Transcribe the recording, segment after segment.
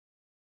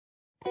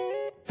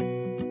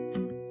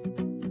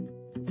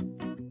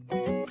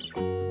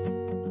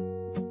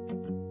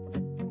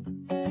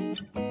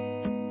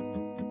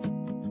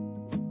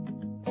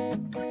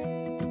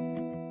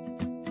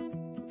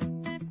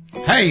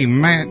Hey,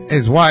 man,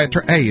 it's Wyatt.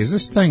 Hey, is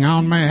this thing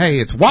on, man? Hey,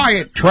 it's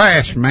Wyatt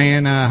Trash,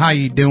 man. How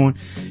you doing?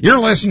 You're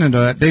listening to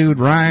that dude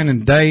Ryan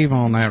and Dave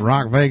on that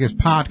Rock Vegas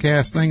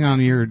podcast thing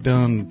on your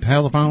done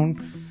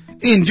telephone.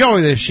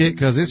 Enjoy this shit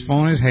because it's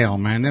fun as hell,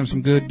 man. Them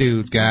some good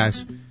dudes,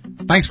 guys.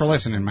 Thanks for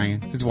listening,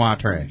 man. It's Wyatt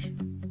Trash.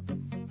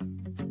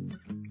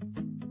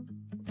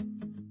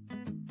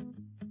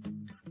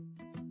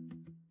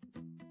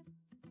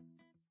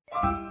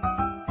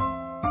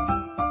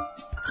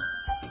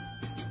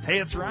 Hey,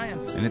 it's Ryan.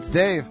 And it's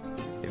Dave.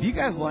 If you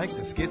guys like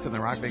the skits on the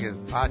Rock Vegas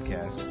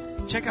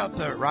podcast, check out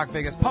the Rock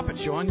Vegas Puppet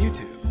Show on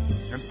YouTube.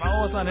 And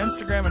follow us on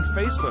Instagram and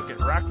Facebook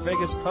at Rock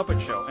Vegas Puppet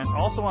Show, and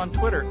also on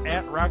Twitter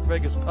at Rock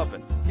Vegas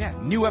Puppet. Yeah,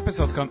 new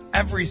episodes come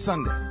every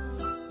Sunday.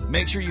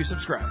 Make sure you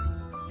subscribe.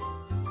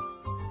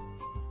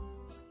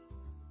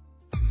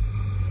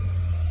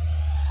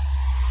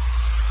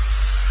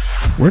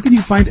 Where can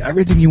you find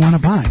everything you want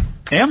to buy?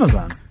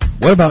 Amazon.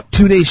 What about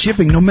 2-day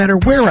shipping no matter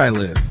where I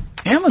live?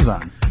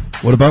 Amazon.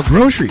 What about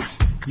groceries?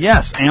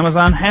 Yes,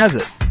 Amazon has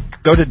it.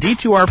 Go to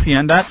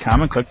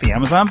d2rpn.com and click the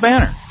Amazon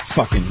banner.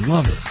 Fucking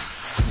love it.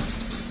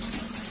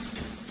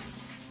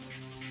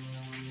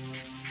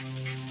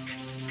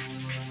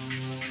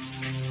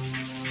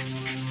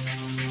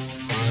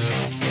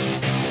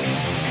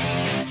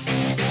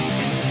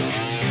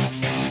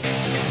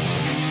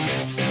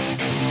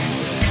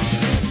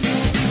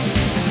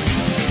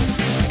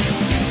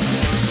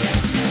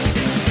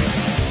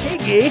 Hey,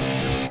 gay.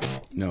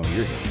 No,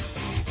 you're good.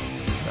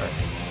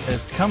 It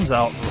comes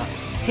out wrong.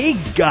 Hey,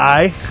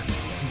 guy.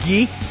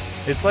 Gee.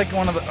 It's like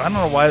one of the... I don't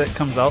know why that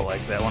comes out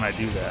like that when I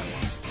do that.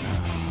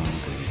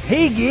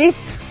 Hey, gee.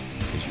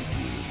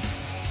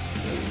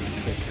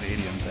 The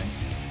Canadian thing.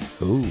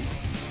 Ooh.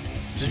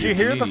 Did you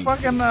hear the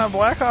fucking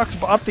Blackhawks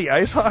bought the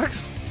Ice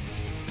Hawks?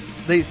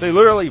 They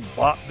literally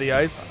bought the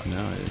Ice Hawks.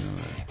 No, I didn't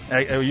know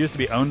that. It used to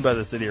be owned by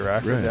the city of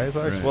Rockford, Right, the Ice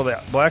Hawks. right. Well, the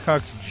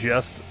Blackhawks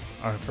just,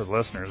 for the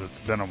listeners, it's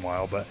been a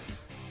while, but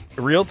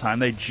real time,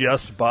 they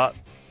just bought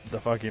the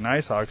fucking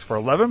Ice Hawks for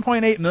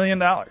 $11.8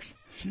 million.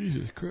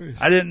 Jesus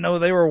Christ. I didn't know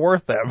they were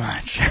worth that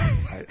much.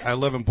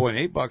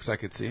 $11.8 I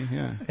could see,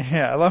 yeah.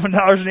 Yeah,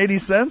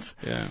 $11.80.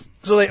 Yeah.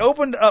 So they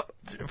opened up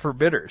for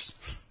bidders,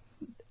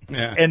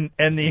 Yeah.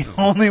 and the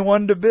only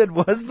one to bid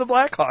was the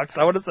Blackhawks.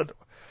 I would have said,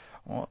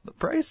 well, the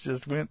price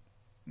just went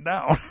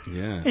down.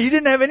 Yeah. You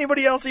didn't have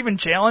anybody else even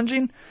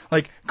challenging?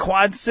 Like,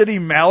 Quad City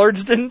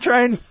Mallards didn't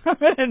try and come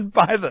in and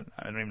buy them.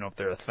 I don't even know if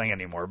they're a thing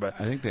anymore, but...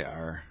 I think they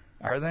are.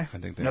 Are they? I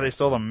think they No, are. they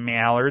stole the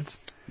Mallards.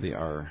 They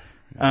are.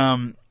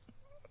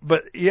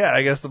 But, yeah,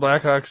 I guess the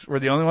Blackhawks were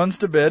the only ones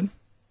to bid.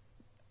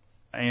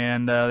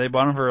 And they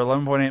bought them for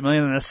 $11.8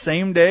 million. And the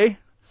same day,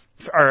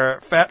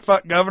 our fat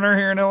fuck governor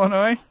here in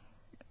Illinois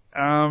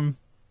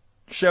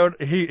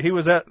showed... He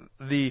was at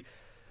the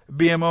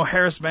BMO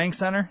Harris Bank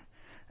Center.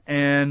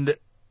 And...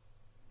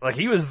 Like,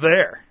 he was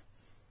there.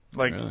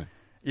 Like, Really?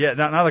 yeah,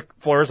 now the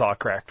floor's all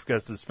cracked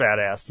because his fat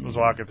ass was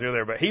walking through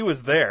there, but he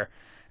was there.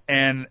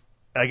 And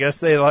I guess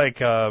they,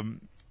 like,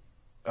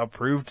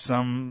 approved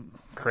some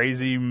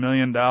crazy $1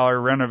 million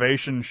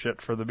renovation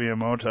shit for the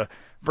BMO to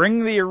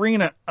bring the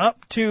arena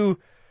up to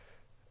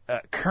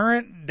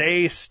current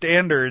day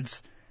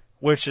standards,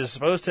 which is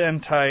supposed to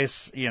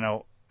entice,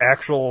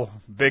 actual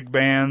big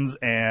bands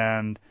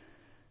and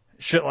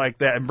shit like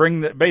that,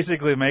 and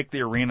basically make the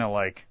arena,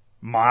 like,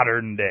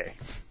 modern day.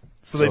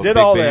 So they did big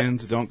all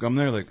bands don't come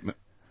there? Like,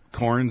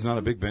 Korn's not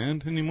a big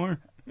band anymore?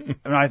 that.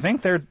 And I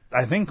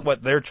think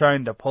what they're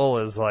trying to pull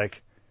is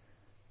like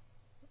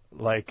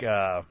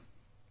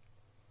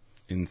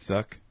In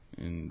Suck?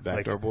 In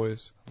Backdoor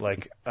Boys?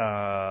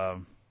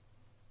 I'm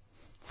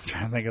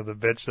trying to think of the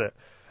bitch that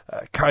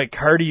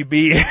Cardi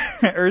B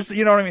or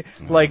you know what I mean?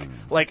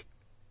 Like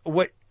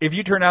what if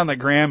you turn down the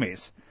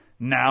Grammys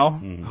now?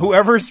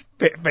 Whoever's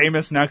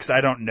famous now, 'cause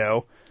I don't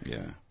know.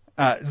 Yeah.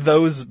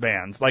 Those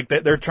bands, like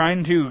they're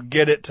trying to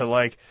get it to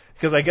like,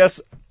 because I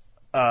guess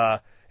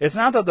it's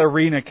not that the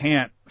arena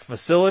can't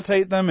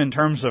facilitate them in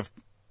terms of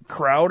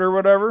crowd or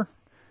whatever,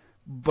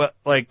 but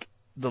like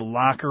the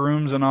locker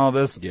rooms and all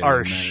this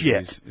are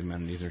shit. The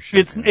amenities are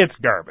shit. It's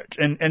garbage,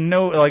 and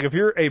no, like if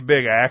you're a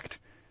big act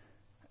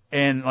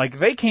and like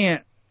they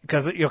can't,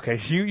 because okay,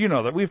 you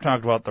know that we've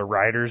talked about the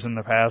riders in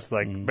the past,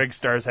 like big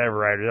stars have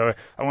riders.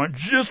 I want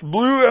just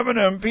blue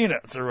M&M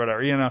peanuts or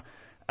whatever,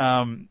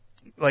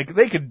 Like,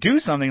 they could do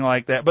something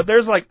like that, but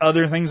there's, like,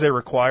 other things they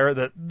require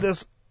that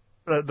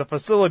the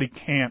facility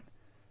can't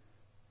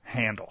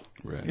handle.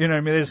 Right. You know what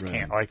I mean? They just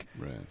can't. Like,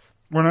 Right.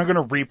 we're not going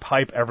to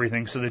repipe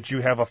everything so that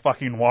you have a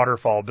fucking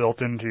waterfall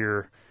built into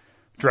your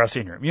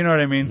dressing room. You know what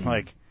I mean?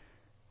 Like,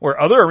 where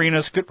other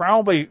arenas could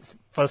probably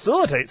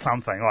facilitate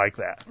something like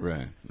that.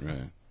 Right.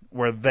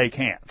 Where they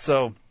can't.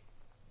 So,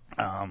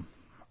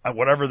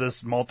 whatever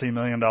this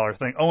multi-million-dollar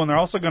thing. Oh, and they're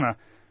also going to...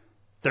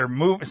 They're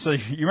moving... So,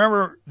 you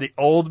remember the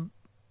old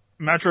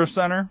Metro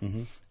Center,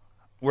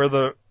 where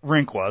the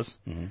rink was.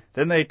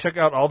 Then they took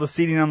out all the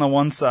seating on the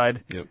one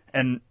side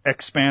and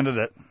expanded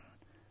it.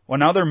 Well,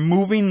 now they're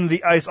moving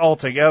the ice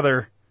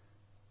altogether.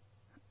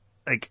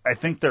 Like, I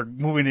think they're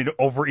moving it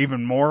over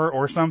even more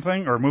or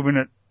something, or moving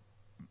it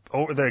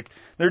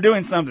they're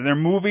doing something. They're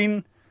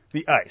moving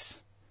the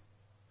ice,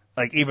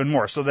 like, even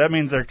more. So that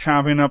means they're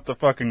chopping up the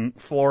fucking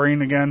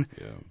flooring again,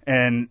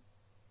 and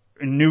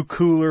a new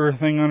cooler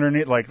thing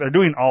underneath. Like, they're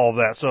doing all of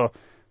that. So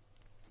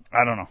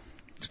I don't know.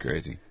 It's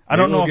crazy. I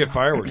don't know. We'll get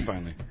fireworks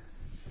finally.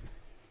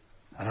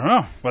 I don't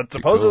know, but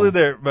supposedly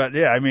they're. But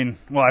yeah, I mean,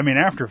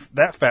 after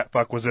that fat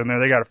fuck was in there,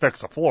 they got to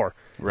fix the floor.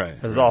 Right.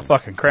 It's all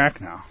fucking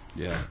cracked now.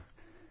 Yeah.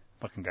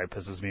 Fucking guy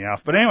pisses me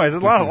off. But anyways,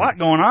 there's a lot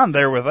going on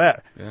there with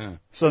that. Yeah.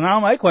 So now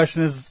my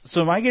question is,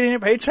 so am I getting a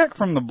paycheck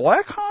from the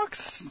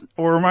Blackhawks,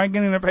 or am I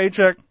getting a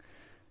paycheck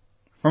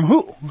from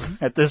who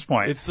at this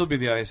point? It'd still be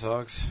the Ice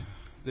Hawks.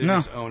 They No.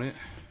 just own it.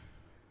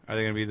 Are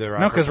they going to be the No,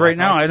 Rockford because right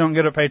now Blackhawks? I don't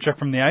get a paycheck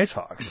from the Ice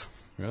Hawks.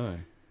 Really?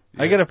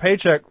 I get a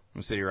paycheck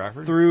From City of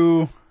Rockford?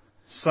 through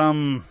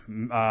some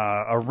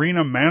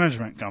arena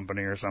management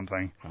company or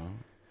something.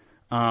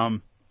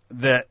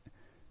 That,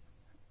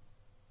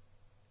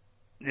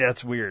 yeah,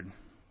 it's weird.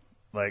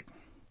 Like,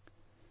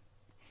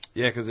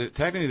 Yeah, because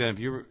technically then if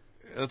you were,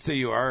 let's say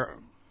you are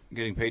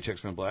getting paychecks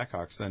from the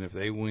Blackhawks, then if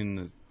they win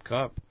the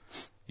cup,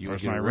 you would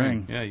Where's get my a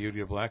ring? Yeah, you'd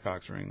get a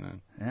Blackhawks ring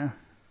then. yeah.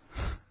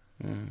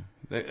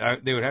 Yeah.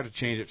 They would have to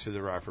change it to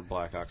the Rockford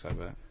Blackhawks, I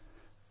bet.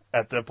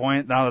 At the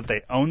point now that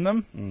they own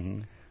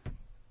them,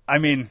 I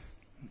mean,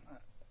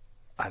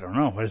 I don't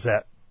know. What is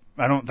that?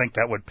 I don't think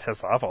that would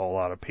piss off a whole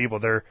lot of people.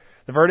 They've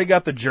already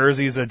got the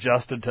jerseys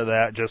adjusted to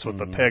that, just with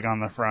the pig on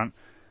the front.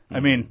 I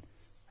mean,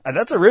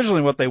 that's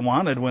originally what they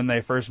wanted when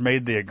they first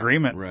made the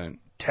agreement Right.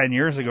 10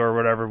 years ago or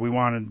whatever. We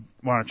want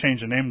to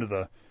change the name to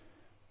the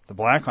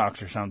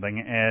Blackhawks or something,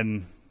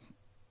 and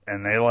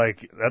they,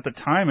 like, at the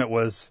time it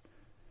was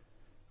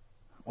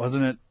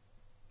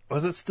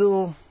it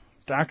still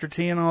Dr.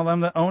 T and all them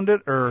that owned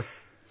it, or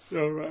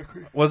No,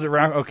 Rockford. was it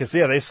Rock? Okay, so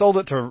yeah, they sold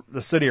it to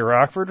the city of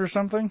Rockford or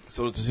something.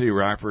 So it's the City of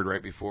Rockford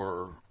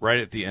right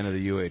at the end of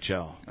the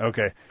UHL.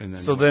 Okay, And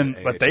then so they went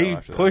then, to but AHL they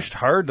after that. pushed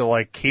hard to,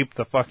 like, keep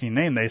the fucking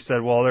name. They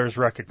said, well, there's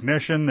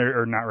recognition,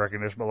 or not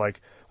recognition, but,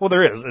 like, well,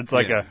 there is. It's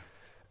like Yeah.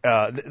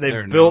 they've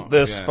They're built known,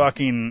 this yeah.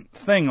 fucking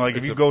thing. Like, if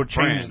It's you a go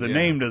change brand, the yeah.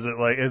 name, does it,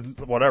 like,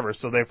 whatever?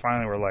 So they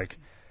finally were like,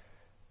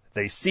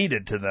 they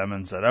ceded to them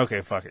and said,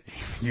 okay, fuck it.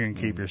 You can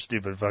keep your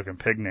stupid fucking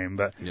pig name,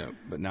 but Yeah,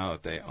 but now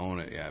that they own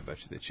it, yeah, I bet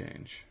you they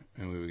change.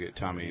 And we would get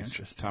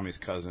Tommy's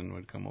cousin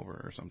would come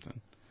over or something.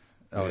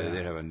 Oh, yeah.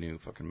 They'd have a new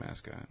fucking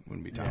mascot.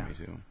 Wouldn't be Tommy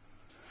too.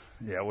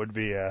 yeah, it would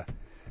be,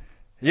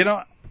 you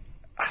know,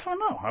 I don't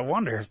know. I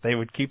wonder if they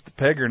would keep the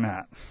pig or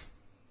not.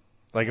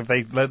 Like, if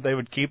they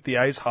would keep the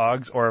Ice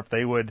Hogs, or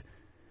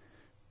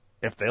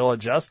if they'll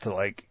adjust to,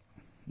 like,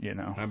 you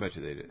know. I bet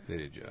you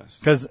they'd adjust.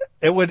 Because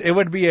it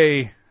would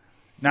be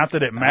not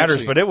that it matters,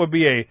 Actually- but it would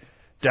be a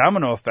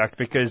domino effect,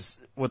 because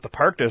with the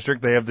Park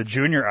District, they have the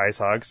junior Ice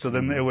Hogs, so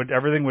then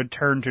everything would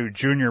turn to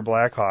junior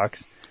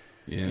Blackhawks.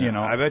 Yeah, You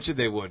know. I bet you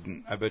they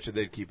wouldn't. I bet you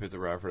they'd keep it the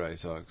Rockford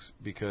Ice Hawks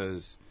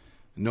because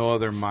no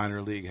other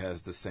minor league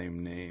has the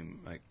same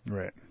name. Like,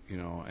 Right. you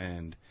know,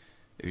 and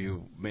if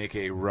you make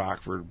a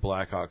Rockford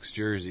Blackhawks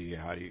jersey,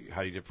 how do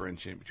you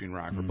differentiate between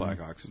Rockford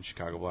Blackhawks and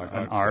Chicago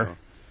Blackhawks? An R. So,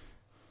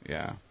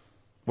 yeah,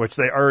 Which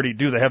they already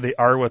do. They have the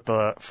R with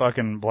the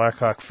fucking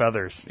Blackhawk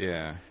feathers.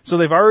 yeah. So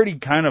they've already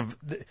the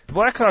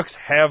Blackhawks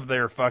have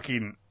their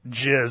fucking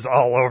jizz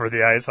all over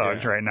the Ice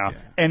Hogs Yeah, right now. yeah.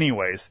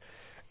 Anyways,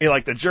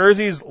 like, the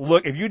jerseys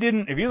look, if you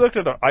looked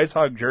at an Ice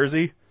Hog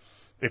jersey,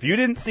 if you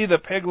didn't see the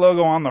pig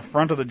logo on the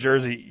front of the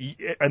jersey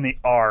and the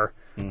R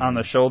on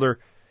the shoulder,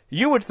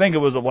 you would think it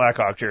was a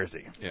Blackhawk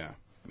jersey. Yeah,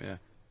 yeah,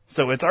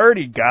 So it's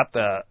already got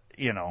the,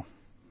 you know,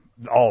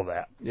 all of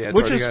that. yeah. It's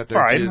which already is got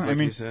their fine. jizz, I like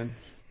mean, you said.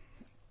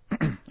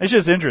 it's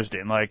just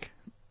interesting. Like,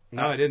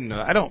 No, I didn't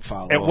know. I don't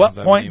follow. at what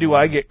them point do anymore.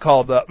 I get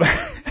called up?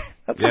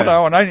 That's what Yeah. I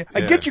want. I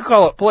Yeah. get you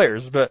call up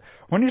players, but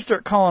when you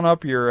start calling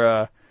up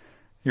your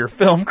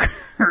film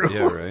crew,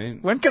 Yeah,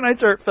 right. when can I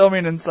start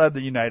filming inside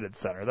the United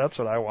Center? That's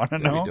what I want to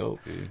That'd know. be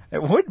dope, dude.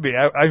 It would be.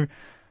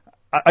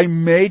 I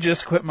may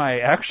just quit my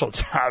actual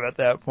job at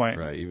that point.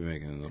 Right, you'd be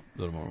making a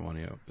little more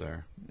money up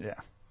there. Yeah.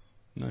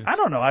 Nice. I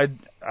don't know. I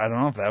don't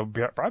know if that would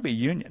be probably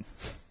union.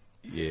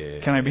 Yeah.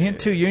 Can I be in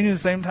two unions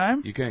at the same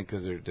time? You can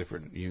because they're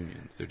different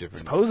unions. They're different.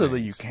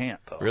 Supposedly things. you can't,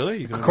 though. Really?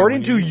 You can According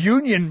only to one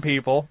union? union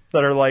people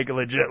that are, like,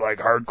 legit, like,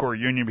 hardcore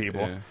union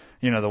people, Yeah.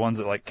 you know, the ones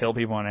that, like, kill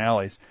people in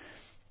alleys,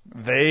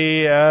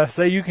 they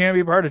say you can't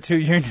be part of two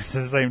unions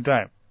at the same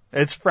time.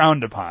 It's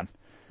frowned upon,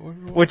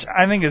 which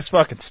I think is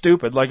fucking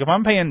stupid. Like, if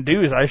I'm paying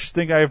dues, I should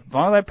think as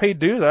long as I pay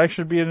dues, I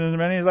should be in as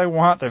many as I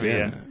want to be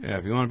Yeah. in. Yeah,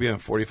 if you want to be on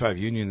 45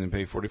 union and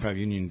pay 45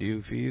 union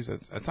due fees,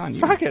 that's on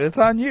you. Fuck it, it's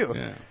on you.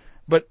 Yeah.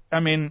 But, I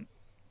mean,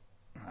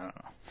 I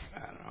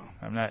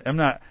don't know. I'm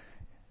not.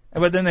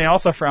 But then they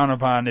also frown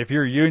upon if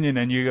you're union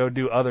and you go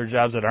do other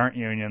jobs that aren't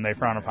union, they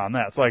frown upon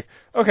that. It's like,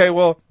 okay,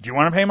 well, do you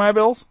want to pay my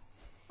bills?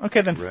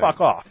 Okay, then Right.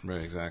 fuck off.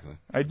 Right, exactly.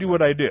 I do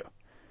what I do.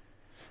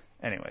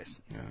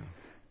 Anyways.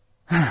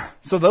 Yeah.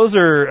 So those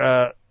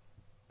are,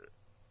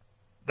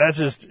 that's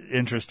just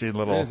interesting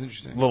That is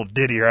interesting. little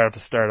ditty right at the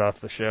start off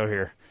the show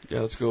here.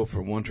 Yeah, let's go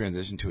from one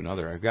transition to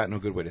another. I've got no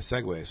good way to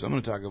segue, so I'm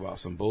going to talk about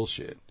some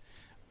bullshit.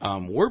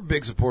 We're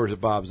big supporters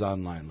of Bob's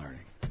Online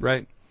Learning,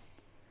 right?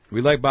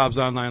 We like Bob's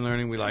Online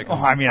Learning. We like. Oh,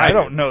 I mean, I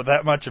don't know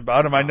that much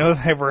about them. I know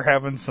they were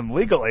having some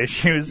legal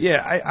issues.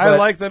 Yeah, I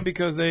like them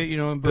because they,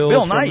 Bill's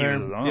Bill from Nye there.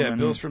 uses them. Yeah,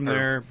 Bill's from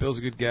there. Bill's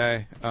a good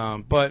guy.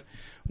 But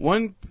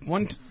one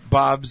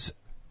Bob's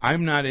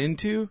I'm not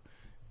into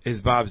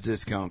is Bob's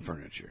Discount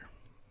Furniture.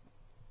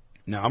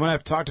 Now, I'm going to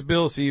have to talk to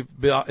Bill, see if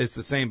Bill, it's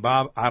the same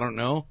Bob. I don't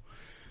know.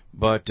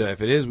 But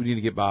if it is, we need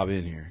to get Bob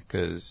in here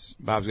because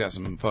Bob's got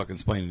some fucking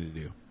explaining to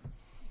do.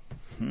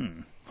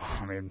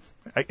 I mean,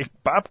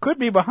 Bob could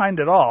be behind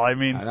it all. I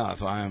mean, I know,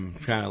 that's why I'm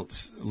trying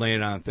to lay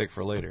it on thick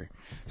for later.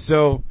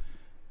 So,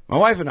 my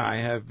wife and I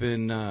have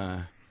been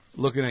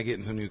looking at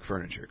getting some new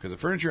furniture because the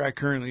furniture I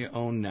currently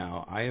own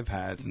now, I have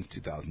had since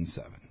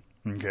 2007.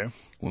 okay.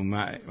 When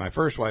my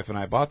first wife and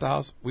I bought the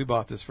house, we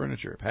bought this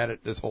furniture. I've had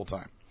it this whole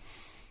time.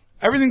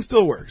 Everything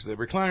still works. The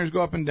recliners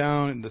go up and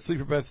down, and the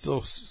sleeper bed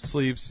still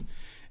sleeps.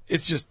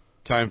 It's just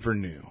time for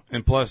new.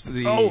 And plus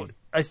Oh,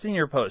 I seen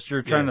your post.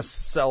 You're trying to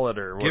sell it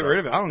or whatever. get rid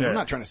of it. I'm Yeah.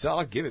 not trying to sell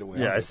it. Give it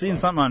away. Yeah, I seen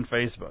something on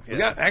Facebook. Yeah. We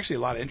got actually a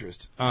lot of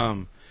interest.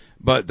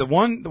 But the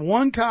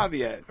one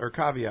caveat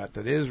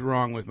that is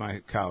wrong with my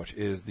couch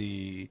is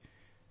the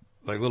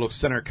little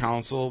center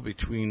console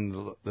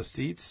between the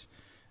seats.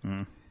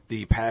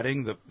 The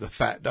padding, the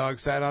fat dog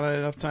sat on it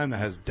enough time that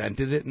has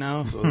dented it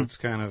now, so it's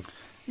kind of.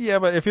 Yeah,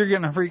 but if you're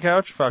getting a free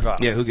couch, fuck off.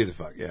 Yeah, who gives a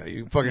fuck? Yeah,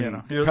 you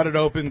fucking cut it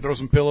open, throw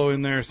some pillow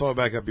in there, sew it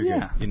back up, you're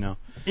good,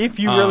 If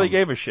you really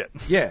gave a shit.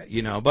 Yeah,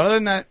 but other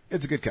than that,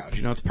 it's a good couch.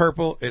 It's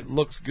purple. It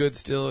looks good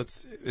still.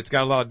 It's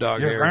got a lot of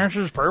dog hair. Your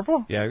furniture's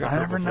purple? Yeah, I got I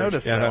purple never furniture.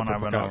 noticed Yeah, I that got when I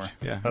purple went couch.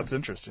 over. Yeah. That's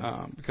interesting.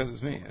 Because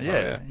it's me.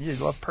 Yeah, you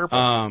love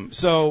purple.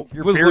 So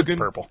Your was beard's looking,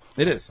 purple.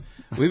 It is.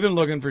 We've been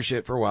looking for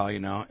shit for a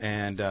while,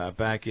 and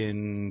back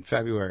in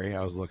February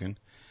I was looking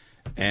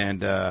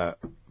and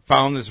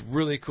found this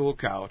really cool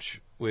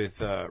couch with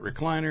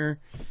recliner.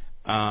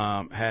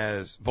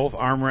 Has both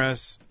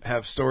armrests,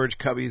 have storage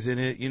cubbies in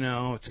it.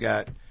 It's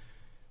got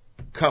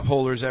cup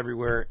holders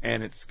everywhere,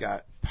 and it's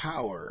got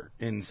power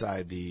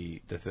inside the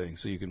thing,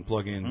 so you can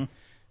plug in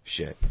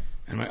shit.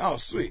 And I'm like, oh,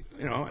 sweet,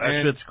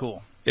 That shit's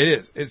cool. It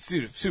is. It's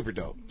super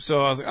dope.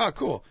 So I was like, oh,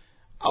 cool.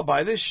 I'll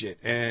buy this shit.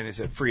 And it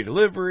said free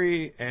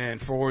delivery, and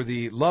for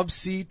the love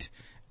seat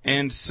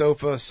and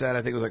sofa set,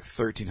 I think it was like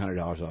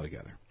 $1,300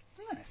 altogether.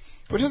 Nice.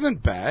 Which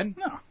isn't bad.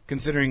 No.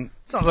 Considering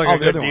Sounds like all a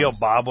the good other deal ones.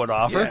 Bob would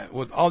offer. Yeah,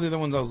 with all the other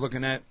ones I was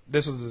looking at,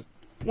 this was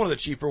one of the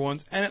cheaper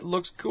ones, and it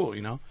looks cool,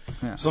 Yeah.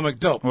 So I'm like,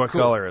 dope. What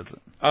cool. color is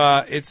it?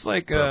 It's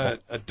like a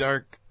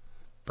dark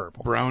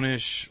Purple.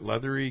 brownish,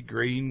 leathery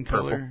green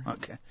color.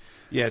 Purple. Okay.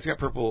 Yeah, it's got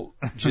purple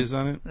jizz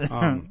on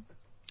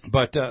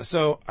it.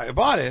 So I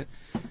bought it,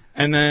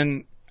 and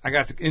then I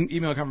got the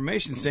email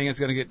confirmation saying it's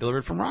going to get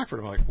delivered from Rockford.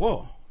 I'm like,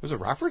 whoa, there's a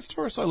Rockford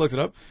store? So I looked it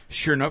up.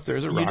 Sure enough,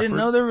 there's a Rockford. You didn't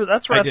know there was.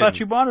 That's where I thought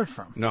you bought it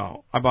from.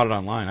 No, I bought it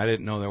online. I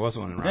didn't know there was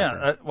one in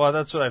Rockford. Yeah. Well,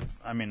 that's what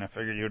I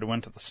figured you would have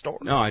went to the store.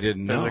 No, I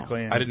didn't know.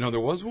 Physically. I didn't know there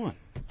was one.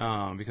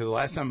 Because the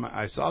last time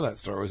I saw that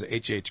store was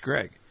H.H.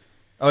 Gregg.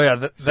 Oh yeah,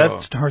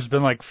 that store's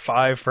been like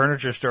 5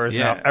 furniture stores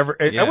now.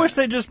 I wish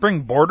they'd just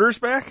bring Borders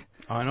back.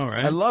 Oh, I know,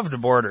 right? I loved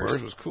Borders.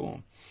 Borders was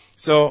cool.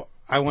 So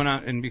I went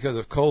out, and because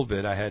of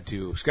COVID, I had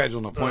to schedule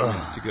an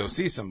appointment to go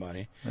see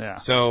somebody. Yeah.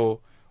 So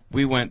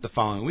we went the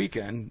following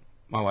weekend,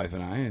 my wife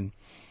and I, and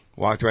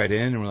walked right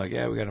in, and we're like,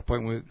 yeah, we got an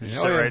appointment with. Did you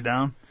sit right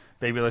down?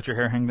 Baby, let your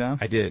hair hang down?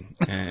 I did,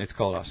 and it's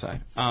cold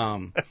outside.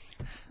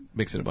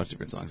 Mixing a bunch of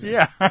different songs.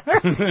 Yeah.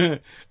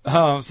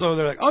 So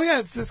they're like, oh yeah,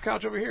 it's this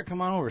couch over here.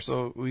 Come on over.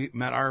 So we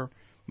met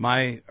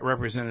my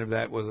representative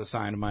that was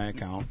assigned to my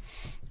account,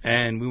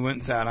 and we went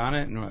and sat on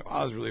it, and we're like,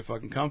 wow, it's really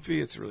fucking comfy.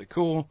 It's really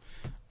cool.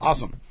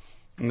 Awesome.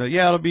 And like,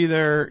 yeah, it'll be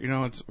there.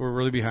 We're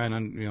really behind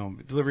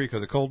on, delivery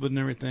because of COVID and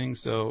everything.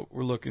 So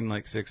we're looking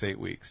like 6-8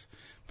 weeks,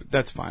 but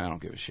that's fine. I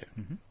don't give a shit.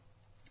 Mm-hmm.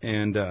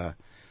 And, they're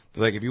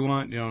like, if you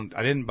want,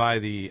 I didn't buy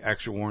the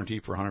extra warranty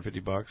for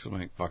 $150. I'm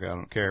like, fuck it, I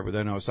don't care. But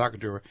then I was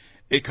talking to her.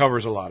 It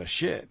covers a lot of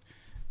shit.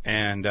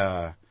 And,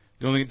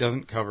 the only thing it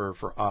doesn't cover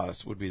for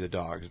us would be the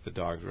dogs. If the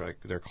dogs were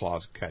like, their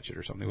claws catch it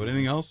or something. But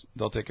anything else,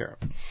 they'll take care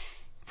of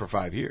for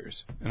 5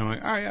 years. And I'm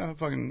like, all right, yeah,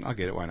 I'll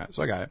get it. Why not?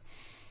 So I got it.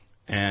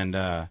 And,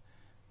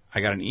 I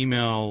got an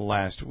email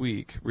last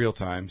week, real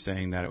time,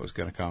 saying that it was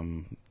going to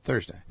come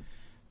Thursday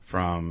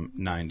from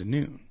 9 to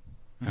noon.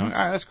 And I'm like,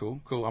 all right, that's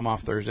cool. Cool. I'm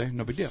off Thursday.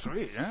 No big deal.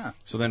 Sweet, yeah.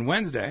 So then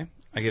Wednesday,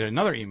 I get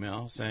another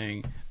email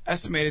saying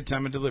estimated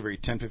time of delivery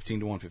 10:15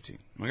 to 1:15. I'm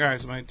like, all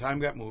right, so my time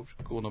got moved.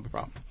 Cool, no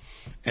problem.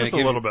 And Just a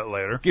little bit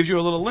later. Gives you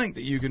a little link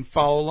that you can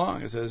follow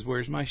along. It says,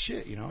 "Where's my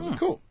shit?" I was like,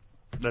 cool.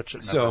 That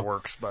shit never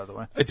works, by the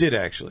way. It did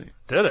actually.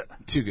 Did it?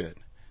 Too good.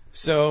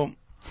 So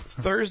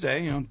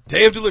Thursday,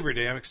 day of delivery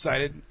day. I'm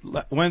excited.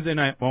 Wednesday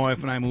night, my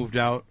wife and I moved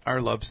out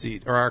our love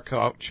seat or our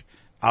couch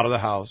out of the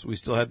house. We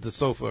still had the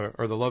sofa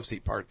or the love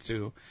seat part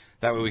too.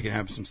 That way we can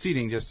have some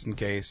seating just in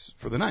case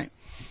for the night.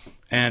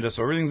 And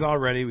so everything's all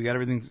ready. We got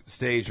everything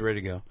staged,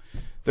 ready to go.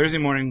 Thursday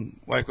morning,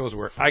 wife goes to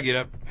work. I get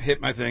up, hit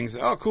my things.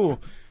 Oh,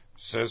 cool.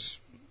 Says,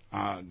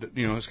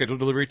 scheduled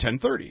delivery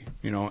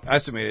 10:30.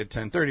 Estimated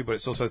 10:30, but it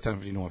still says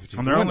 10:15 to 1:15.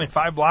 And they're only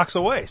 5 blocks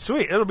away.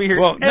 Sweet. It'll be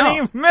here any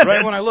no. minute.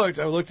 Right when I looked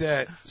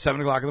at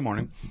 7 o'clock in the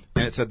morning,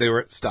 and it said they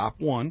were at stop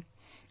 1.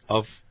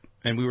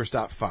 and we were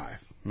stop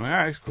 5. I'm like, all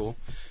right, cool.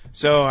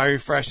 So I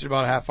refreshed it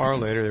about a half hour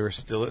later. They were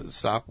still at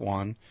stop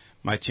 1.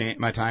 My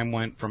time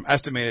went from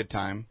estimated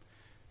time.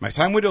 My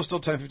time window was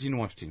still 10:15 to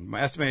 1:15. My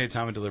estimated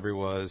time of delivery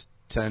was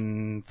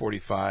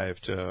 10:45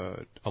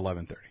 to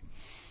 11:30.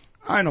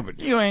 I know, but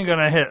You ain't going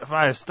to hit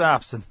 5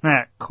 stops in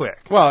that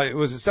quick. well, it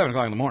was at 7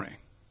 o'clock in the morning,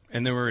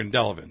 and they were in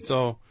Delavan,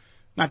 so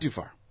not too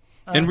far.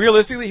 And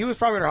realistically, he was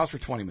probably at our house for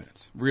 20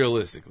 minutes.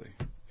 Realistically,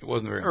 it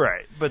wasn't very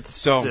Right, but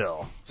So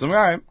still. I'm like,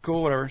 all right,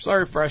 cool, whatever. So I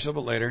refreshed a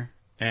little bit later,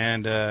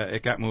 and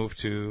it got moved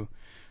to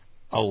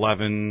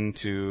 11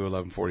 to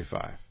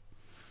 11:45.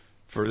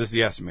 This is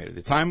the estimated.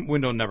 The time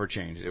window never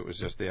changed. It was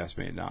just the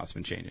estimated. Now it's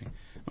been changing.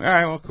 I'm like, all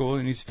right, well, cool.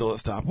 And he's still at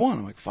stop 1.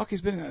 I'm like, fuck,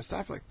 he's been at that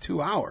stop for like 2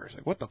 hours.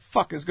 Like, what the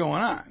fuck is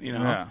going on? You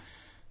know? Yeah.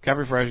 Kept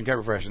refreshing.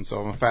 So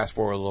I'm going to fast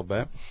forward a little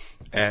bit.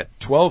 At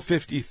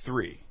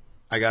 12:53,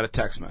 I got a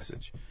text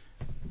message.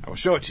 I will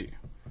show it to you.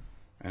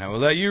 And I will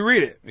let you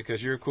read it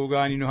because you're a cool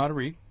guy and you know how to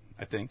read,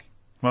 I think.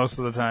 Most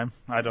of the time,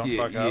 I don't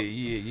fuck up.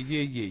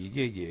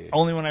 Yeah.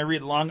 Only when I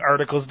read long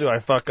articles do I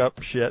fuck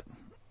up shit.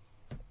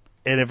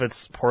 And if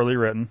it's poorly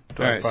written,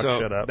 do All I right, fuck so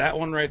shit up. that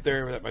one right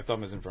there that my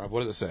thumb is in front of,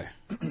 what does it say?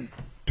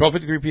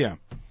 12:53 p.m.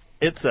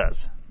 It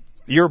says,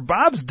 your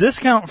Bob's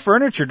Discount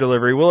Furniture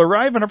delivery will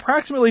arrive in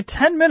approximately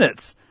 10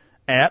 minutes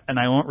at, and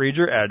I won't read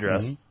your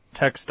address, Mm-hmm.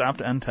 text stop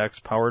to end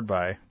text powered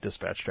by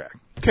Dispatch Track.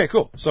 Okay,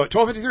 cool. So at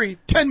 12:53,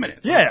 10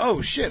 minutes. Yeah.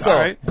 Oh, shit. So, all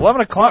right.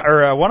 11 o'clock,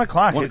 or 1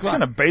 o'clock, 1 it's o'clock.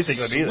 going to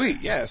basically be there.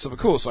 Sweet, yeah. So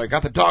cool. So I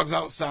got the dogs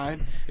outside.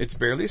 It's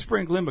barely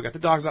sprinkling, but got the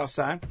dogs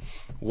outside.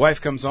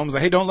 Wife comes home. Is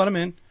like, hey, don't let them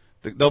in.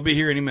 They'll be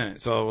here any minute.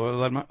 So we'll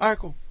let them out. All right,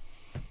 cool.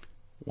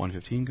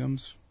 1:15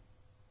 comes.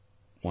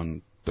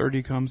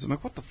 1:30 comes. I'm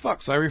like, what the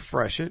fuck? So I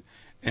refresh it,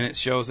 and it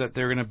shows that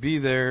they're going to be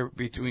there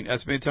between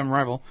estimated time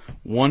arrival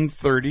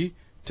 1:30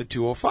 to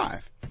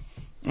 2:05.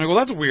 I'm like, well,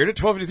 that's weird. At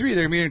 12:53, they're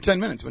going to be here in 10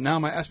 minutes. But now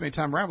my estimated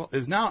time arrival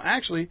is now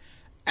actually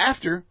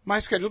after my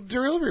scheduled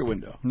delivery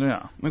window.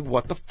 Yeah. I'm like,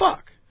 what the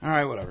fuck? All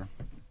right, whatever.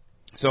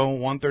 So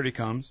 1:30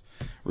 comes,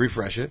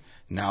 refresh it.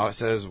 Now it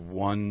says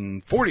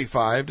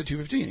 1:45 to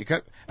 2:15. It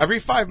kept, every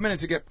 5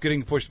 minutes it kept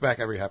getting pushed back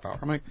every half hour.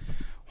 I'm like,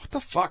 what the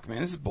fuck,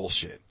 man? This is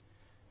bullshit.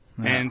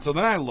 Yeah. And so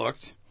then I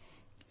looked,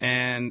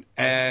 and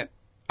at,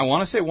 I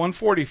want to say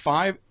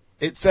 1:45,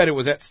 it said it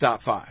was at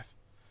stop 5.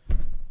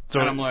 So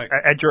and I'm like,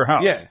 at your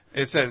house. yeah,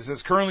 it says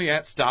it's currently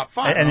at stop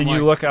 5. And then I'm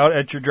you like, look out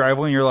at your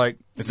driveway and you're like,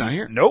 it's not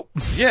here. nope.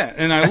 Yeah,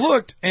 and I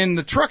looked, and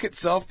the truck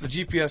itself, the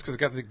GPS, because I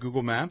got the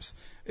Google Maps,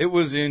 it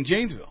was in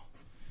Janesville.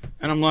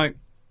 And I'm like,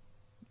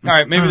 all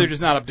right, maybe they're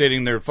just not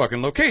updating their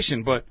fucking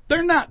location, but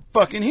they're not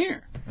fucking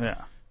here.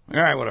 Yeah. All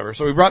right, whatever.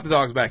 So we brought the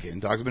dogs back in.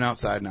 Dogs have been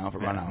outside now for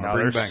about an hour. Now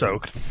Bring they're them back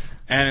soaked. in.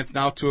 And it's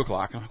now 2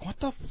 o'clock. I'm like, what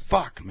the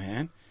fuck,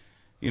 man?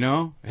 You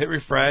know, hit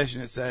refresh,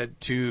 and it said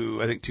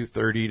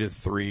 2:30 to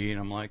 3. And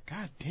I'm like,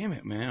 God damn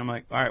it, man. I'm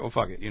like, all right, well,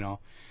 fuck it. You know,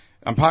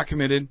 I'm pot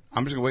committed.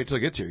 I'm just going to wait till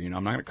it gets here. You know,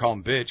 I'm not going to call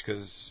them bitch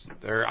because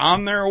they're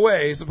on their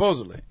way,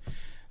 supposedly.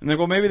 And they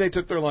go, maybe they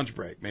took their lunch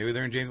break. Maybe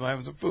they're in Janesville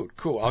having some food.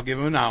 Cool. I'll give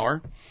them an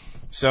hour.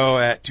 So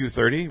at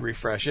 2:30,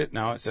 refresh it.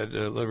 Now it said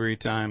delivery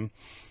time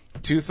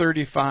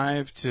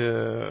 2:35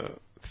 to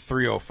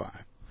 3:05.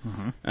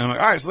 Mm-hmm. And I'm like,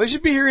 all right, so they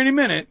should be here any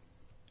minute.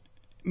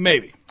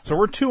 Maybe. So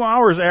we're 2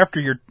 hours after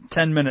your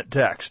 10-minute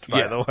text,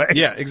 by the way.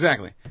 Yeah,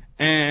 exactly.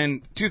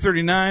 And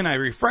 2:39, I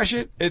refresh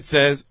it. It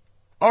says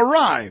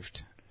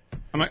arrived.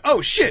 I'm like,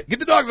 oh shit, get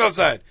the dogs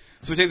outside.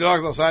 So we take the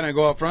dogs outside and I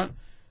go out front.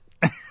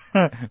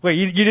 Wait,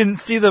 you didn't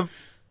see the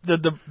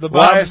Well,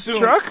 Bob's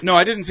truck No,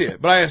 I didn't see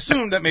it, but I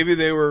assumed that maybe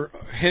they were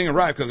hitting a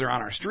ride because they're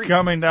on our street.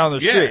 coming down the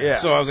street? Yeah.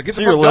 So I was like, get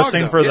the you're fuck dogs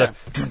listening out. for Yeah.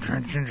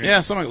 the. Yeah,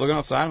 so I'm like looking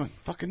outside. I'm like,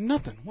 fucking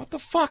nothing. What the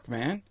fuck,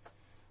 man?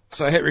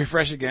 So I hit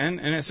refresh again,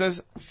 and it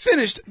says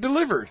finished,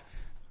 delivered.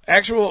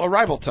 Actual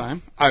arrival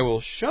time. I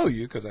will show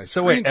you because I.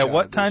 So wait, at screenshotted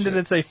what this time shit. did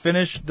it say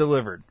finished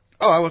delivered?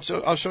 Oh,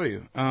 I'll show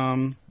you.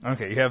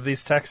 Okay, you have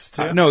these texts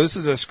too. No, this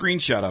is a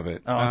screenshot of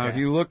it. Oh, okay. If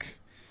you look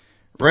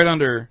right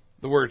under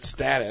the word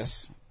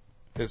status,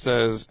 it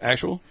says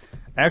actual.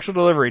 Actual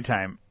delivery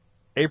time,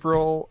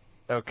 April.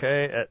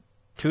 Okay, at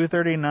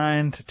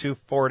 2:39 to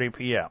 2:40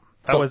 p.m.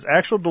 That was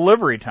actual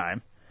delivery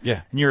time.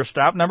 Yeah. And you're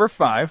stop number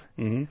 5.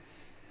 Mm-hmm.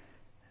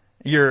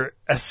 Your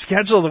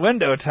scheduled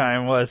window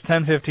time was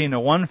 10:15 to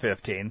 1:15.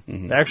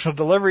 Mm-hmm. The actual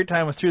delivery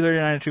time was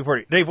 2:39 to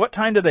 2:40. Dave, what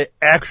time did they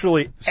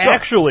actually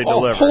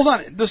deliver? Hold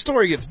on. The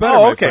story gets better.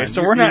 Oh, my okay. friend. So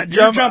You're- we're not you're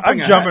jumping. I'm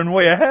ahead. jumping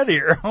way ahead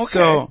here. Okay.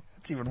 So-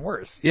 it's even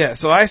worse. Yeah.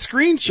 So I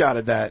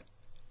screenshotted that.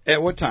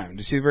 At what time? Do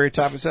you see the very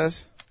top? It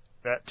says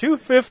At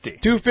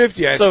 2:50.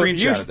 2:50. I So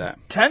screenshotted that.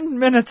 10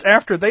 minutes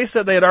after they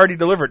said they had already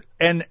delivered.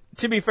 And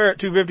to be fair, at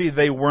 2:50,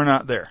 they were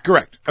not there.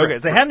 Correct. Okay,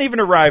 they hadn't even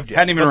arrived yet.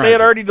 Hadn't even but arrived they had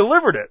yet. already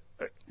delivered it.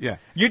 Yeah.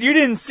 You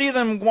didn't see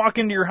them walk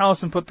into your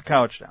house and put the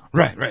couch down.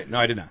 Right. No,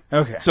 I did not.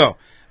 Okay. So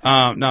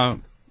now,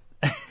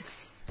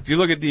 if you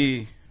look at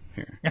the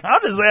here, How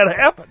does that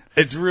happen?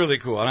 it's really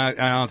cool, and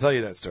I'll tell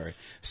you that story.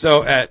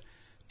 So at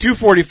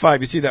 2:45,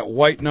 you see that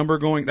white number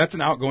going? That's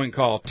an outgoing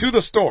call to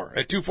the store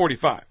at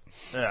 2:45.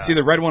 Yeah. See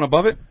the red one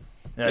above it?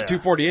 Yeah, At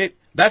 2:48,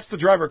 that's the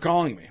driver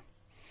calling me.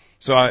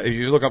 So if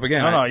you look up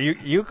again, No,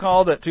 you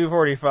called at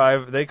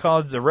 2:45. They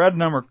called the red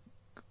number,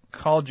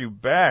 called you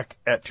back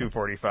at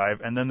 2:45,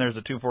 and then there's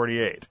a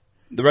 2:48.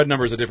 the red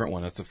number is a different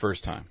one. That's the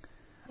first time.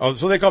 Oh,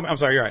 so they called me. I'm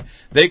sorry, you're right.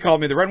 They called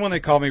me. The red one, they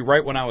called me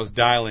right when I was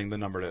dialing the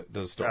number to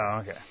the store. Oh,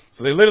 okay.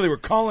 So they literally were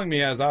calling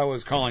me as I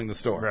was calling the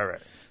store. Right.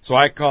 So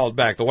I called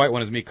back. The white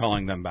one is me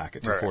calling them back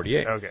at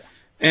 2:48. Right. Okay.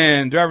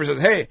 And driver says,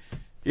 "Hey,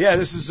 yeah,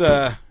 this is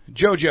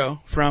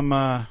JoJo from,"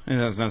 and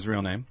that's not his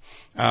real name,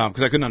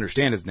 because I couldn't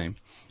understand his name.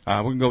 We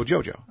can go with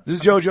JoJo. This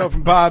is JoJo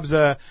from Bob's.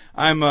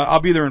 I'll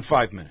be there in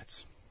 5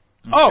 minutes.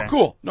 Okay. Oh,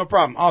 cool. No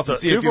problem. Awesome.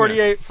 So see you in a few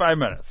minutes. 2:48, 5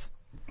 minutes.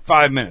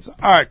 5 minutes.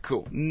 All right,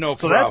 cool. No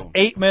So problem. that's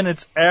 8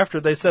 minutes after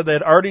they said they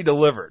had already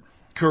delivered.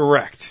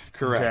 Correct.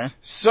 Okay.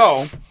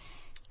 So,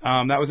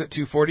 that was at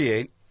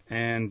 2:48,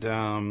 and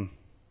does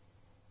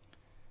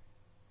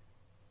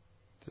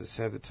this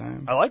have the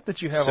time? I like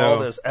that you have So- all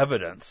this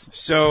evidence.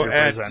 So you're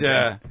at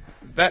presenting.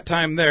 that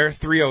time there,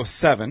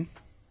 3:07.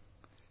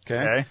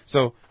 Okay.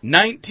 So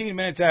 19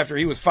 minutes after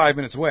he was 5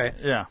 minutes away,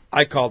 Yeah.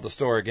 I called the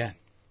store again.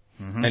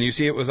 Mm-hmm. And you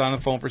see it was on the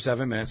phone for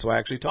 7 minutes, so I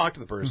actually talked to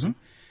the person.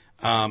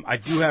 I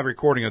do have a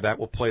recording of that.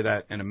 We'll play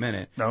that in a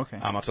minute. Okay.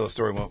 I'll tell the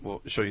story.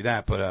 We'll show you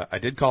that. But I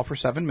did call for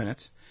 7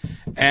 minutes,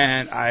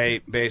 and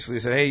I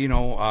basically said, "Hey,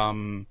 I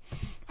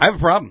have a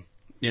problem.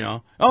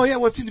 Oh yeah,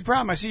 what's the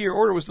problem? I see your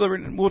order was delivered,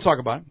 and we'll talk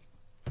about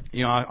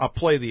it. I'll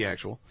play the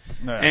actual."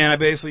 Yeah. And I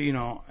basically,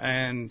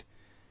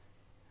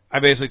 I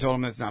basically told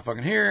him that it's not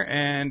fucking here,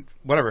 and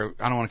whatever.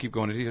 I don't want to keep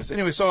going into details.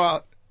 Anyway,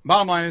 so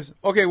bottom line is,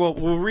 okay, well,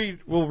 we'll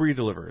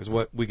redeliver is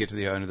what we get to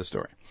the end of the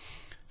story.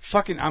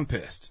 Fucking, I'm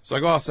pissed. So I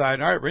go outside.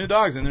 All right, bring the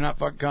dogs in. They're not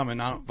fucking coming.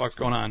 I don't know what the fuck's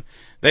going on.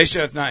 They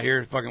said it's not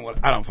here. Fucking what?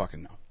 I don't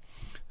fucking know.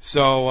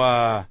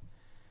 So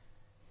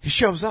he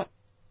shows up.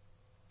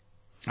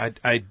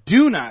 I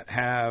do not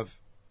have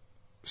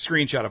a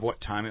screenshot of what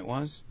time it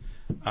was,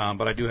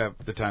 but I do have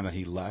the time that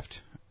he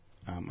left.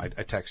 I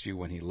text you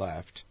when he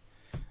left,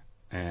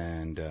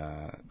 and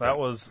it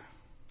was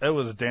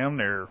damn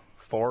near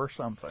 4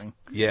 something.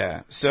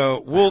 Yeah. So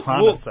we'll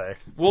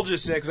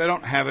just say, because I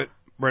don't have it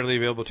readily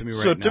available to me right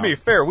now. So to be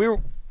fair,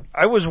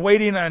 I was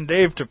waiting on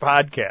Dave to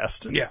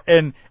podcast. Yeah.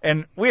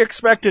 And we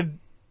expected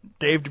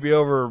Dave to be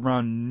over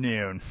around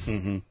noon.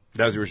 Mm-hmm.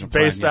 That was the original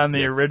plan, based on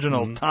the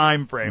original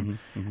time frame.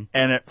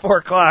 And at 4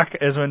 o'clock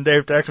is when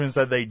Dave texted me and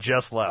said they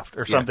just left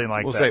or something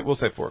like that. We'll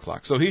say 4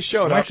 o'clock. So he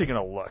showed I'm up. actually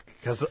going to look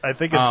because I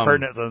think it's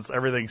pertinent since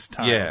everything's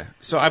time. Yeah.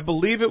 So I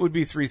believe it would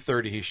be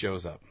 3:30 he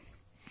shows up.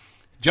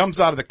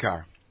 Jumps out of the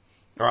car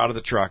or out of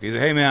the truck. He's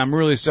like, "Hey man, I'm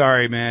really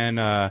sorry,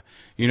 man.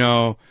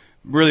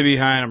 Really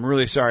behind. I'm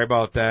really sorry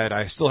about that.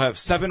 I still have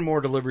 7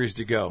 more deliveries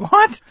to go."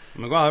 What?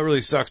 I'm like, "Wow, that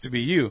really sucks to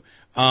be you.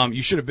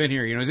 You should have been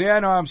here." He's like, "Yeah,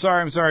 no, I'm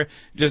sorry.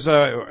 Just,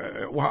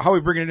 how are we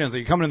bringing it in?" He's like,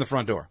 "You're coming in the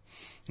front door."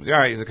 He's like,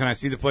 "All right." He's like, "Can I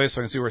see the place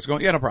so I can see where it's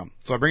going?" "Yeah, no problem."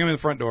 So I bring him in the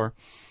front door.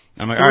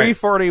 I'm like, all right.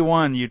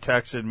 3:41, you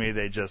texted me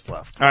they just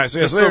left. All right, so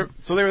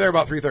they were there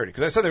about 3:30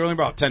 because I said they were only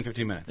about 10,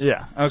 15 minutes.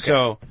 Yeah, okay.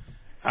 So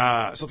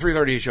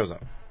 3:30 he shows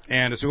up.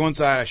 And as we go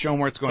inside, I show him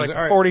where it's going. It's like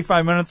all right.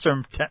 45 minutes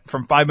from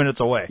 5 minutes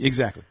away.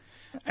 Exactly.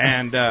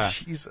 And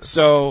Jesus.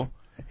 So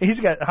He's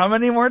got how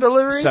many more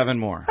deliveries? 7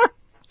 more.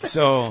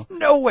 So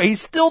no way,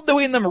 he's still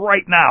doing them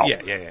right now.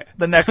 Yeah.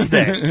 The next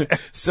day.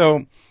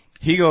 So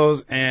he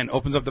goes and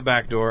opens up the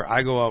back door.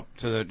 I go up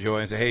to the Joy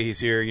and say, "Hey, he's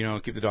here.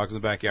 Keep the dogs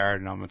in the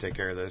backyard, and I'm gonna take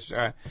care of this." All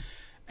right.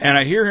 And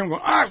I hear him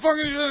going,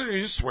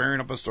 he's just swearing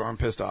up a storm,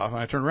 pissed off. And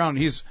I turn around, and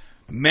he's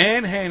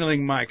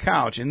manhandling my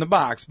couch in the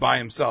box by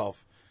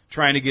himself,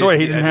 trying to get. So it to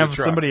he the didn't edge of have the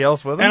truck. somebody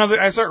else with him. And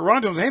I start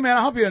running to him. I say, "Hey man,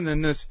 I'll help you." And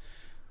then this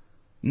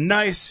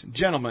nice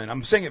gentleman,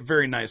 I'm saying it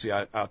very nicely.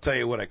 I'll tell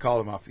you what I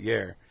called him off the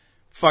air.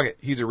 Fuck it,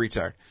 he's a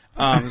retard.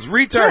 This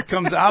retard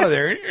comes out of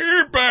there,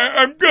 and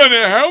I'm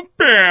gonna help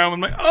him. I'm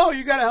like, "Oh,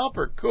 you gotta help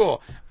her.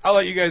 Cool. I'll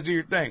let you guys do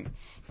your thing."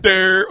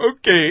 There,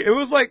 okay. It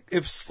was like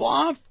if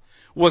Sloth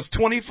was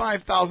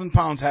 25,000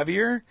 pounds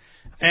heavier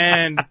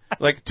and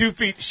like 2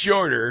 feet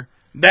shorter.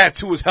 That's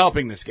who was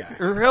helping this guy.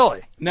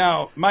 Really?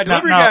 Now, my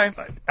delivery guy.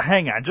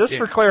 Hang on, just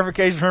for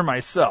clarification for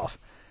myself.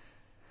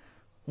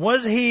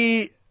 Was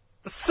he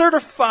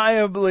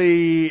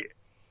certifiably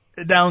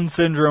Down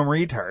syndrome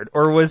retard,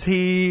 or was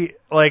he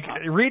like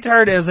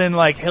retard as in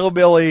like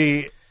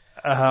hillbilly?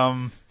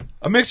 A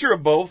mixture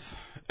of both,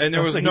 and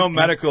there was no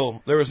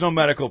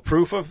medical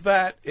proof of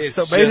that. It's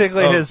so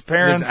basically, just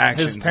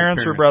his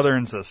parents were brother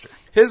and sister.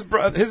 His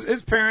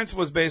parents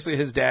was basically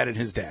his dad and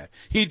his dad.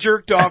 He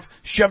jerked off,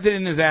 shoved it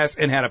in his ass,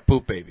 and had a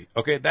poop baby.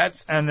 Okay,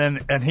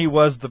 and he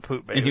was the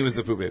poop baby. And he was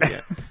the poop baby.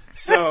 Yeah.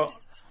 So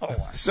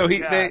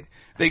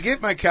they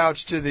get my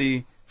couch to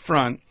the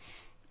front,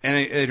 and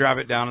they drop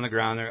it down on the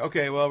ground. They're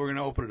okay. Well, we're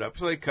gonna open it up.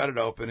 So they cut it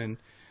open,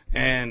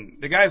 and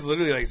the guy's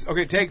literally like,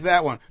 "Okay, take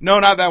that one. No,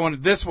 not that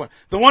one. This one.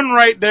 The one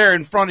right there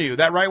in front of you.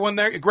 That right one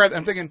there. Grab."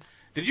 I'm thinking,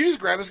 did you just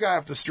grab this guy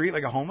off the street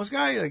like a homeless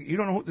guy? Like, you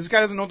don't know. This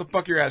guy doesn't know what the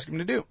fuck you're asking him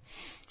to do.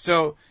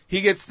 So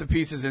he gets the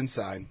pieces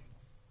inside,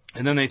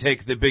 and then they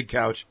take the big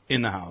couch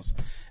in the house,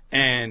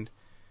 and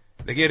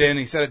they get in.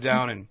 He set it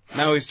down, and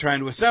now he's trying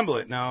to assemble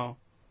it. Now,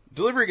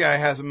 delivery guy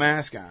has a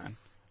mask on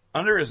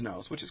under his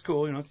nose, which is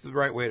cool. You know, it's the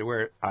right way to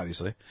wear it,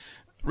 obviously.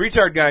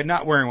 Retard guy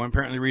not wearing one.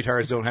 Apparently,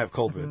 retards don't have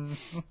COVID.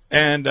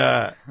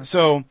 And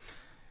so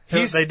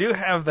they do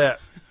have that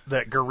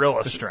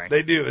gorilla strength.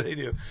 They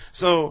do.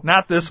 So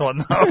not this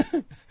one though.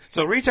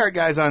 So retard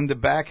guy's on the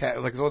back,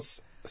 like so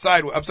it's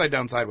upside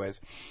down,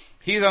 sideways.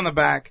 He's on the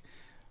back,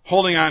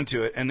 holding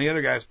onto it, and the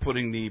other guy's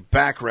putting the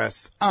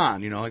backrests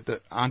on. You know, like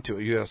onto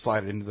it. You got to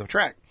slide it into the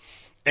track.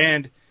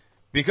 And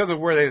because of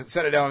where they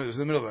set it down, it was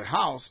in the middle of the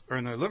house or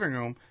in the living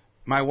room.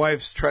 My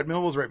wife's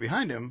treadmill was right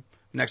behind him,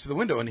 next to the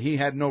window, and he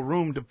had no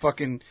room to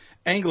fucking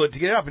angle it to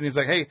get it up. And he's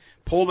like, "Hey,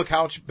 pull the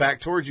couch back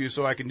towards you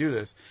so I can do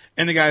this."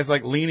 And the guy's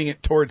like leaning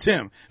it towards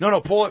him.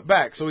 No, pull it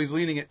back. So he's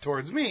leaning it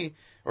towards me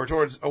or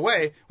towards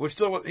away, which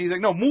still, he's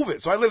like, "No, move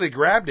it." So I literally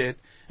grabbed it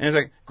and he's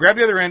like, "Grab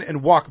the other end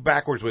and walk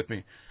backwards with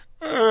me."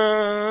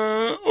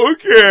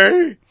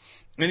 Okay.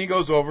 Then he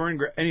goes over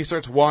and he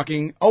starts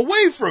walking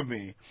away from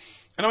me.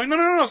 And I'm like,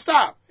 no,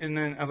 stop. And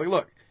then I was like,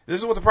 look,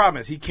 this is what the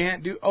problem is. He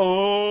can't do,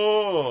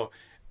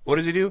 what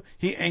does he do?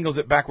 He angles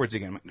it backwards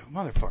again. I'm like, no,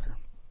 motherfucker.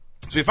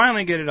 So we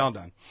finally get it all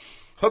done.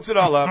 Hooks it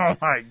all up. Oh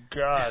my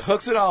God.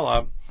 Hooks it all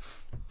up.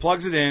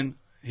 Plugs it in.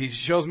 He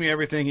shows me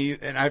everything.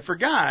 And I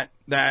forgot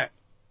that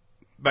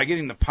by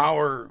getting the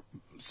power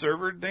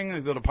server thing,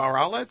 the little power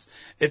outlets,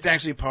 it's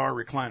actually power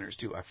recliners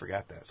too. I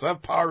forgot that. So I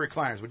have power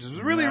recliners, which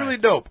is really, really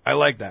dope. I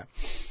like that.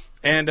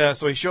 And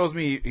so he shows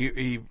me,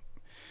 he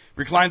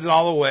reclines it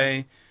all the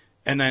way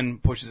and then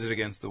pushes it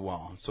against the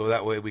wall. So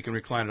that way we can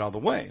recline it all the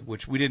way,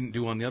 which we didn't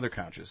do on the other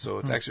couches. So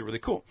it's actually really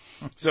cool.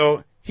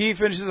 So he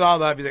finishes all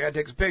that. He's like, I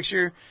take a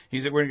picture.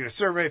 He's like, we're going to get a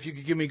survey. If you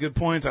could give me good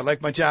points, I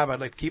like my job.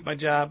 I'd like to keep my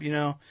job, you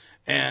know.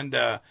 And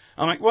I'm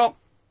like, well,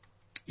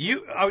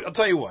 I'll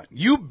tell you what.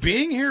 You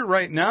being here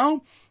right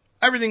now,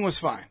 everything was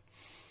fine.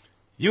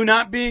 You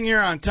not being here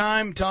on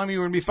time, telling me you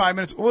were going to be 5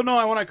 minutes. Well,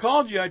 no, when I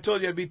called you, I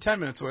told you I'd be 10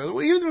 minutes away.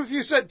 Well, even if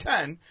you said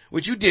 10,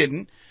 which you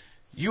didn't,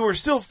 you were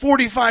still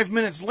 45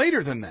 minutes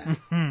later than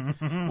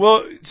that.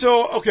 Well,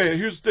 so, okay,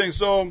 here's the thing.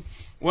 So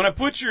when I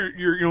put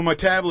your my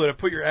tablet, I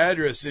put your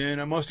address in,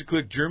 I must have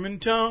clicked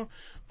Germantown.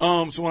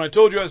 So when I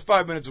told you I was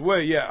 5 minutes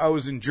away, yeah, I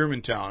was in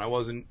Germantown.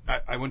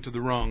 I went to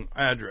the wrong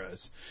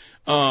address.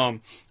 I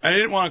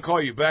didn't want to call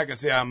you back and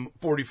say I'm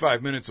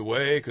 45 minutes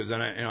away because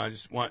then I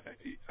just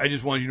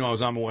wanted you to know I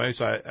was on my way.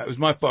 So it was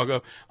my fuck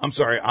up. I'm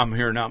sorry, I'm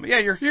here now. Yeah,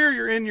 you're here,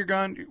 you're in, you're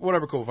gone,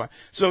 whatever, cool, fine.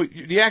 So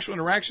the actual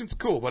interaction's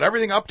cool, but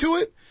everything up to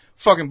it,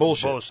 fucking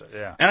bullshit. Bullshit,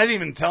 yeah. And I didn't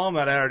even tell him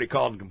that I already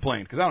called and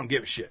complained because I don't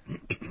give a shit.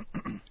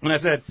 And I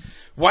said,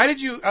 why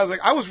did you? I was like,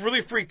 I was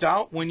really freaked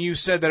out when you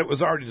said that it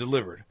was already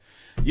delivered.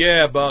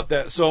 Yeah, about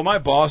that. So my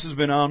boss has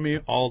been on me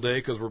all day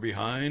because we're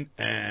behind,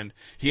 and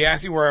he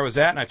asked me where I was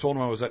at, and I told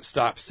him I was at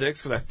stop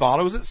 6 because I thought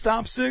I was at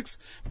stop 6,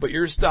 but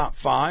you're stop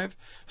 5.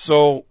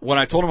 So when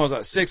I told him I was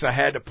at 6, I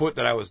had to put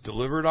that I was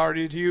delivered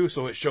already to you,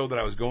 so it showed that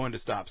I was going to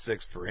stop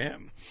 6 for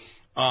him.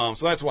 So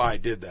that's why I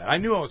did that. I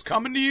knew I was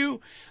coming to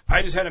you.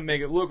 I just had to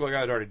make it look like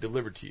I had already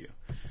delivered to you.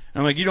 And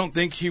I'm like, you don't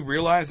think he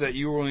realized that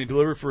you were only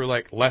delivered for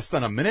like less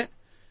than a minute?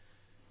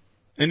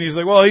 And he's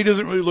like, well, he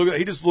doesn't really look at,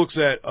 he just looks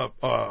at,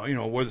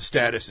 where the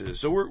status is.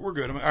 So we're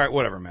good. I'm like, all right,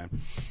 whatever, man.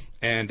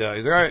 And,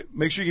 he's like, all right,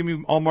 make sure you give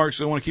me all marks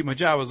so I want to keep my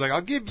job. I was like,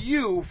 I'll give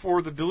you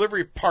for the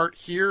delivery part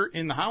here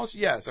in the house.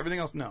 Yes. Everything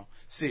else, no.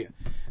 See ya.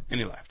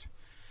 And he left.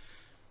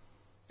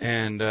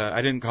 And,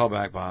 I didn't call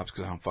back Bob's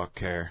because I don't fuck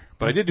care.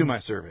 But I did do my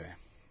survey.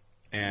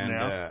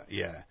 And,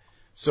 yeah.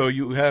 So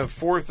you have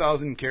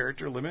 4,000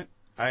 character limit.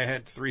 I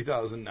had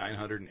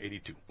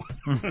 3,982.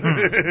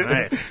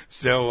 Nice.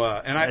 So,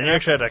 and you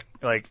actually had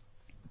to, like,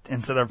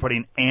 instead of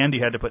putting "and," you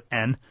had to put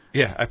 "n."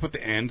 Yeah, I put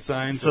the "and"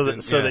 sign so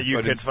that you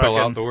could spell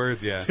out the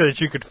words. Yeah, so that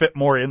you could fit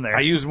more in there.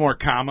 I used more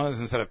commas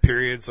instead of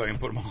periods, so I can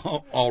put them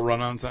all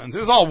run-on sentences. It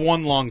was all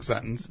one long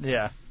sentence.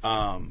 Yeah,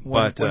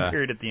 one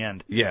period at the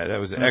end. Yeah, that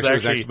was actually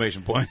an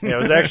exclamation point. Yeah, it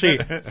was actually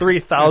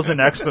 3,000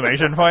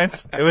 exclamation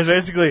points. It was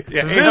basically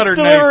this 892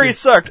 delivery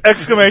sucked!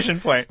 Exclamation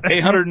point.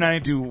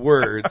 892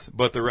 words,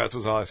 but the rest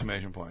was all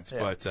exclamation points.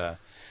 Yeah.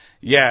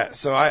 But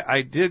so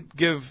I did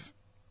give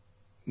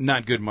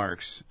not good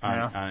marks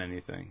on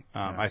anything.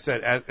 I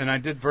said, and I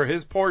did for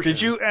his portion.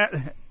 Did you?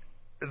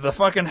 The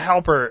fucking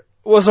helper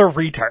was a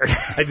retard.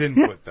 I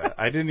didn't put that.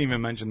 I didn't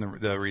even mention the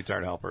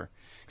retard helper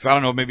because I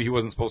don't know. Maybe he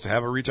wasn't supposed to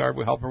have a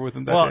retard helper with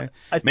him that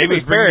day. Maybe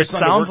to be fair, it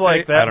sounds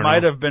like that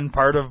might have been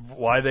part of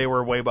why they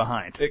were way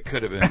behind. It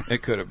could have been.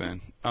 It could have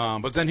been.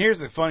 But then here's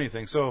the funny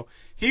thing. So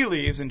he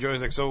leaves, and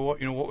Joey's like, "So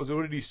what? What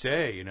did he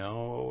say?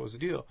 What was the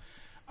deal?"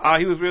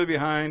 He was really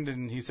behind,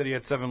 and he said he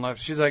had 7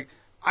 left. She's like,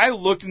 I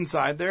looked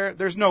inside there.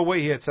 There's no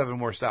way he had 7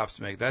 more stops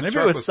to make. That maybe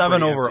it was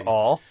 7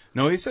 overall. Empty.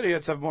 No, he said he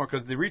had 7 more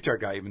because the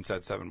retard guy even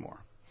said 7 more.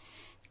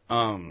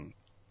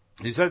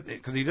 He said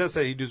because he does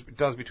say he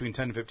does between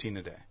 10 and 15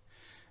 a day,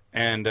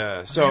 and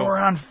so they were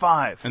on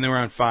 5. And they were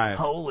on 5.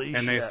 Holy shit!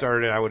 And they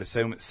started, I would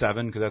assume, at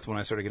 7 because that's when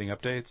I started getting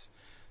updates.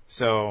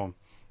 So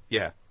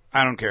yeah,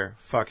 I don't care.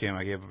 Fuck him.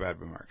 I gave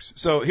bad remarks.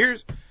 So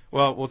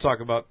we'll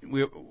talk about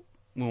we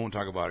won't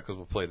talk about it because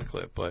we'll play the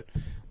clip, but.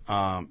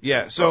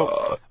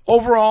 So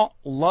overall,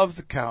 love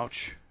the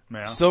couch.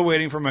 Yeah. Still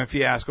waiting for my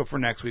Fiasco for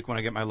next week when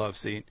I get my love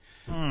seat.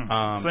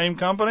 Same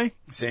company?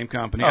 Same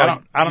company. Oh, I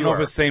don't know you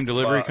if it's the same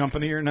delivery fucked.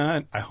 company or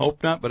not. I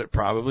hope not, but it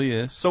probably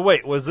is. So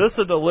wait, was this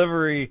a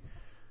delivery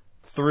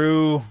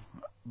through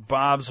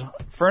Bob's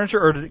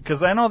Furniture, or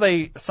because I know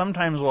they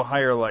sometimes will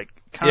hire like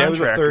Yeah,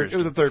 contractors? it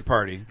was a third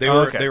party. They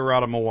Okay. were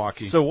out of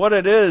Milwaukee. So what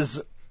it is,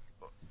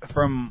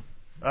 I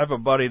have a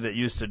buddy that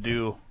used to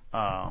do.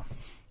 I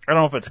don't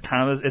know if it's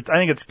kind of this. I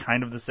think it's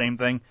kind of the same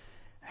thing.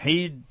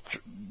 He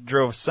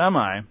drove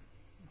semi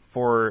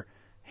for.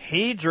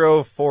 He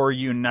drove for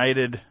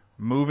United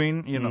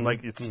Moving. You know,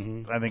 like it's.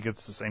 I think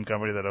it's the same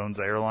company that owns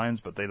airlines,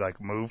 but they like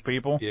move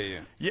people. Yeah.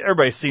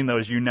 Everybody's seen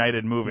those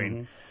United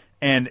Moving,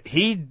 and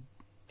he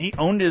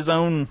owned his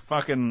own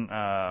fucking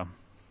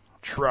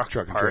truck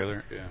Truck and part.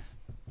 trailer. Yeah.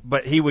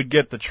 But he would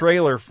get the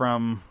trailer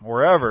from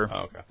wherever.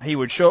 Oh, okay. He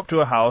would show up to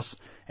a house,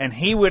 and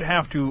he would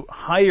have to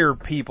hire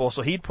people.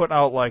 So he'd put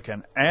out like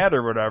an ad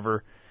or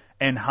whatever,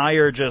 and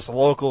hire just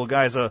local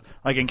guys.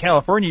 Like in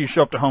California, you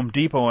show up to Home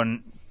Depot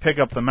and pick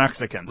up the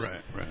Mexicans.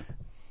 Right.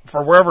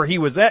 For wherever he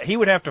was at, he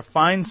would have to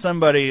find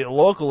somebody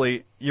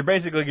locally. You're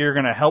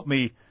going to help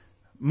me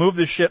move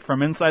this shit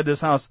from inside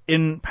this house,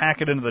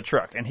 pack it into the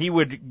truck. And he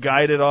would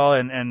guide it all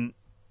and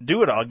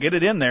do it all, get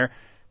it in there,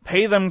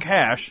 pay them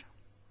cash.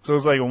 So it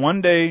was like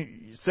one day,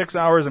 6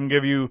 hours, I'm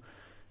give you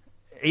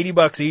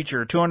 $80 each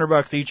or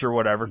 $200 each or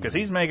whatever, because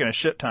he's making a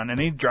shit ton, and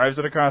he drives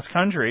it across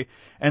country.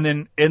 And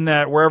then in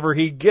that, wherever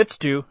he gets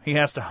to, he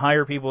has to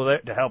hire people there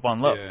to help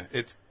unload. Yeah,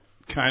 it's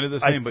kind of the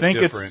same, I but think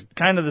different. it's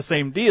kind of the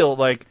same deal.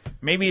 Like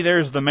maybe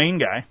there's the main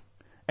guy,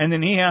 and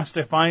then he has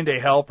to find a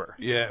helper.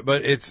 Yeah,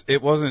 but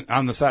it wasn't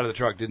on the side of the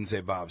truck. Didn't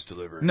say Bob's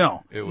Delivery.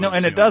 No. it was, No,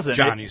 and it doesn't.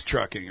 Johnny's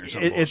Trucking or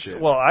something.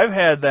 Well, I've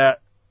had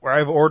that where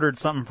I've ordered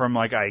something from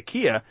like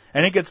IKEA,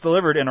 and it gets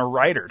delivered in a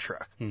Ryder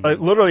truck, like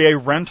literally a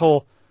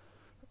rental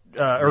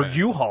or Right.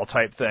 U-Haul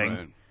type thing.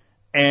 Right.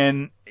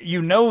 And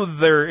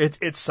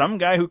it's some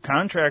guy who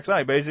contracts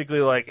out. Basically,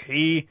 like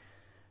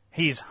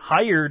he's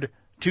hired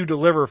to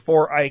deliver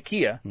for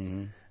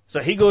IKEA. So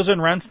he goes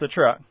and rents the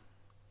truck,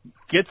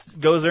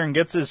 goes there and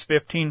gets his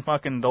 15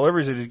 fucking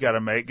deliveries that he's got to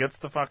make, gets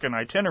the fucking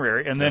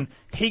itinerary, and then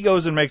he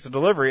goes and makes the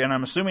delivery, and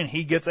I'm assuming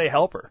he gets a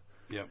helper.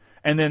 Yep.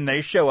 And then they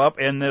show up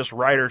in this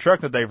Ryder truck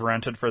that they've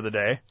rented for the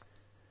day,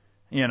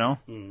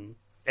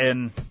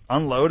 and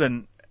unload,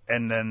 and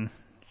then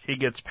he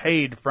gets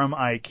paid from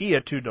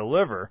IKEA to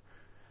deliver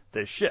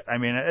this shit. I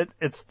mean,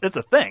 it's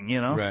a thing,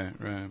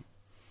 Right.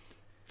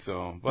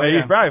 So, But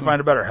you'd probably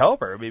find a better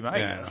helper, would be my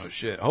Yeah, guess. no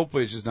shit.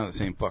 Hopefully it's just not the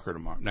same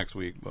fucker next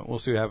week, but we'll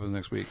see what happens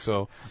next week.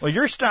 So, Well,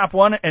 you're stop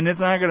one, and it's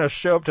not going to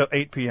show up till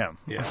 8 p.m.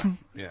 yeah.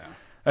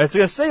 I was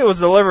going to say it was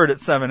delivered at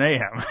 7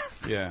 a.m.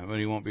 Yeah, but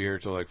he won't be here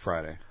till like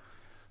Friday.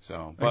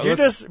 So, but Would you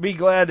let's- just be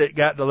glad it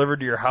got delivered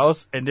to your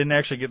house and didn't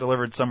actually get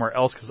delivered somewhere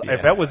else? Because Yeah.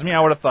 if that was me, I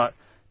would have thought,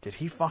 did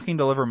he fucking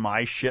deliver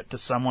my shit to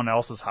someone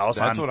else's house?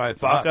 that's on what I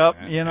fuck thought.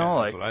 up, man. you know, Yeah,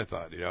 like, that's what I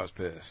thought, dude. I was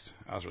pissed.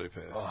 I was really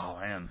pissed. oh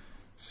man.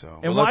 So,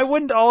 And well, why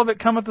wouldn't all of it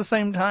come at the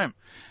same time?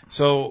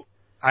 So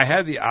I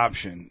had the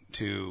option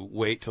to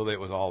wait till it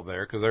was all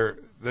there because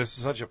this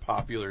is such a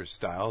popular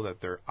style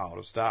that they're out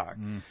of stock,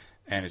 and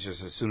it's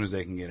just as soon as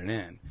they can get it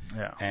in.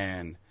 Yeah.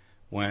 And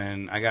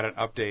when I got an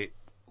update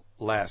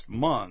last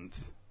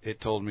month,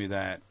 it told me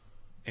that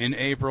in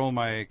April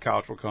my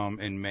couch will come,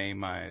 in May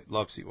my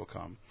love seat will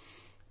come,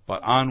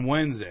 but on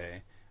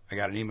Wednesday I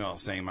got an email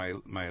saying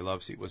my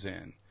love seat was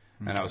in.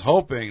 And I was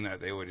hoping that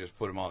they would just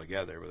put them all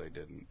together, but they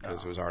didn't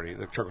because the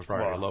truck was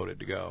probably already loaded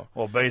to go.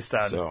 Well, based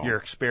on your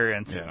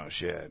experience, Yeah, no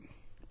shit.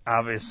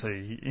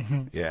 obviously.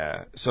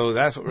 Yeah. So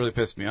that's what really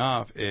pissed me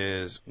off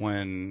is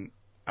when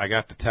I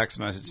got the text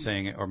message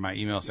saying, or my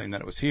email saying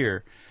that it was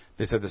here,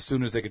 they said the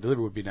soonest they could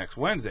deliver would be next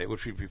Wednesday,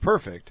 which would be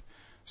perfect.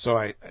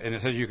 And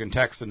it says you can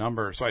text the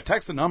number. So I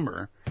text the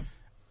number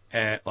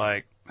at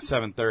like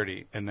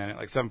 7:30, and then at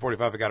like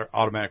 7:45 I got an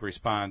automatic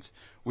response.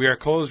 We are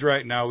closed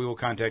right now. We will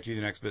contact you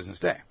the next business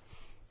day.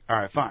 All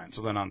right, fine.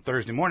 So then on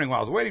Thursday morning, while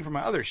I was waiting for my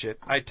other shit,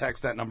 I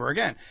text that number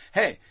again.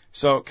 Hey,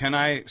 so can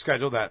I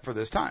schedule that for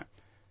this time?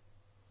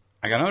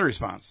 I got another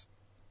response.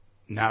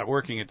 Not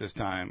working at this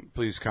time.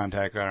 Please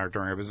contact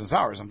during our business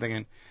hours. I'm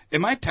thinking,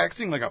 am I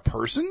texting like a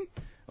person?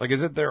 Like,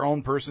 is it their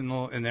own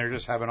personal, and they're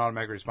just have an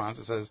automatic response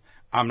that says,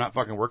 I'm not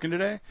fucking working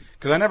today?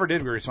 Because I never did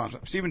get a response.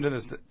 Even to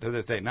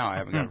this day now, I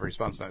haven't got a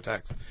response to that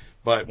text.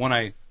 But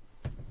when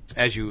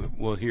as you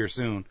will hear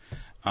soon,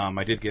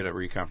 I did get a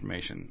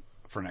reconfirmation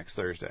for next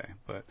Thursday.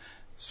 But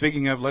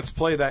speaking of, let's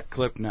play that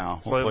clip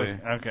now.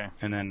 Okay.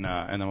 And then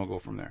we'll go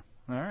from there.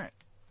 All right.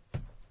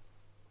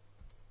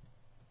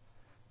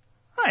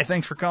 Hi,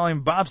 thanks for calling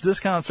Bob's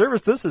Discount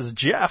Service. This is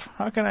Jeff.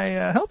 How can I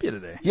help you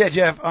today? Yeah,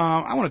 Jeff,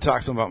 I want to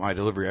talk some about my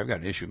delivery. I've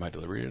got an issue with my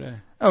delivery today.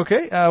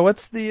 Okay.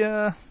 What's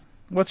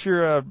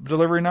your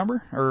delivery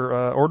number or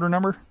order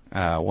number?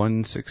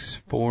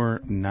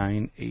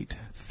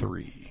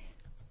 164983.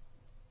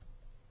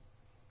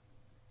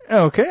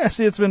 Okay, I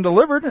see it's been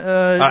delivered.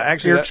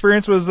 Actually, your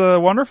experience was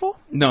wonderful?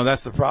 No,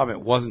 that's the problem.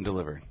 It wasn't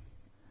delivered.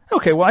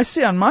 Okay, well, I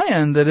see on my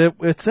end that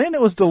it's saying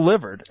it was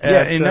delivered.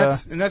 And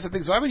that's the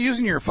thing. So I've been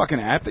using your fucking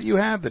app that you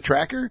have, the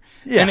tracker,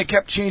 and it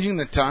kept changing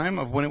the time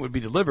of when it would be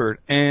delivered.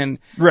 And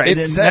right,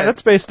 it said,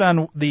 that's based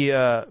on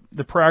the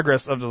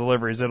progress of the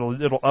deliveries. It'll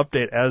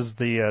update as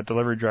the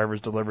delivery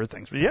drivers deliver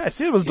things. But yeah, I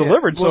see it was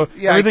delivered, so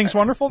everything's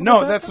wonderful.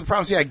 No, that's the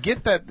problem. See, I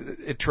get that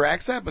it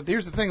tracks that, but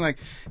here's the thing: like,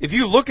 if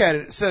you look at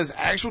it, it says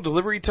actual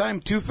delivery time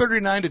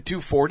 2:39 to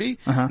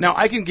 2:40. Now,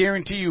 I can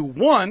guarantee you,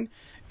 one,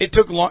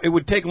 it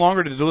would take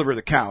longer to deliver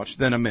the couch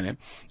than a minute,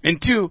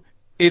 and two,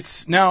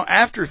 it's now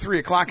after 3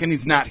 o'clock and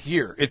he's not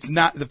here. It's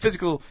not, the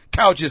physical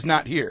couch is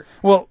not here.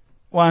 Well,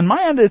 on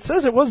my end, it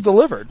says it was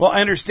delivered. Well,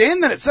 I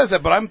understand that it says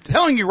that, but I'm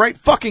telling you right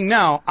fucking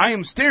now, I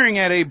am staring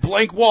at a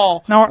blank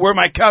wall where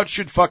my couch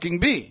should fucking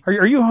be.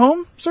 Are you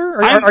home,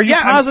 sir? Are you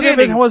positive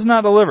it was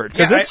not delivered?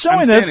 Because it's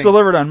showing that it's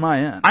delivered on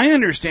my end. I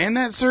understand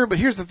that, sir, but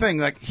here's the thing.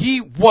 Like,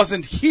 he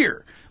wasn't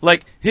here.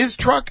 Like, his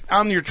truck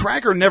on your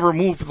tracker never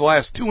moved for the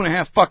last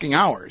 2.5 fucking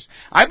hours.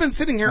 I've been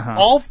sitting here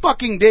all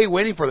fucking day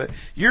waiting for that.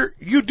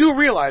 You do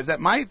realize that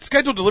my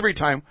scheduled delivery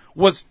time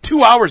was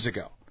 2 hours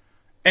ago,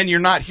 and you're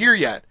not here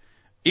yet.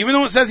 Even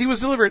though it says he was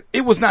delivered,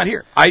 it was not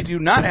here. I do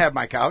not have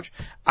my couch.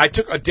 I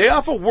took a day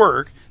off of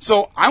work,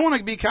 so I want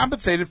to be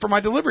compensated for my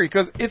delivery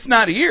because it's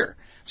not here.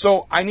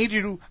 So I need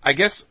you to, I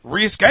guess,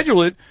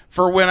 reschedule it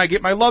for when I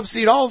get my love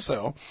seat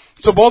also.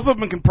 So both of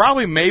them can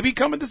probably maybe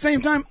come at the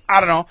same time. I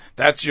don't know.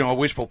 That's,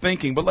 wishful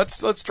thinking, but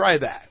let's try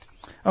that.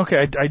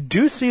 Okay, I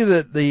do see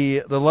that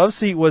the love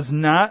seat was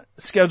not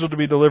scheduled to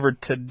be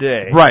delivered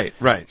today.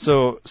 Right.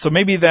 So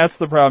maybe that's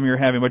the problem you're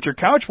having, but your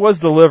couch was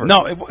delivered.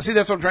 No, see,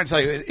 that's what I'm trying to tell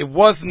you. It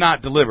was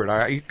not delivered.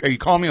 Are you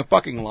calling me a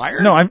fucking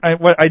liar? No,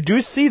 I do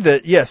see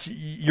that, yes,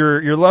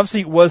 your love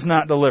seat was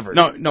not delivered.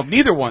 No,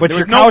 neither one. But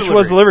your couch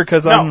was delivered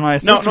because on my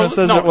system it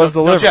says it was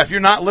delivered. No, Jeff, you're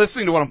not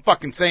listening to what I'm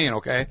fucking saying,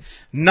 okay?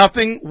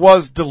 Nothing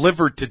was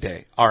delivered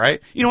today, all right?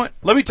 You know what?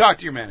 Let me talk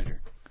to your manager.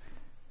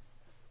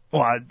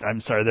 Well,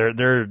 I'm sorry.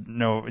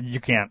 You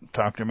can't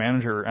talk to your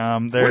manager.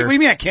 What do you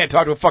mean I can't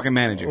talk to a fucking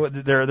manager?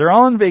 They're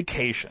all on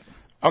vacation.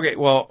 Okay,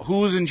 well,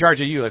 who's in charge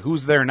of you? Like,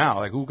 who's there now?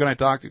 Like, who can I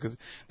talk to? Because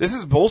this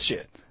is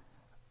bullshit.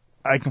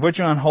 I can put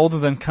you on hold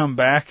and then come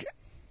back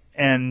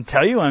and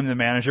tell you I'm the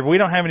manager, but we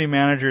don't have any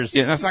managers.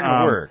 Yeah, that's not going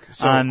to work.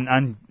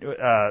 So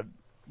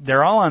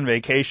they're all on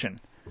vacation.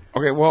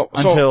 Okay, well,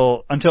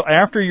 until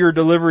after your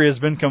delivery has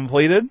been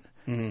completed,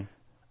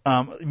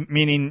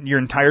 meaning your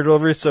entire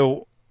delivery.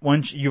 So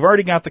once you've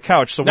already got the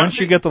couch, once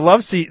you get the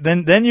love seat,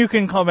 then you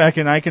can call back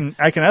and I can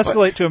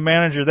escalate to a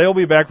manager. They'll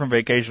be back from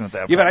vacation at that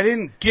point. Yeah, but I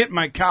didn't get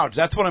my couch.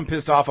 That's what I'm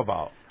pissed off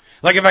about.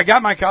 Like, if I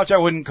got my couch, I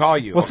wouldn't call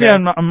you. Well, okay? see,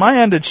 on my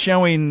end, it's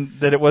showing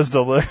that it was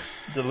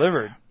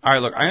delivered. All right,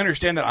 look, I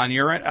understand that on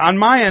your end. On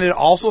my end, it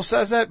also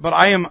says that, but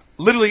I am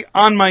literally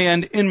on my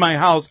end in my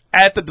house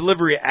at the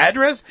delivery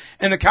address,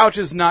 and the couch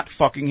is not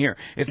fucking here.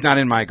 It's not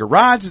in my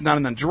garage. It's not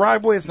in the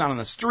driveway. It's not on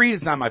the street.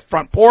 It's not on my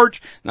front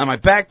porch. Not on my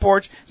back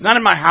porch. It's not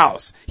in my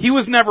house. He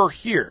was never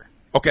here,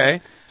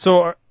 okay?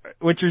 So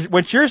what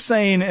you're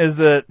saying is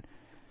that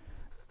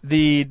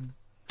the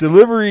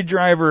delivery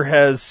driver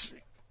has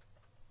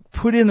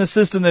put in the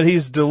system that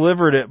he's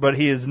delivered it, but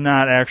he has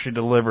not actually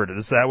delivered it.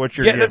 Is that what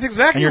you're Yeah, that's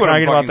exactly what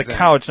I'm talking about, the saying.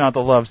 couch, not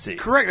the love seat.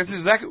 Correct.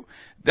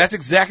 That's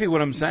exactly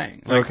what I'm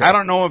saying. Like, okay. I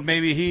don't know if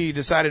maybe he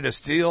decided to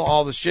steal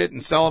all the shit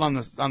and sell it on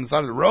the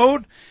side of the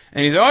road,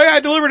 and he's I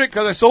delivered it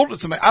because I sold it to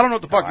somebody. I don't know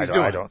what the fuck he's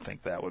doing. I don't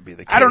think that would be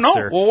the case. I don't know.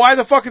 Sir. Well, why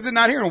the fuck is it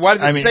not here? And why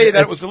does it say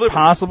that it was delivered? It's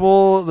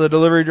possible the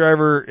delivery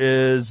driver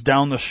is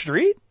down the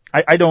street.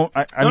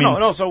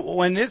 No. So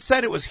when it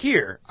said it was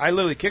here, I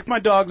literally kicked my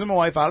dogs and my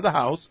wife out of the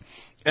house,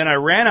 and I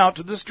ran out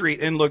to the street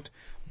and looked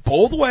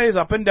both ways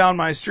up and down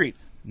my street.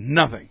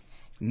 Nothing.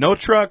 No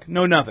truck,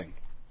 no nothing.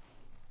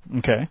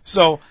 Okay.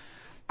 So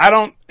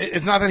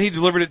it's not that he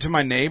delivered it to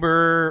my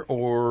neighbor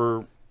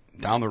or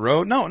down the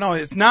road. No,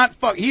 it's not.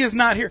 He is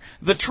not here.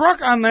 The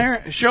truck on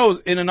there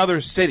shows in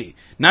another city.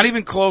 Not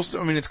even close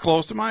to, it's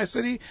close to my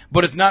city,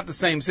 but it's not the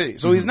same city.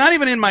 So he's not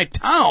even in my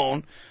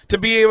town to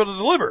be able to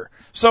deliver.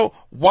 So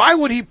why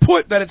would he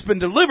put that it's been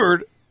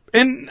delivered?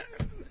 And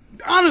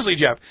honestly,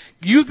 Jeff,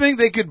 you think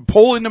they could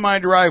pull into my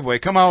driveway,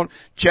 come out,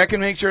 check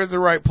and make sure it's the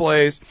right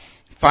place,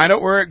 find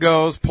out where it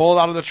goes, pull it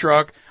out of the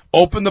truck,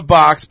 open the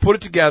box, put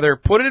it together,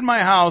 put it in my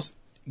house,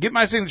 get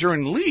my signature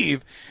and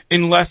leave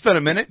in less than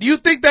a minute? Do you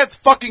think that's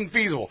fucking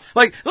feasible?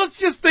 Like, let's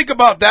just think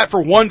about that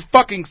for 1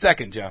 fucking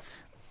second, Jeff.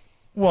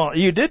 Well,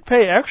 you did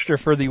pay extra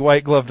for the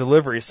white glove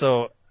delivery,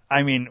 so,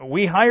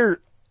 we hire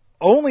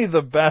only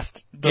the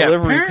best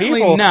delivery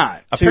people.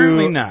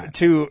 Apparently not.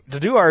 To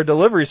do our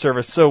delivery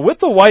service. So with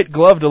the white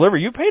glove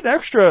delivery, you paid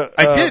extra.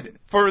 I did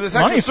for this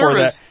extra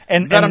service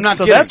and I'm not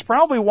so getting. That's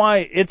probably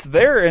why it's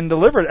there and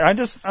delivered. I'm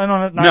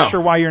not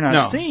sure why you're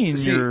not seeing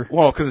your.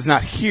 Well, because it's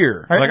not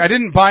here. Right. Like, I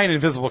didn't buy an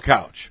invisible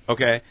couch,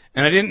 okay,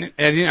 and I didn't.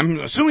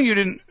 I'm assuming you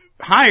didn't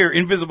hire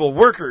invisible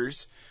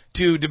workers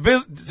to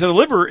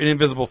deliver an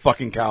invisible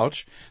fucking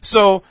couch.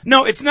 So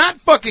no, it's not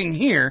fucking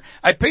here.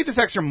 I paid this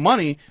extra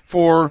money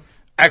for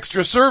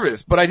extra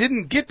service, but I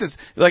didn't get this.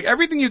 Like,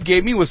 everything you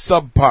gave me was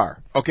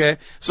subpar, okay?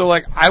 So,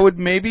 like, I would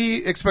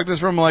maybe expect this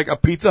from, like, a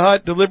Pizza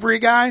Hut delivery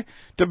guy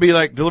to be,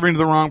 like, delivering to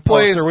the wrong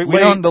place. So we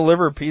don't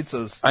deliver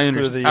pizzas. I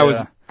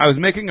understand. I was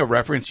making a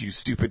reference, you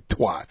stupid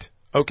twat,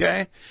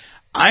 okay?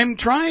 I'm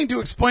trying to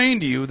explain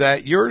to you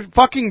that your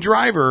fucking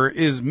driver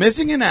is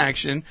missing in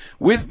action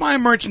with my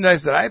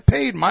merchandise that I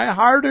paid my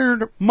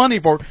hard-earned money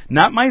for,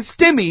 not my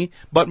stimmy,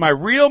 but my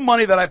real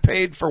money that I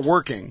paid for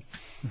working.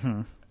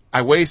 Mm-hmm.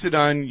 I wasted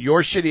on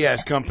your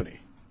shitty-ass company.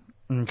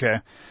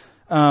 Okay.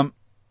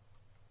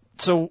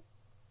 So,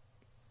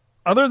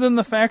 other than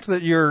the fact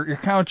that your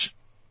couch,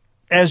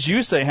 as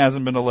you say,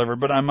 hasn't been delivered,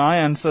 but on my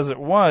end says it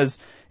was,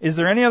 is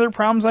there any other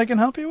problems I can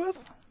help you with?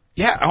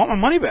 Yeah, I want my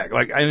money back.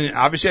 Like, I mean,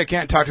 obviously I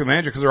can't talk to the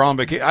manager because they're all on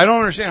vacation. I don't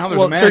understand how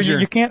there's a manager. So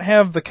you can't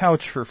have the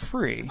couch for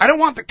free. I don't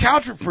want the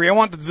couch for free. I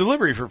want the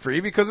delivery for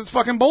free because it's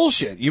fucking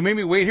bullshit. You made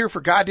me wait here for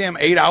goddamn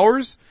 8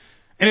 hours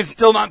and it's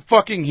still not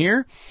fucking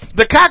here.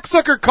 The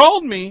cocksucker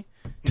called me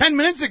 10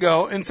 minutes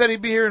ago and said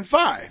he'd be here in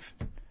 5.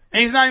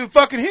 And he's not even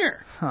fucking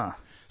here. Huh.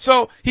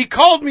 So he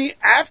called me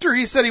after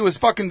he said he was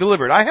fucking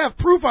delivered. I have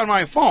proof on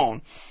my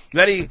phone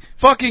that he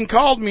fucking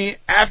called me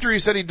after he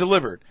said he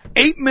delivered.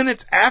 8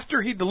 minutes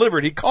after he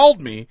delivered, he called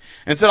me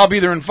and said, I'll be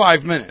there in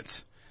 5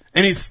 minutes.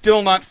 And he's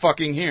still not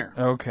fucking here.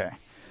 Okay.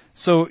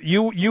 So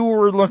you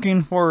were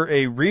looking for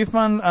a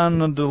refund on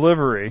the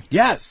delivery.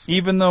 Yes.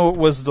 Even though it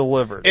was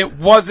delivered. It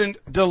wasn't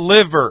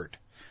delivered.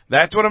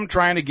 That's what I'm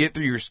trying to get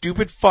through your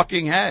stupid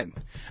fucking head.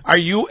 Are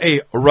you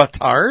a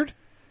retard?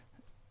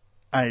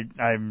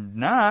 I'm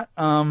not.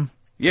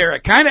 You're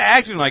kind of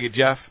acting like it,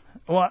 Jeff.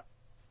 Well,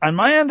 on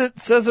my end,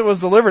 it says it was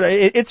delivered.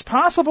 It's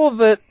possible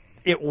that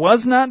it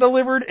was not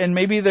delivered, and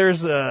maybe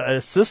there's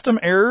a system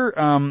error.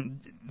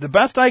 The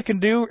best I can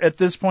do at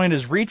this point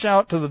is reach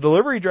out to the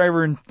delivery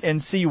driver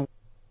and see.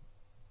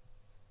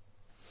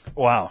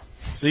 Wow.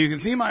 So you can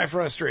see my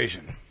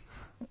frustration.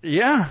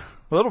 Yeah,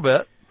 a little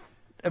bit.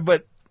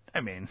 But,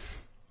 I mean.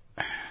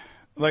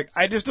 Like,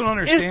 I just don't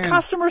understand. Is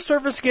customer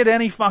service get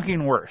any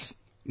fucking worse?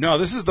 No,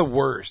 this is the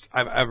worst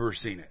I've ever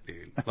seen it,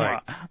 dude.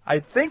 Like, I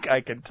think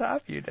I can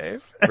top you,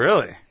 Dave.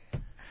 Really?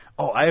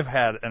 Oh, I've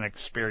had an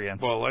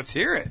experience. Well, let's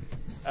hear it.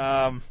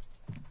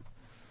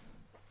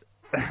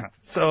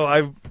 So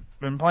I've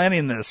been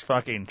planning this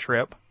fucking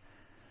trip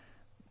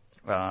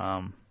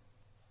to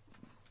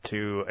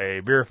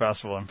a beer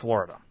festival in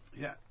Florida.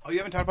 Yeah. Oh, you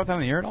haven't talked about that on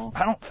the air at all?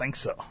 I don't think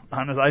so.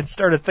 Honestly, I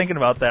started thinking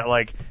about that.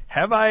 Like,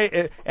 am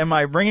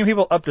I bringing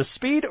people up to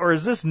speed, or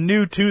is this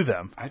new to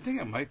them? I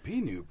think it might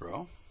be new,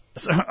 bro.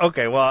 So,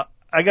 okay, well,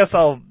 I guess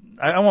I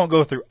won't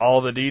go through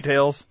all the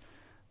details,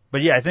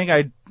 but yeah, I think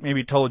I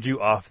maybe told you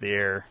off the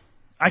air.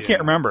 I can't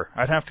remember.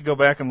 I'd have to go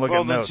back and look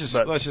at notes.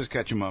 Let's just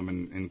catch them up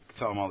and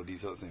tell them all the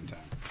details at the same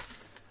time.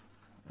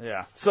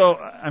 Yeah. So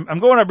I'm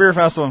going to a beer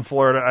festival in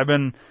Florida.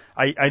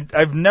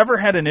 I've never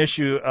had an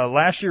issue.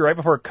 Last year, right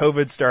before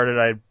COVID started,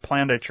 I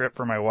planned a trip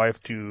for my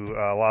wife to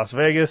Las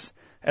Vegas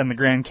and the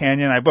Grand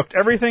Canyon. I booked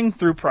everything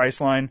through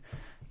Priceline.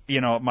 You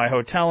know, my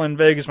hotel in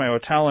Vegas, my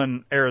hotel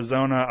in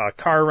Arizona, a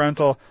car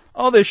rental,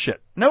 all this shit.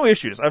 No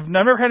issues. I've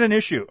never had an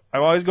issue. I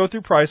always go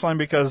through Priceline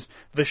because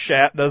the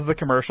Shat does the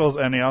commercials,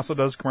 and he also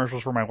does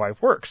commercials where my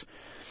wife works.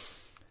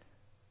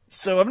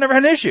 So I've never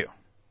had an issue.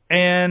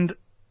 And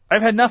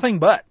I've had nothing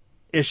but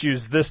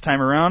issues this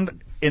time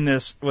around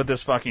with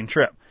this fucking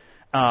trip.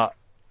 I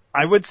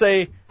would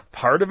say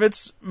part of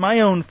it's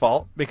my own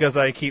fault because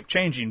I keep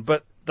changing.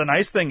 But the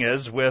nice thing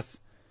is with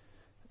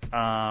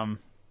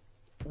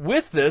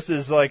this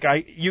is like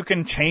you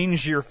can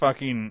change your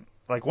fucking,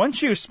 like,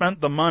 once you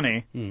spent the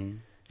money,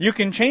 you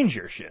can change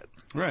your shit.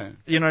 Right.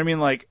 You know what I mean?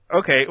 Like,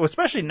 okay,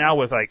 especially now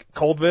with like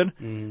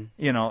COVID,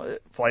 you know,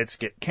 flights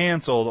get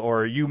canceled,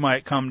 or you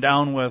might come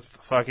down with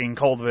fucking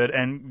COVID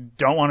and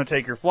don't want to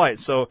take your flight.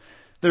 So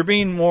they're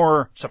being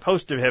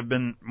supposed to have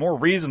been more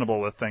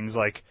reasonable with things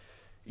like,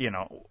 you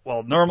know,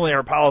 well, normally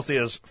our policy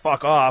is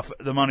fuck off,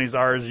 the money's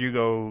ours, you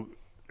go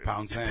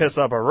piss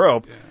up a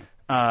rope.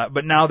 Yeah.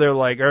 But now they're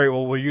like, all right,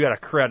 well, you got a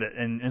credit,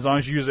 and as long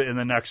as you use it in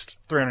the next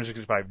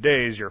 365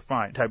 days, you're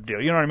fine, type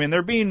deal. You know what I mean?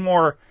 They're being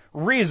more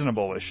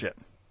reasonable with shit.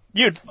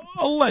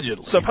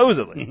 Allegedly.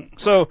 Supposedly.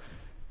 So,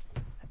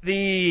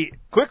 the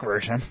quick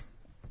version,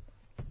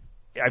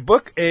 I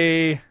book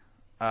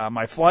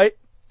my flight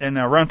in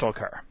a rental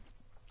car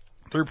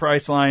through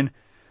Priceline,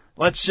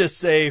 let's just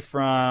say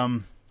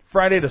from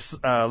Friday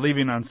to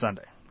leaving on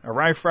Sunday.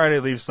 Arrive Friday,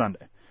 leave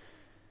Sunday.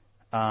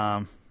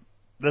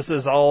 This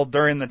is all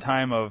during the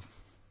time of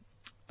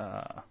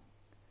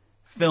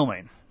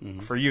filming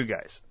for you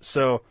guys.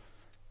 So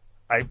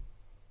I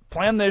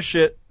plan this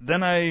shit,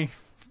 then I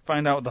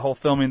find out the whole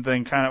filming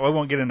thing I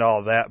won't get into all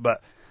of that,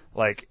 but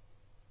like,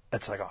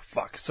 it's like, oh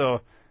fuck.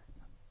 So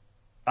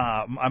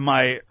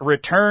my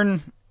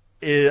return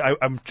is,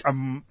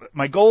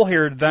 my goal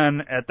here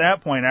then at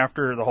that point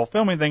after the whole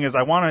filming thing is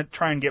I want to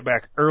try and get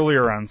back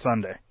earlier on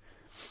Sunday.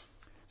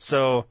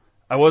 So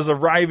I was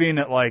arriving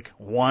at like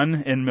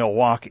 1 in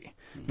Milwaukee.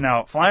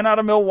 Now, flying out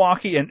of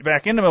Milwaukee and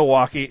back into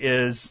Milwaukee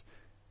is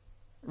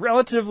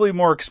relatively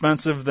more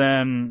expensive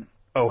than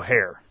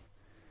O'Hare.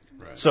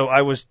 Right. Right. So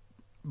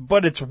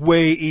but it's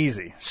way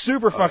easy.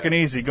 Super fucking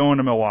easy going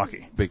to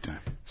Milwaukee. Big time.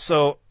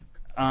 So,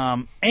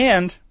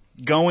 and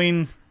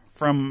going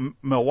from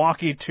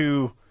Milwaukee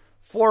to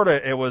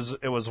Florida, it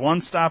was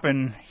one stop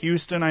in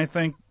Houston, I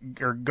think,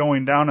 or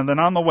going down, and then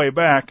on the way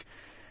back,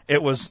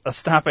 it was a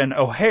stop in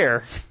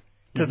O'Hare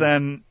to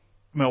then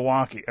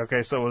Milwaukee.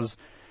 Okay, so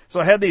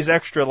I had these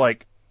extra,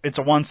 like, it's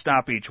a one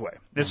stop each way.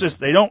 It's just,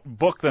 they don't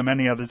book them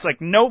any other. It's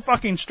like no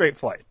fucking straight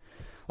flight.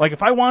 Like,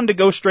 if I wanted to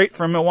go straight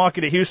from Milwaukee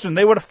to Houston,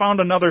 they would have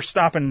found another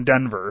stop in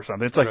Denver or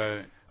something. It's like,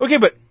 okay,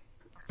 but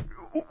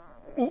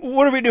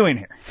what are we doing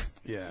here?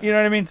 Yeah. You know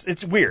what I mean?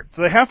 It's weird.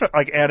 So they have to,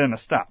 like, add in a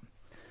stop.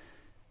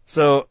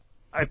 So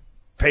I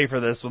pay for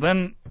this. Well,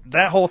 then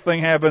that whole thing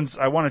happens.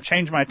 I want to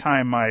change my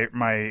time. I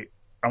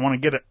want to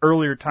get an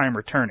earlier time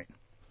returning.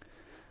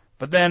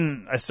 But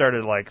then I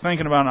started, like,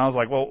 thinking about it, and I was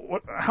like, well,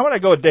 how would I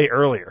go a day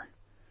earlier?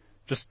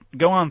 Just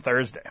go on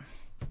Thursday.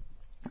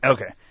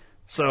 Okay.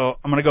 So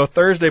I'm going to go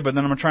Thursday, but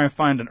then I'm going to try and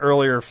find an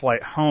earlier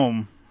flight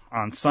home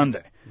on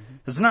Sunday. Mm-hmm.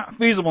 It's not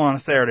feasible on a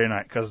Saturday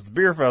night because the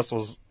beer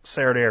festival's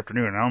Saturday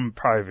afternoon, and I'm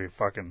probably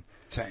fucking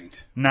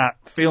tanked, not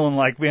feeling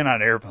like being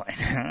on an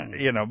airplane,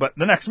 you know. But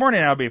the next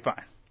morning I'll be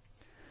fine.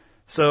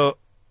 So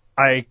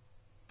I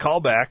call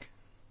back,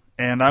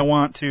 and I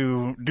want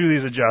to do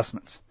these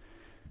adjustments.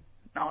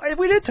 No,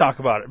 we did talk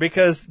about it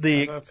because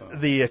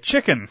the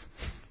chicken.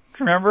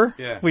 Remember?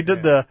 Yeah. We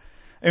did the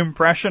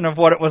impression of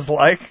what it was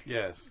like.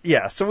 Yes.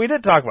 Yeah, so we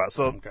did talk about it.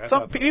 So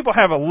some people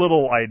have a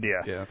little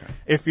idea. Yeah, okay.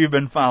 If you've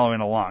been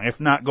following along. If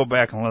not, go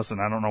back and listen.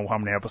 I don't know how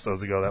many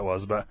episodes ago that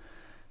was, but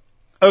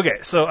okay,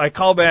 so I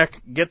call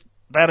back, get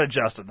that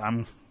adjusted.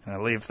 I'm going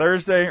to leave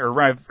Thursday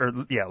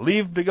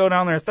leave to go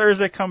down there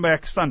Thursday, come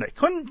back Sunday.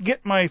 Couldn't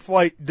get my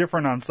flight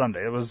different on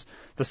Sunday. It was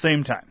the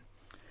same time.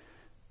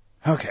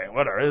 Okay,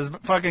 whatever. It was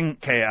fucking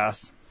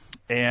chaos.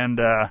 And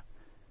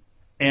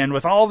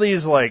with all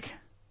these, like,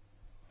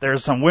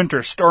 there's some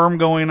winter storm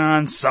going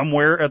on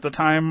somewhere at the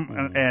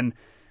time, and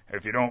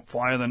if you don't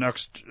fly in the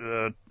next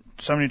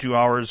 72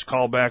 hours,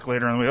 call back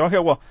later in the week. Okay,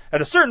 well,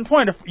 at a certain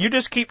point, if you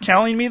just keep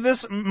telling me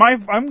this, I'm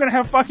going to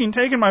have fucking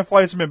taken my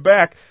flights and been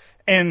back,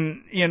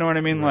 and you know what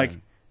I mean? Right. Like,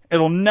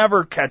 it'll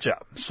never catch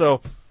up.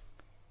 So,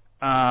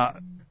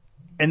 and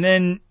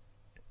then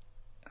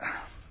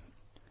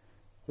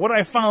what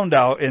I found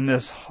out in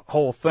this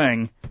whole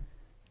thing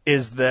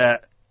is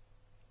that,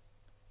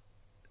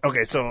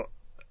 okay, so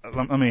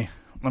let me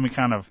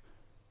kind of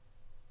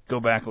go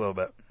back a little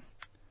bit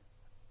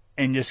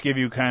and just give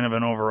you kind of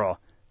an overall.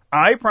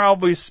 I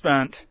probably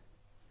spent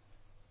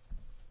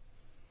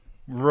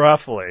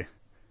roughly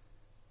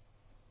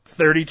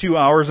 32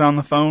 hours on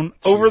the phone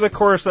over the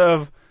course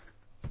of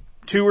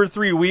 2 or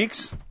 3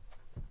 weeks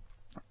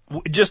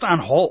just on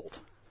hold.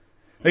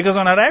 Because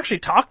when I'd actually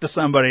talk to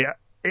somebody,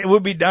 it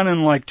would be done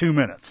in like 2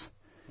 minutes.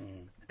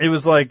 It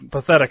was like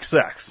pathetic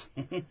sex.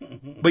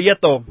 But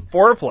yet the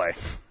foreplay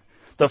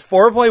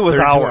was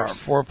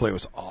hours. Foreplay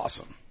was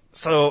awesome.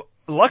 So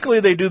luckily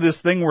they do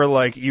this thing where,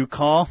 like, you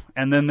call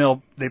and then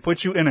they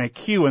put you in a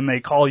queue and they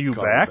call you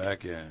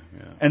back. Yeah.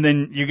 And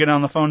then you get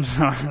on the phone.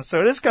 So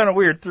it is kind of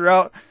weird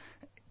throughout.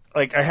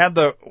 Like, I had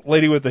the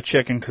lady with the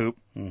chicken coop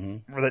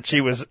that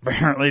she was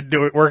apparently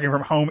working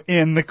from home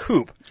in the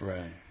coop.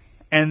 Right.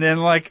 And then,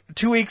 like,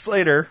 2 weeks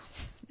later,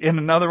 in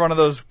another one of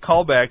those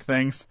callback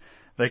things,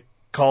 they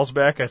calls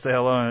back. I say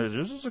hello, and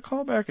this is a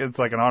callback. It's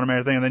like an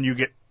automated thing, and then you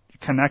get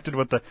connected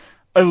with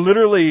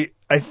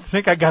I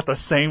think I got the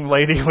same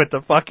lady with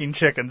the fucking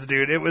chickens,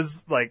 dude. It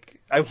was like,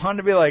 I wanted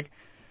to be like,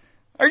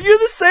 are you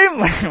the same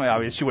lady? Well,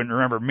 obviously, she wouldn't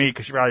remember me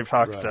because she probably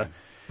talks to,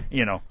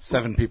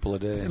 7 people a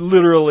day.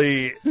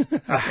 Literally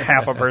a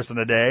half a person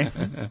a day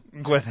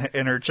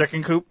in her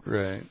chicken coop.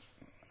 Right.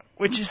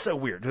 Which is so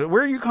weird.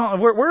 Where are you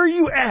calling? Where are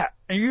you at?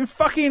 Are you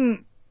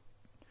fucking...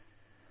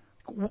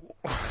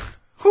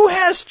 Who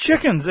has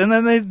chickens and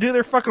then they do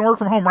their fucking work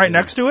from home right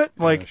next to it?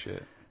 Like,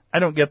 shit. I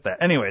don't get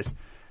that. Anyways,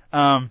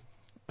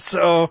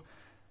 so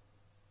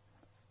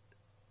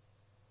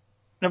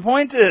the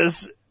point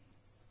is,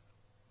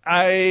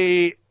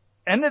 I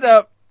ended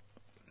up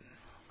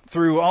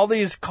through all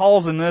these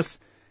calls and this.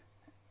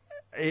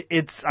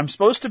 I'm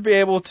supposed to be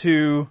able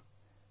to.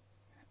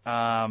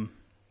 I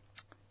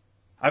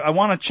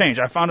want to change.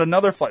 I found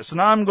another flight, so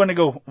now I'm going to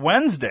go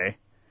Wednesday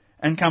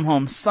and come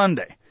home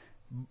Sunday.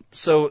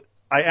 So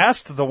I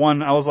asked the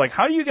one. I was like,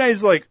 "How do you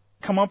guys like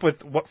come up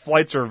with what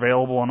flights are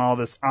available and all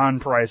this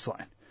on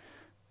Priceline?"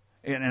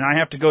 And I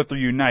have to go through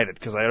United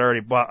because I had already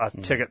bought a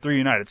ticket through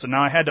United. So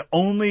now I had to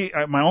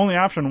my only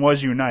option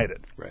was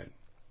United. Right.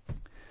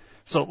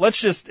 So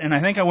and I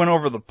think I went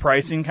over the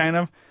pricing kind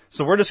of.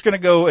 So we're just going to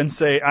go and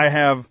say I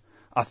have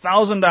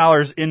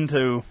 $1,000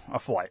 into a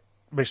flight,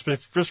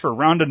 just for a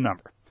rounded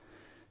number.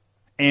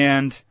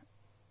 And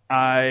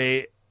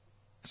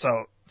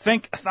so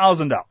think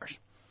 $1,000.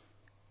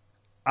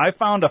 I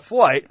found a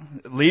flight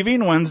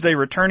leaving Wednesday,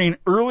 returning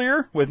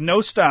earlier with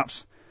no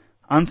stops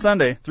on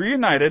Sunday through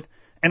United,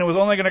 and it was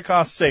only going to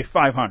cost, say,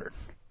 $500.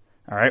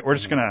 All right, we're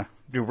just going to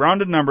do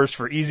rounded numbers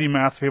for easy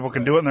math. People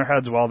can do it in their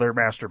heads while they're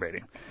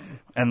masturbating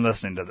and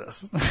listening to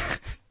this.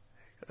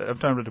 I've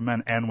talked to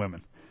men and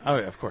women. Oh,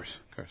 yeah, of course.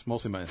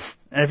 Mostly men.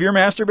 And if you're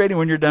masturbating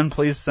when you're done,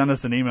 please send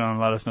us an email and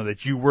let us know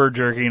that you were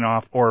jerking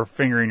off or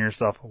fingering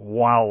yourself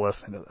while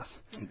listening to this.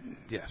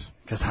 Yes.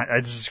 Because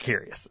I'm just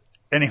curious.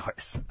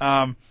 Anyways,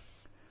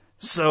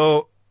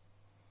 so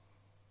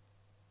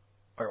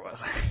where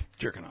was I?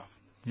 Jerking off.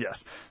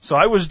 Yes. So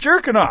I was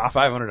jerking off.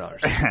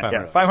 $500.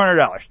 Yeah,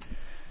 $500.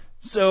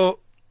 So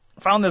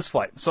found this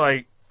flight. So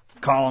I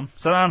call them,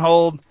 set on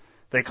hold.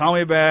 They call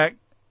me back.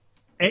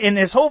 And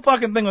this whole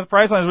fucking thing with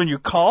Priceline is when you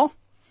call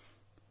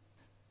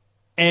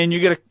and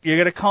you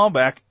get a call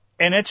back,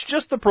 and it's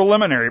just the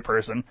preliminary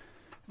person.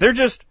 They're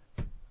just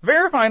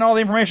verifying all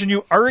the information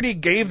you already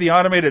gave the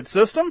automated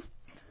system,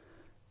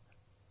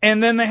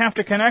 and then they have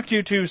to connect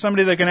you to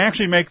somebody that can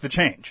actually make the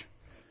change.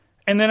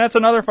 And then that's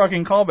another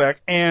fucking callback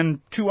and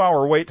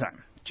 2-hour wait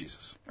time.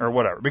 Jesus. Or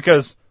whatever.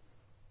 Because,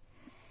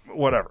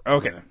 whatever.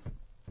 Okay.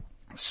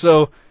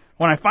 So,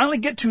 when I finally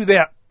get to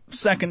that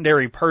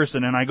secondary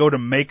person and I go to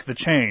make the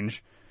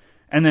change,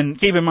 and then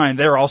keep in mind,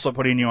 they're also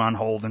putting you on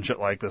hold and shit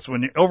like this.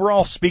 When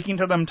overall speaking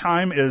to them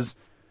time is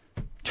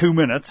 2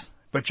 minutes,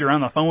 but you're on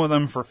the phone with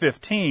them for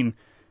 15,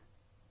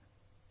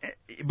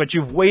 but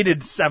you've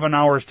waited 7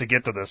 hours to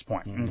get to this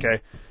point. Mm-hmm.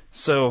 Okay.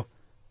 So,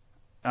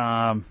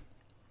 I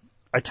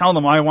tell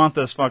them I want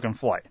this fucking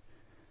flight.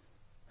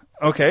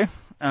 Okay.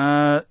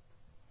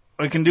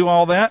 We can do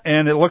all that,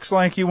 and it looks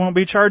like you won't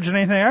be charged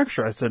anything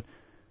extra. I said,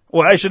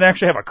 well, I should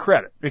actually have a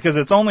credit because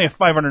it's only a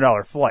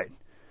 $500 flight.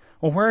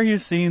 Well, where are you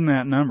seeing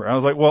that number? I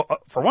was like, well,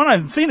 for one,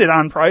 I've seen it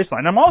on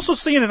Priceline. I'm also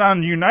seeing it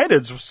on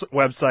United's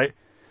website,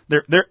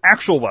 their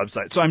actual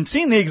website. So I'm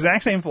seeing the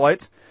exact same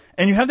flights,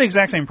 and you have the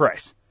exact same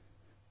price.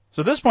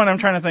 So at this point, I'm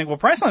trying to think, well,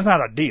 Priceline's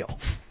not a deal.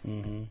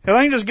 Because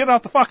I can just get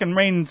off the fucking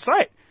main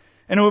site,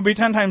 and it would be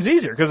 10 times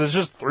easier because it's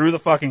just through the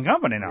fucking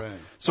company now. Right.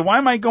 So why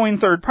am I going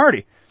third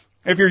party?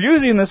 If you're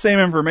using the same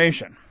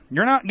information,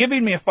 you're not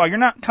giving me you're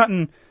not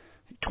cutting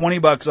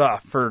 $20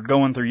 off for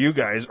going through you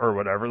guys or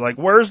whatever. Like,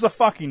 where's the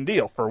fucking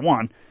deal, for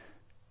one?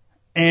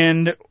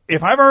 And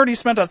if I've already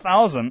spent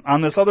 $1,000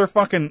 on this other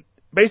fucking,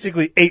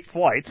 basically 8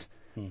 flights,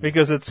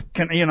 because it's,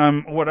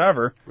 I'm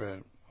whatever,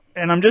 right,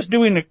 and I'm just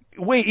doing it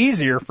way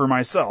easier for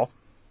myself,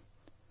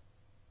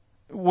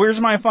 where's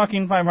my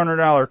fucking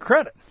 $500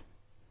 credit?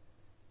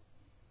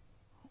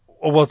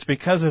 Well, it's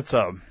because it's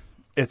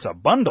a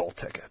bundle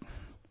ticket.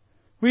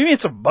 What do you mean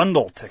it's a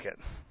bundle ticket?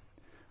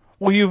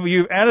 Well,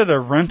 you've added a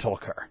rental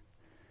car.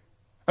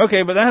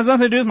 Okay, but that has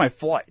nothing to do with my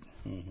flight.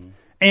 Mm-hmm.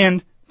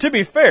 And to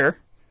be fair,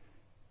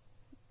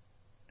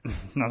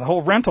 now the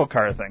whole rental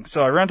car thing.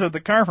 So I rented the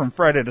car from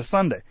Friday to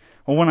Sunday.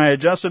 Well, when I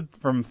adjusted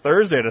from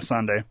Thursday to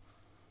Sunday,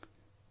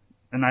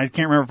 and I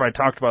can't remember if I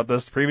talked about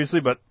this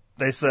previously, but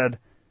they said,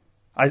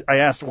 I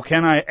asked, well,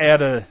 can I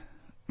add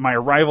my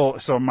arrival,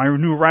 so my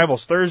new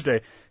arrival's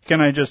Thursday,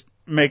 can I just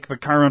make the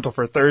car rental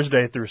for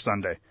Thursday through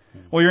Sunday?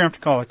 Mm-hmm. Well, you're going to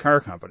have to call the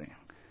car company.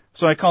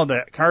 So I called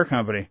that car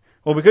company.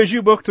 Well, because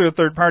you booked through a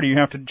third party, you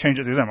have to change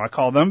it through them. I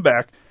called them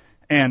back,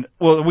 and,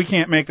 well, we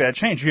can't make that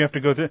change. You have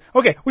to go through.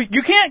 Okay,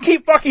 you can't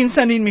keep fucking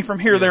sending me from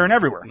here, there, and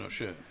everywhere. No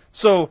shit.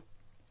 So,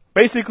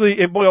 basically,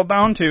 it boiled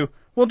down to,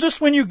 well, just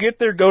when you get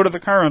there, go to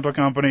the car rental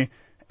company,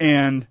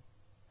 and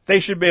they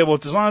should be able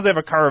to, as long as they have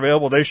a car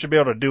available, they should be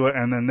able to do it,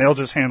 and then they'll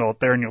just handle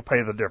it there, and you'll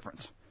pay the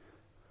difference.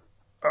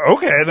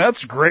 Okay,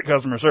 that's great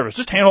customer service.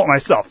 Just handle it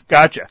myself.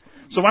 Gotcha.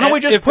 So why don't we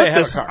just put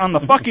this on the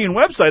fucking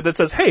website that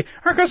says, hey,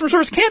 our customer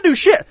service can't do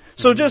shit,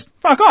 so just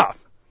fuck off.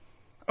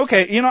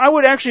 Okay, I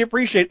would actually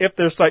appreciate if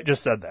their site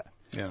just said that.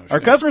 Yeah, no, our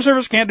customer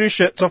service can't do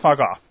shit, so fuck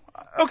off.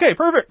 Okay,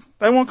 perfect.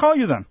 I won't call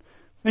you then.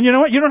 And you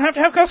know what? You don't have to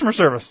have customer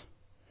service.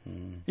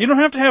 You don't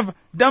have to have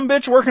dumb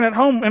bitch working at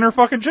home in her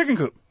fucking chicken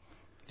coop.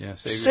 Yeah,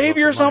 save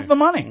yourself the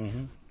money.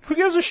 Mm-hmm. Who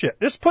gives a shit?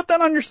 Just put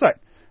that on your site.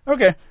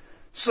 Okay,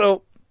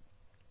 so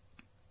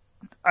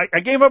I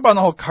gave up on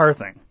the whole car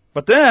thing.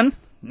 But then,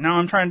 now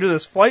I'm trying to do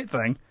this flight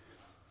thing,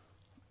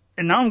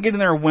 and now I'm getting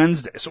there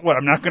Wednesday. So what,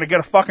 I'm not going to get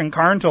a fucking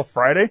car until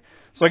Friday?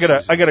 So I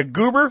get a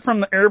goober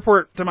from the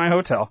airport to my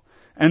hotel,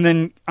 and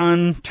then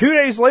on 2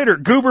 days later,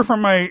 goober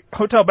from my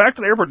hotel back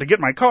to the airport to get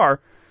my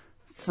car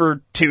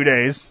for 2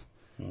 days.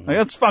 Mm-hmm. Like,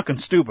 that's fucking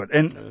stupid.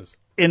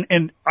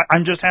 And I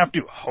just have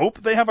to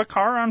hope they have a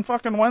car on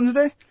fucking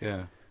Wednesday?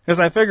 Yeah. Because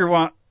I figure,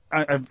 well,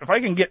 if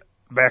I can get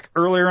back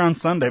earlier on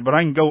Sunday, but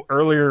I can go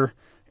earlier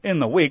in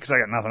the week, because I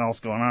got nothing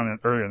else going on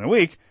earlier in the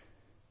week,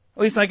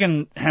 at least I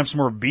can have some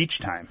more beach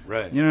time.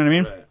 Right. You know what I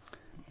mean? Right.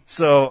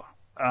 So,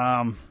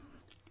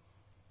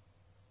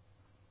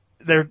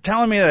 they're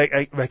telling me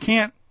that I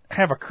can't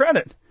have a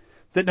credit,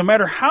 that no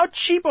matter how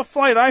cheap a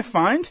flight I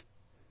find,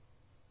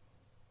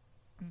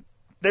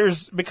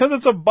 because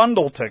it's a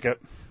bundle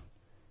ticket,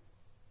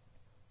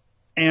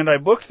 and I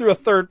booked through a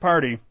third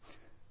party,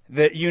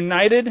 that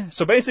United,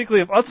 so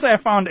basically, let's say I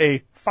found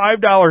a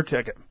 $5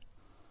 ticket,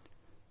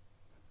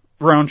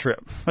 round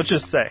trip, let's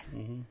just say.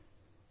 Mm-hmm.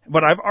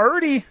 But I've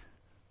already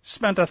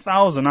spent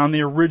 $1,000 on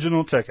the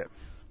original ticket.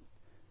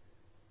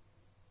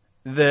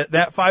 That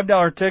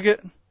 $5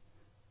 ticket,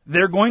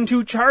 they're going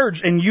to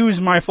charge and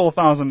use my full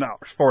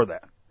 $1,000 for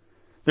that.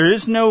 There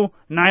is no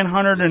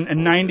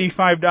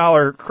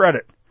 $995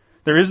 credit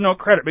There is no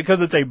credit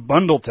because it's a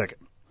bundle ticket.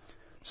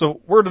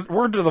 So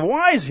word to the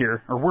wise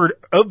here, or word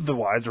of the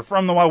wise, or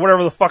from the wise,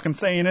 whatever the fucking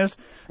saying is.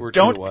 Word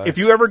to the wise. If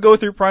you ever go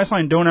through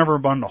Priceline, don't ever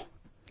bundle.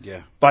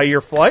 Yeah. Buy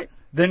your flight,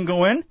 then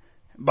go in,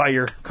 buy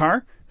your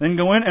car, then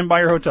go in and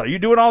buy your hotel. You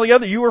do it all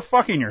together, you are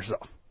fucking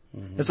yourself.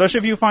 Mm-hmm. Especially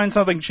if you find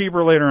something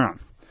cheaper later on.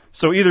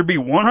 So either be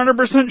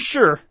 100%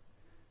 sure,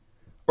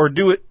 or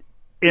do it,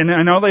 and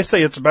I know they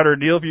say it's a better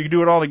deal if you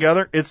do it all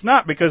together. It's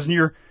not, because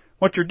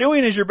what you're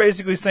doing is you're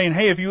basically saying,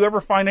 hey, if you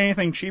ever find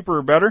anything cheaper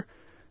or better,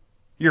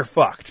 you're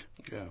fucked.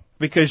 Yeah.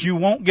 Because you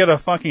won't get a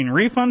fucking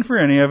refund for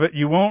any of it.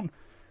 You won't,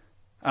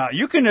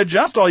 you can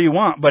adjust all you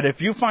want, but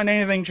if you find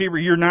anything cheaper,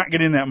 you're not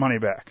getting that money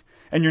back.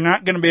 And you're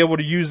not going to be able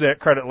to use that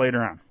credit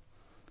later on.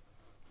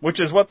 Which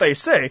is what they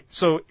say.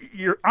 So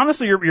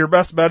honestly, your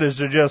best bet is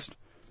to just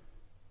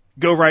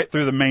go right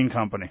through the main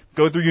company.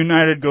 Go through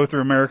United, go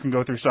through American,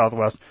 go through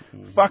Southwest.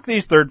 Mm-hmm. Fuck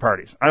these third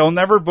parties. I will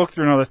never book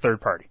through another third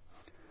party.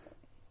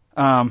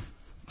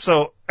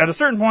 So at a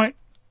certain point,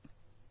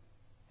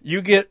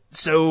 you get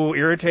so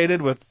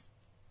irritated with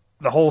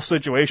the whole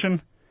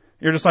situation,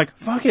 you're just like,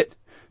 fuck it.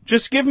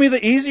 Just give me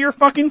the easier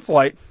fucking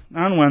flight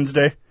on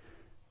Wednesday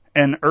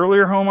and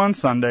earlier home on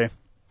Sunday.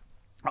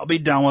 I'll be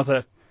done with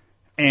it.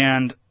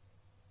 And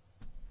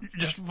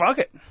just fuck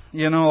it.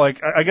 You know,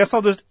 like, I guess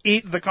I'll just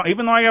eat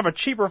even though I have a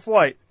cheaper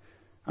flight,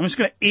 I'm just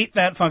going to eat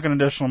that fucking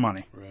additional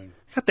money. Right.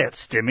 Got that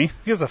stimmy.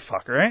 Who gives a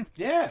fuck, right?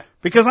 Yeah.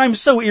 Because I'm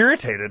so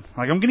irritated.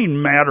 Like, I'm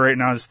getting mad right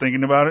now just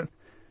thinking about it.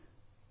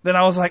 Then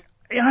I was like,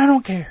 yeah, I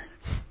don't care.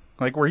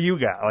 Like where you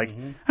got. Like,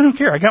 I don't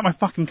care. I got my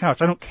fucking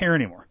couch. I don't care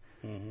anymore.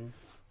 Mm-hmm.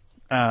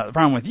 The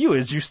problem with you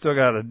is you still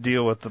got to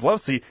deal with the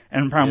love seat.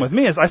 And the problem with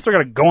me is I still got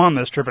to go on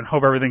this trip and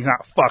hope everything's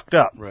not fucked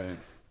up. Right.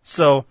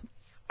 So,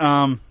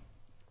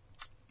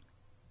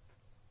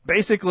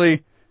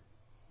 basically,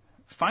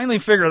 finally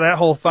figure that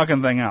whole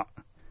fucking thing out.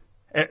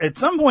 At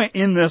some point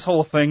in this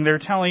whole thing, they're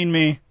telling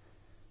me,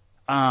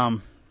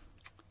 oh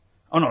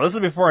no, this is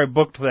before I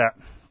booked that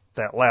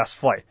last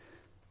flight.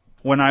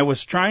 When I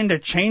was trying to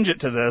change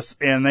it to this,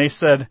 and they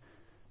said,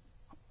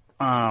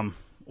 well,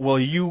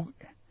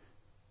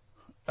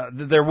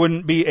 there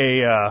wouldn't be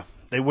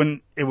they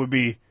wouldn't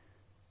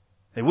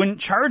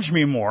charge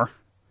me more,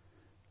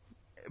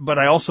 but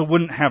I also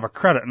wouldn't have a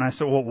credit. And I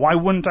said, well, why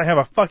wouldn't I have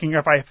a fucking,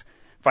 if I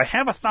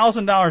have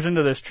 $1,000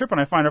 into this trip and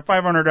I find a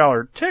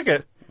 $500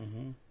 ticket,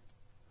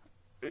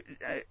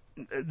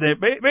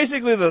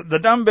 basically the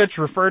dumb bitch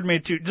referred me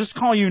to just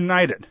call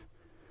United.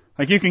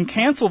 Like, you can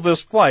cancel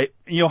this flight,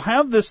 and you'll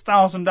have this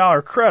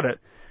 $1,000 credit,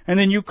 and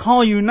then you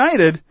call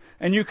United,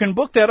 and you can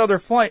book that other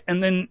flight,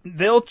 and then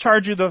they'll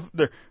charge you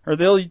or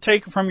they'll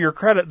take from your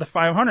credit the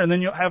 $500, and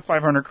then you'll have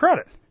 $500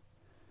 credit.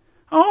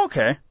 Oh,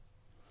 okay.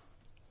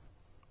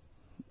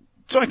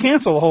 So I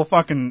canceled the whole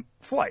fucking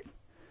flight.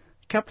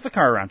 Kept the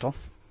car rental.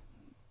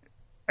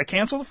 I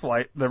canceled the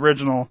flight, the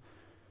original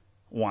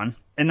one.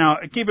 And now,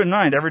 keep in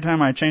mind, every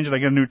time I change it, I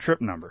get a new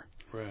trip number.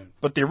 Right.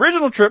 But the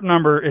original trip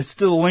number is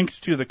still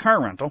linked to the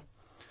car rental.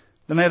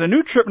 Then I had a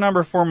new trip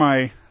number for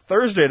my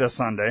Thursday to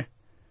Sunday.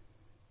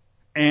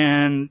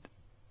 And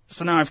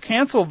so now I've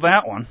canceled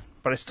that one,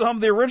 but I still have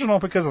the original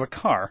because of the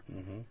car.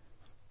 Mm-hmm.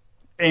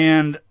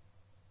 And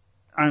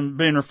I'm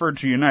being referred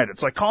to United.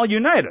 So I call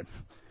United.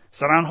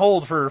 Sat on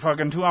hold for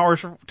fucking 2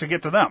 hours to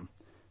get to them.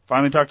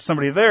 Finally talked to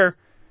somebody there.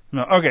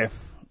 No, okay.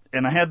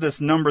 And I had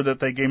this number that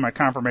they gave my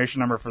confirmation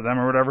number for them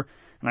or whatever.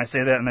 And I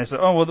say that, and they said,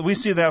 oh, well, we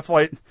see that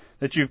flight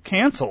that you've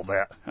canceled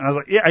that. And I was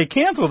like, yeah, I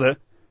canceled it.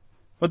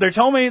 But they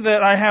told me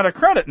that I had a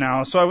credit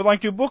now, so I would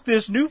like to book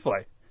this new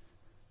flight.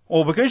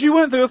 Well, because you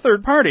went through a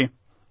third party,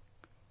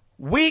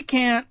 we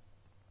can't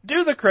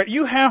do the credit.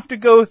 You have to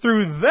go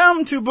through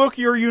them to book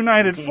your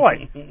United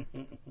flight.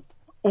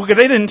 Well,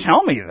 they didn't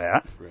tell me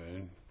that.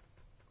 Right.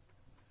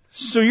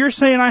 So you're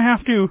saying I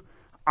have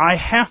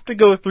to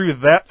go through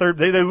that third.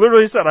 They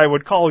literally said I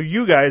would call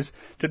you guys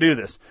to do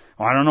this.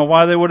 Well, I don't know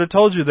why they would have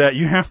told you that.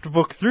 You have to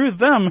book through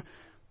them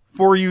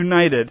for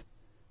United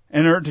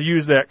in order to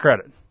use that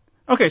credit.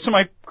 Okay, so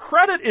my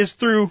credit is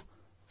through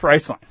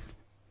Priceline,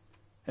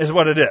 is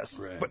what it is.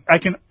 Right. But I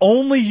can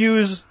only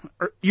use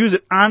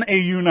it on a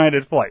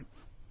United flight.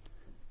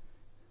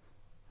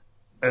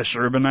 It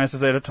sure would have been nice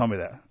if they'd have told me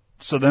that.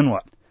 So then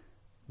what?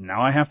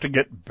 Now I have to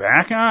get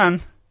back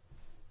on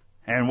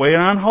and wait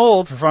on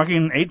hold for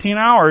fucking 18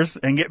 hours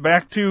and get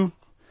back to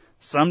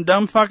some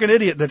dumb fucking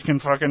idiot that can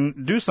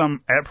fucking do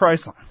something at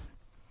Priceline.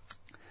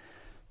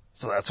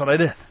 So that's what I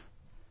did.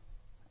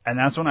 And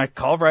that's when I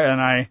called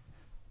and I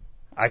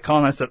called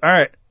and I said, all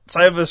right, so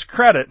I have this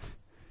credit.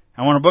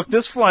 I want to book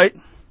this flight.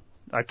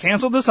 I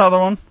canceled this other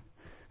one.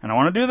 And I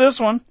want to do this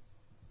one.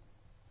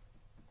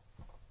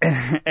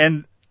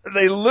 And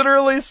they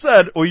literally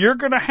said, well, you're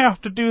going to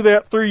have to do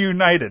that through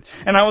United.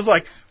 And I was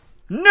like,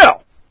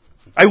 no,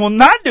 I will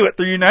not do it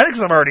through United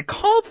because I've already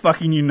called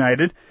fucking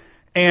United.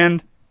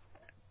 And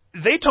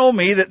they told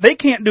me that they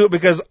can't do it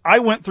because I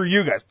went through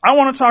you guys. I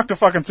want to talk to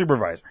fucking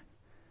supervisor.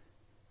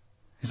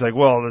 He's like,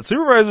 well, the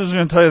supervisor's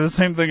going to tell you the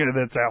same thing.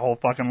 That's that whole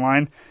fucking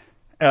line.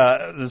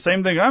 The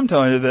same thing I'm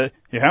telling you, that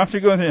you have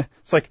to go in.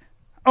 It's like,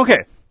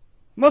 okay,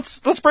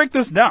 let's break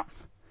this down.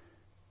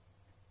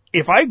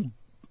 If I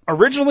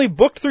originally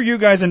booked through you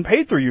guys and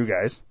paid through you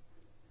guys,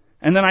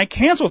 and then I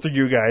cancel through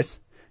you guys,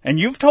 and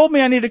you've told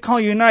me I need to call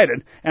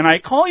United, and I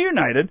call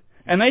United,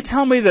 and they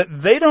tell me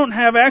that they don't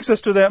have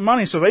access to that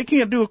money, so they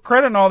can't do a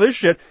credit and all this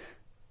shit.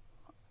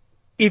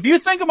 If you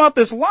think about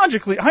this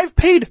logically, I've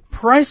paid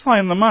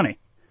Priceline the money.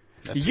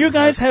 You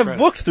guys have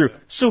booked through.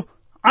 So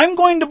I'm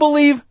going to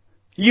believe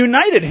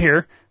United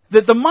here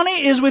that the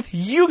money is with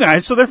you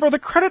guys, so therefore the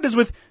credit is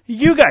with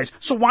you guys.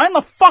 So why in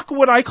the fuck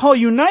would I call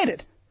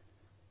United?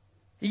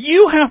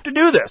 You have to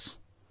do this.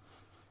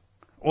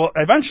 Well,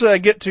 eventually I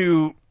get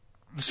to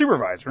the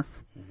supervisor.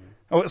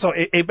 Mm-hmm. So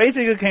it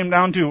basically came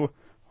down to,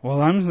 well,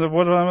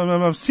 what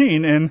I've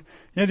seen, and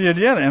yada,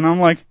 yada, yada. And I'm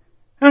like,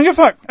 I don't give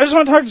a fuck. I just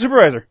want to talk to the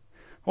supervisor.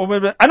 Well,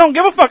 but I don't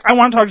give a fuck. I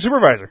want to talk to the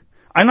supervisor.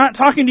 I'm not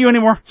talking to you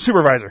anymore,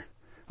 supervisor.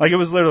 Like, it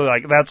was literally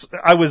like,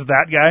 I was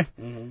that guy.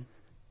 Mm-hmm.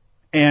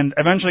 And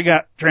eventually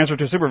got transferred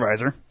to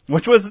supervisor,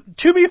 which was,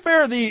 to be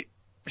fair, the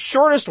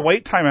shortest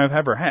wait time I've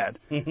ever had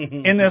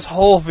in this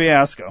whole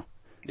fiasco.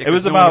 Yeah, it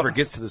was no one ever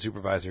gets to the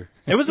supervisor.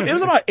 It was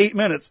about 8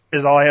 minutes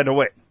is all I had to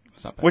wait,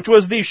 which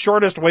was the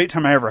shortest wait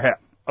time I ever had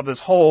of this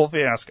whole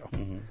fiasco.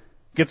 Mm-hmm.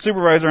 Get the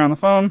supervisor on the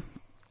phone,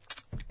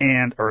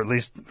 or at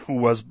least who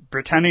was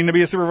pretending to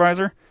be a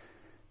supervisor,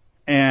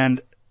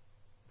 and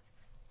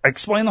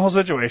explain the whole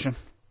situation.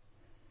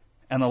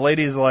 And the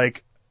lady's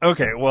like,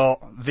 okay,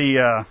 well,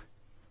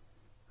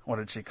 what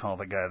did she call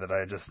the guy that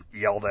I just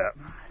yelled at?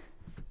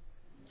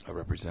 A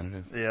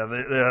representative? Yeah,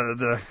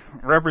 the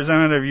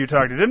representative you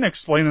talked to didn't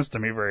explain this to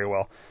me very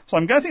well. So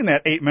I'm guessing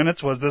that 8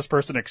 minutes was this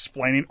person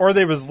explaining,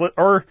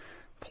 or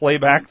play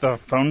back the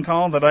phone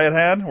call that I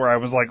had where I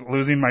was like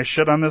losing my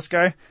shit on this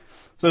guy.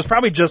 So there's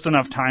probably just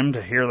enough time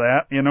to hear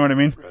that, you know what I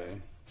mean?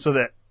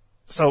 Right.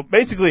 So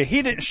basically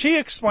she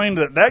explained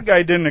that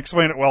guy didn't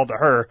explain it well to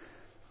her.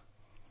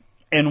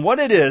 And what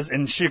it is,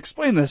 and she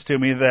explained this to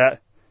me,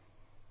 that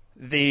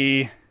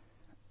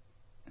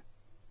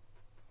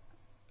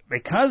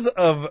because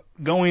of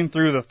going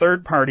through the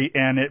third party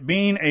and it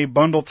being a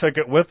bundle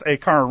ticket with a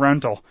car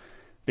rental,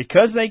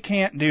 because they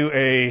can't do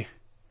it's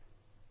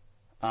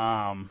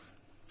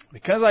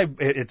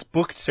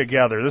booked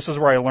together. This is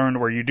where I learned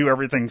where you do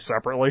everything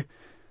separately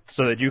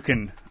so that you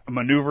can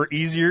maneuver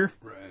easier.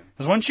 Right.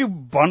 Because once you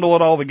bundle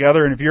it all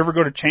together, and if you ever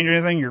go to change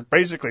anything, you're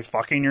basically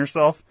fucking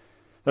yourself.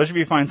 That's if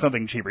you find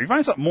something cheaper. You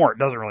find something more, it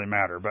doesn't really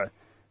matter. But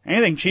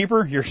anything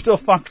cheaper, you're still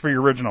fucked for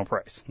your original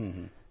price.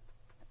 Mm-hmm.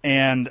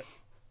 And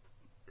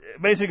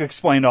basically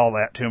explained all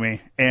that to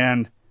me,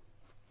 and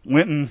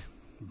went and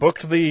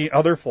booked the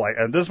other flight.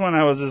 And this one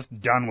I was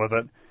just done with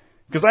it,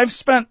 because I've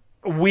spent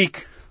a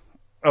week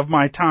of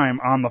my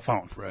time on the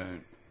phone.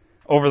 Right.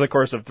 Over the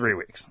course of 3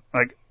 weeks.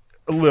 Like,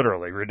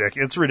 literally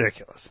ridiculous. It's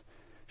ridiculous.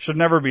 Should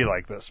never be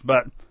like this.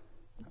 But,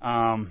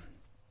 got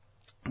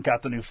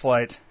the new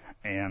flight,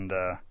 and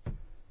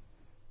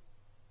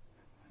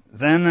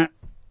then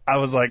I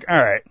was like,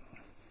 alright,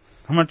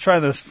 I'm gonna try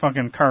this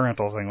fucking car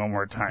rental thing one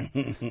more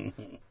time.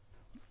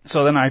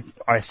 So then I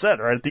said,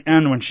 right at the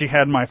end, when she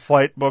had my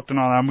flight booked and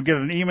all that, I'm going to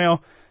get an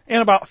email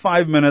in about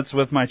 5 minutes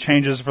with my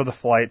changes for the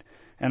flight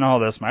and all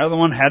this. My other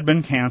one had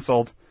been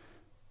canceled.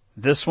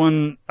 This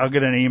one, I'll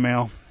get an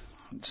email.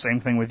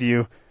 Same thing with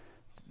you.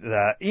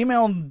 The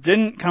email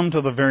didn't come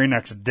till the very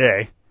next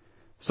day.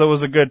 So it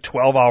was a good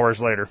 12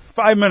 hours later.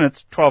 5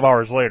 minutes, 12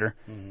 hours later.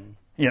 Mm-hmm.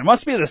 Yeah, it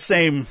must be the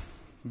same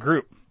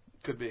group.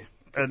 Could be.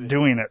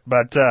 Doing it.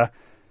 But,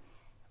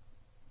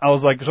 I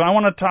was like, so I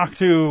want to talk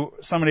to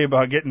somebody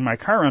about getting my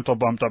car rental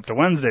bumped up to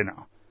Wednesday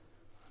now.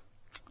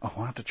 Oh,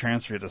 I'll have to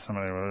transfer you to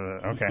somebody.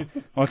 Okay.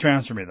 Well,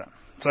 transfer me then.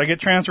 So I get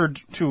transferred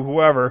to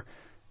whoever.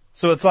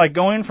 So it's like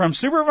going from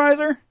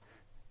supervisor.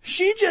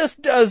 She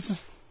just does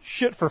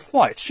shit for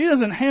flights. She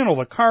doesn't handle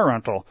the car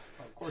rental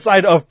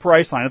side of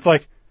Priceline. It's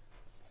like,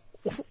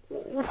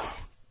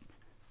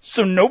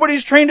 so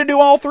nobody's trained to do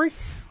all three?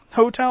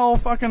 Hotel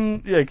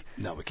fucking, like.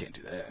 No, we can't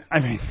do that.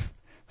 I mean.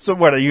 So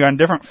what, are you on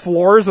different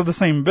floors of the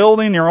same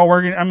building? You're all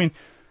working? I mean,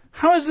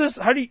 how is a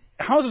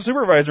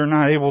supervisor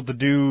not able to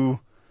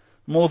do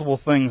multiple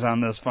things on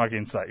this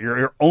fucking site?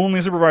 You're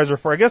only supervisor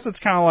for, I guess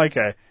it's kind of like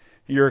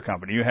your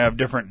company. You have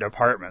different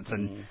departments,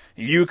 and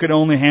you could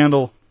only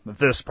handle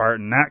this part,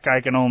 and that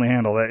guy can only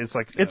handle that. It's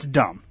like, It's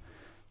dumb.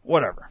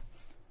 Whatever.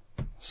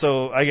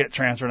 So I get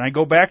transferred, and I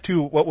go back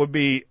to what would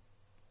be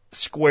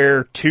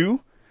square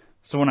 2.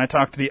 So when I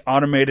talk to the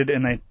automated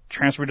and they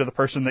transfer me to the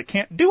person that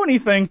can't do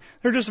anything,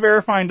 they're just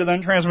verifying to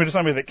then transfer me to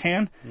somebody that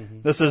can.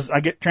 Mm-hmm.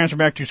 I get transferred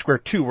back to square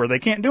 2 where they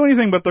can't do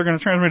anything, but they're going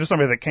to transfer me to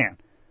somebody that can.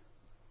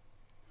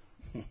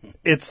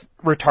 It's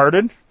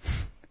retarded.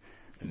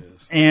 It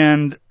is.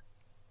 And,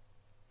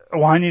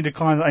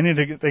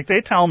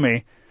 they tell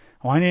me,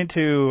 I need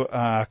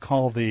to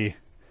call the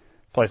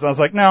place. I was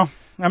like, no,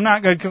 I'm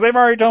not good, because they've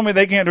already told me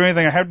they can't do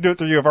anything. I have to do it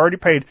through you. I've already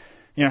paid,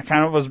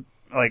 kind of was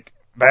like,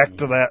 back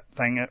to that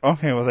thing.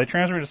 Okay, well, they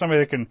transferred me to somebody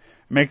that can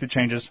make the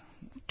changes.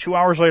 2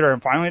 hours later, I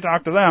finally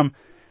talked to them,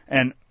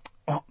 and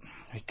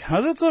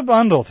because it's a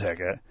bundle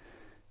ticket,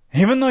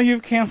 even though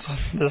you've canceled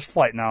this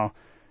flight now,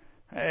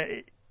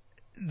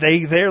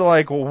 they're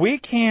like, well, we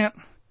can't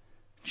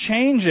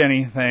change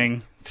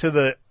anything to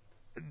the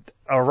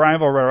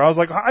arrival. I was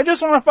like, I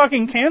just want to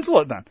fucking cancel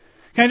it then.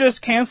 Can I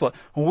just cancel it?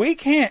 We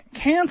can't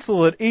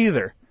cancel it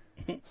either.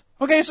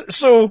 Okay,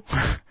 so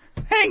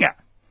hang on.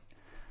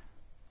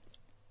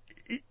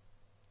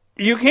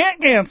 You can't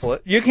cancel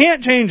it. You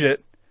can't change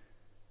it.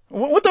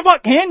 What the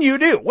fuck can you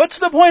do? What's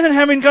the point in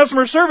having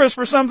customer service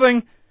for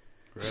something?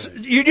 Right.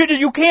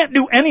 You can't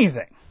do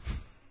anything.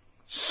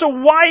 So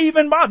why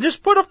even bother?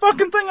 Just put a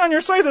fucking thing on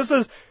your site that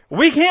says,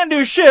 we can't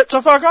do shit,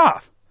 so fuck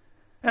off.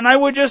 And I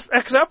would just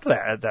accept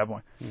that at that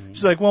point. Mm-hmm.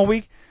 She's like, well,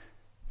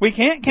 we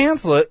can't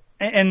cancel it,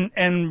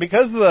 and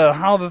because of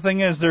how the thing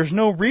is, there's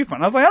no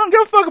refund. I was like, I don't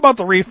give a fuck about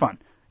the refund.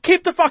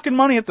 Keep the fucking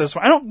money at this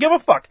point. I don't give a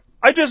fuck.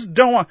 I just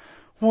don't want.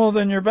 Well,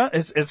 then you're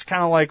it's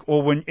kind of like,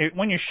 well,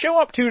 when you show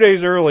up 2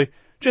 days early,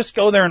 just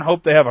go there and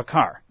hope they have a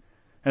car.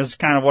 That's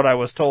kind of what I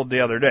was told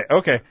the other day.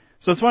 Okay,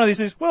 so it's one of these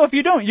things. Well, if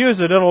you don't use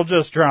it, it'll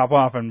just drop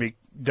off and be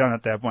done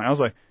at that point. I was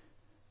like,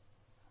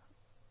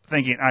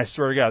 thinking, I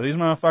swear to God, these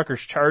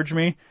motherfuckers charge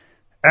me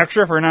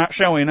extra for not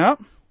showing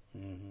up.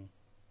 Mm-hmm.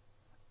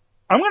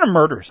 I'm going to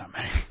murder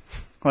somebody.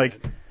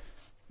 Like,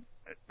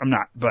 I'm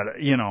not,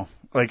 but,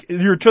 like,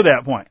 you're to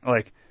that point.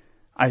 Like,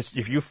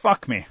 if you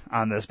fuck me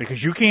on this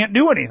because you can't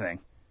do anything,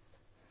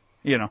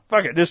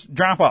 fuck it, just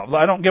drop off.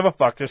 I don't give a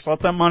fuck. Just let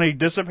that money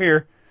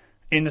disappear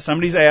into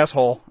somebody's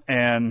asshole,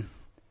 and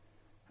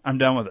I'm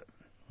done with it.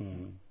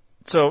 Mm-hmm.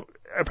 So,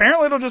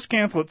 apparently it'll just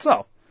cancel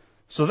itself.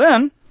 So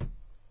then,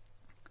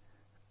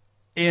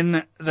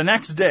 in the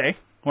next day,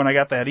 when I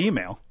got that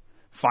email,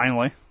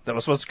 finally, that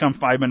was supposed to come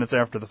 5 minutes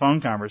after the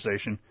phone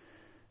conversation,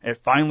 it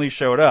finally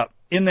showed up.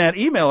 In that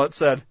email, it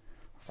said,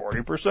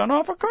 40%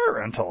 off a car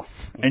rental.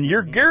 And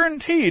you're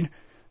guaranteed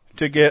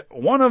to get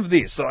one of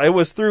these. So it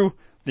was through,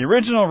 the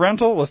original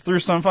rental was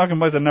through some fucking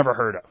place I'd never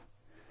heard of.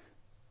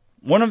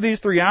 One of these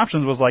three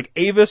options was like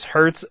Avis,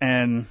 Hertz,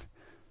 and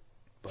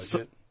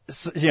Budget.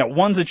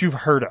 Ones that you've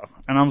heard of.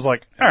 And I was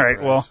like, all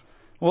right, well,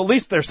 at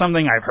least there's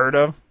something I've heard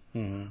of.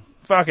 Mm-hmm.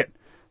 Fuck it.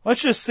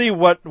 Let's just see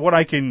what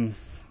I can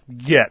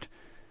get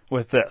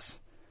with this.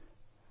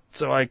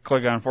 So I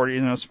click on 40,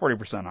 it's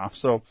 40% off.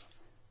 So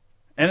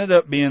ended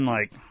up being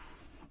like,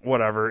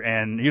 whatever,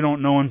 and you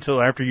don't know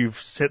until after you've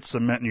hit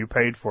submit and you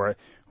paid for it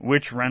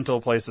which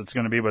rental place it's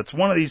going to be, but it's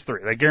one of these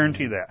three. They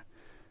guarantee that.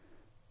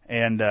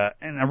 And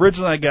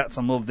originally I got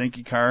some little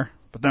dinky car,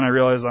 but then I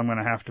realized I'm going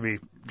to have to be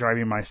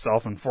driving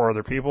myself and 4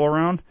 other people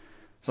around.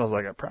 So I was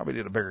like, I probably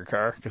need a bigger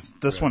car, because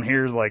this one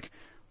here is like,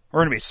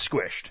 we're going to be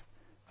squished.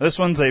 This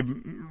one's a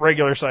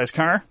regular size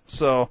car,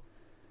 so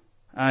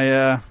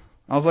I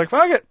was like,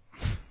 fuck it.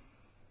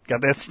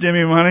 Got that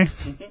stimmy money.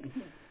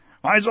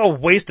 Might as well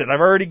waste it.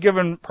 I've already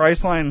given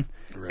Priceline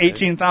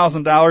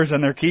 $18,000,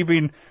 and they're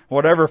keeping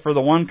whatever for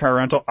the one car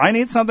rental. I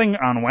need something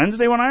on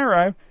Wednesday when I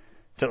arrive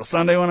till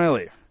Sunday when I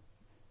leave.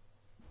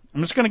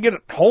 I'm just going to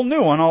get a whole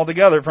new one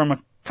altogether from a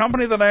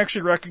company that I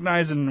actually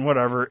recognize and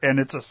whatever, and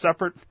it's a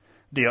separate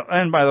deal.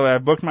 And by the way, I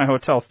booked my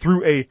hotel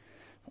through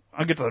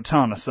I'll get to the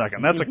hotel in a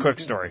second. That's a quick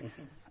story.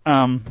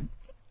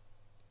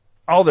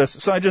 All this.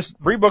 So I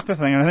just rebooked the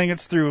thing, and I think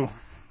it's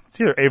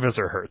either Avis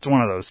or Hertz,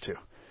 one of those two.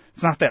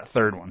 It's not that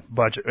third one.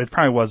 Budget. It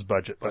probably was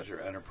Budget. Budget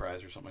or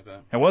Enterprise or something like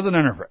that. It wasn't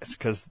Enterprise,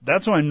 because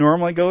that's what I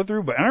normally go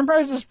through, but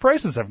Enterprise's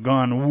prices have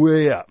gone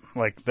way up.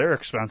 Like, they're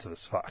expensive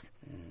as fuck.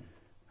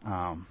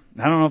 I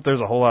don't know if there's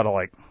a whole lot of,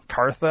 like,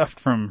 car theft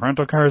from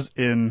rental cars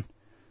in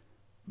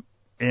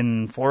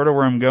Florida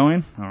where I'm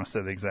going. I don't want to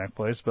say the exact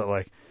place, but,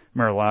 like,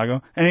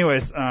 Mar-a-Lago.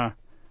 Anyways, I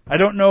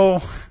don't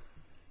know,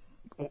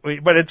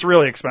 but it's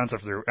really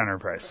expensive through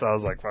Enterprise, so I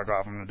was like, fuck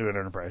off, I'm going to do it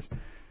Enterprise.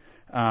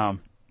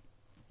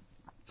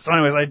 So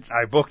anyways,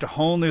 I booked a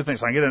whole new thing,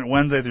 so I can get it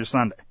Wednesday through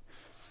Sunday.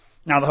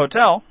 Now the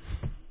hotel,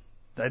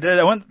 I did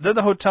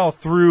the hotel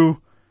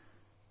through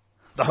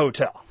the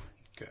hotel.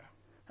 Okay.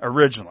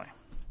 Originally.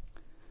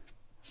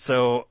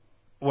 So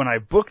when I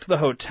booked the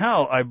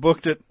hotel, I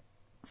booked it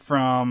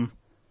from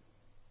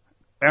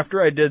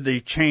after I did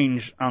the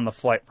change on the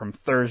flight from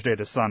Thursday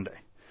to Sunday.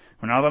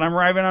 Well, now that I'm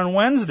arriving on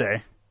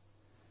Wednesday,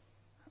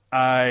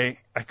 I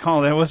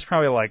called, it was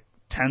probably like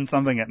 10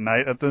 something at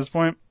night at this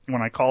point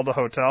when I called the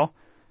hotel.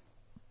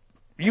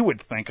 You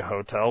would think a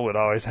hotel would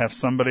always have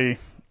somebody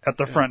at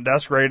the front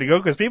desk ready to go,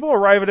 because people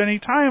arrive at any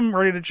time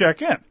ready to check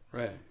in.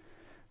 Right.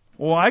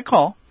 Well, I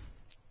call,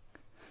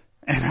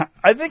 and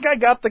I think I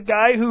got the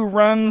guy who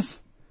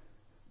runs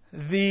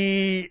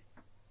the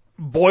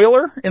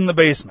boiler in the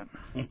basement.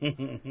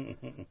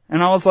 And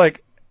I was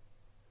like,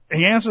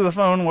 he answered the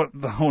phone, what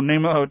the whole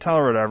name of the hotel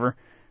or whatever,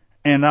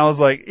 and I was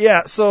like,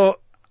 yeah, so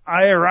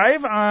I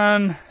arrive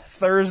on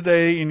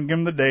Thursday, and give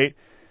him the date,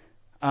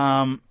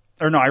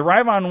 I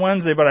arrive on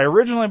Wednesday, but I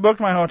originally booked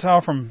my hotel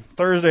from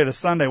Thursday to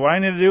Sunday. What I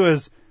need to do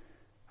is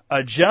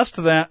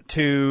adjust that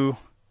to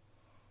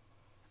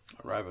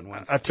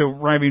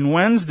arriving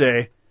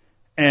Wednesday,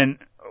 and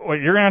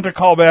you're gonna have to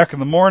call back in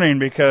the morning,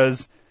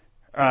 because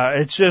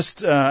it's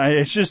just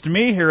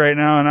me here right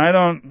now, and I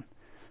don't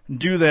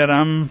do that.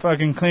 I'm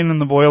fucking cleaning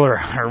the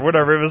boiler or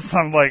whatever. It was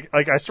some like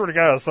I sort of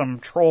got some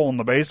troll in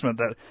the basement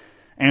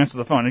answer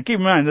the phone. And keep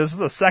in mind, this is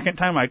the second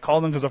time I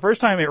called them, because the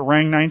first time it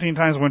rang 19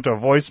 times, went to a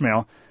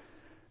voicemail.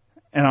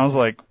 And I was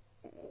like,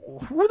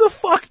 who the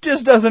fuck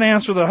just doesn't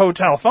answer the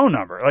hotel phone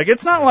number? Like,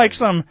 it's not like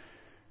some,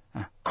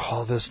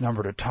 call this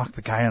number to talk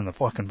the guy in the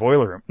fucking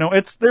boiler room. No,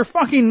 it's their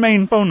fucking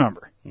main phone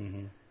number.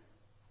 Mm-hmm.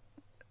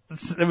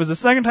 It was the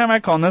second time I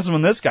called, and this is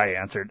when this guy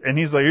answered. And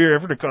he's like, you're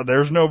here to call.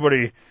 There's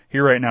nobody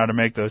here right now to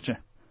make those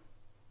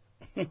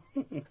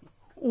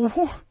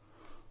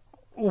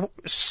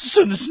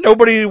So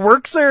nobody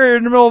works there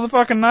in the middle of the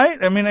fucking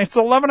night? I mean, it's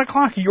 11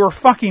 o'clock your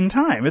fucking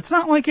time. It's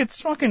not like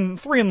it's fucking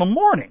 3 in the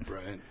morning.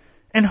 Right.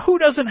 And who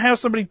doesn't have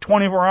somebody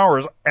 24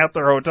 hours at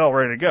their hotel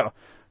ready to go?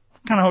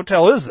 What kind of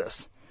hotel is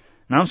this?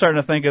 Now I'm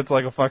starting to think it's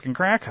like a fucking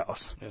crack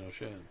house. Yeah, no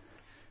shit.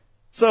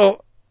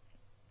 So,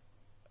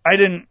 I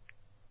didn't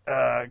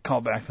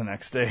call back the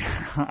next day.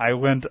 I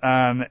went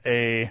on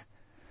and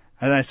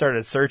I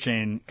started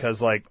searching,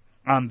 because, like,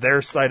 on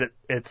their site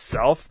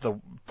itself, the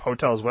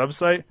hotel's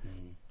website,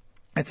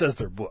 it says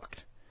they're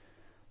booked.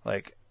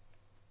 Like,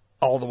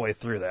 all the way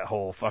through that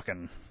whole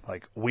fucking,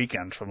 like,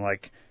 weekend from,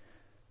 like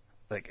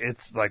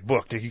it's, like,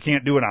 booked. You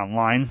can't do it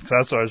online, because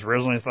that's what I was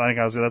originally thinking.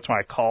 That's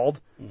why I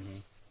called. Mm-hmm.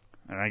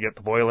 And I get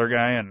the boiler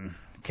guy and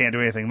can't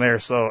do anything there.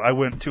 So I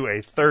went to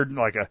a third,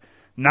 like a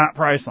not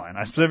Priceline.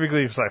 I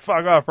specifically was like,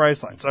 fuck off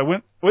Priceline. So I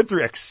went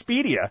through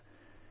Expedia,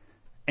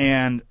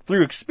 and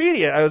through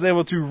Expedia, I was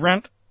able to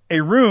rent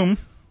a room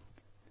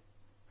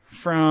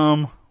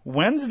from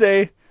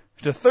Wednesday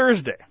to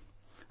Thursday.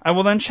 I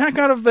will then check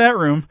out of that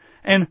room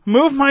and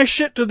move my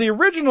shit to the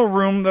original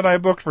room that I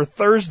booked for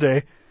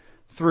Thursday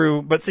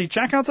but see,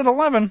 checkout's at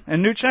 11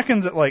 and new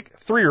check-in's at like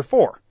 3 or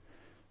 4.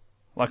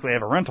 Luckily I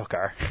have a rental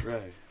car.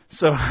 Right.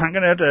 So I'm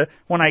going to have to,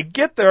 when I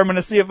get there, I'm going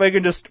to see if they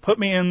can just put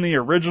me in the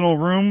original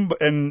room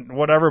and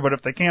whatever. But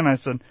if they can, I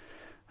said,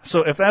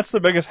 so if that's the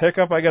biggest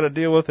hiccup I got to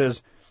deal with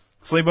is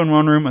sleep in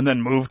one room and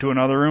then move to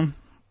another room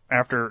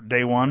after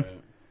day one,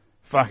 right.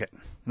 Fuck it.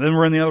 Then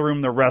we're in the other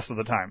room the rest of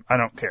the time. I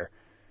don't care.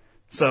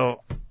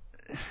 So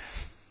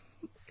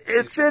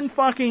it's been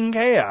fucking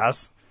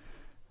chaos.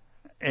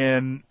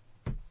 And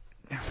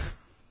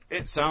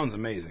it sounds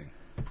amazing.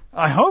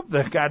 I hope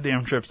the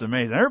goddamn trip's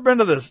amazing. I've never been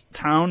to this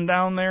town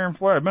down there in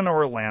Florida. I've been to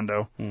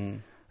Orlando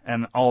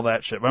and all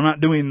that shit. But I'm not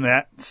doing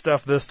that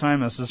stuff this time.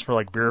 This is for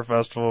like beer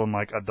festival and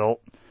like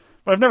adult.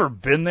 But I've never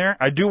been there.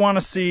 I do want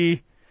to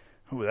see.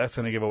 Ooh, that's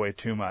going to give away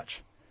too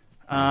much.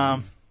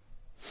 You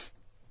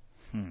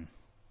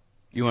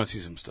want to see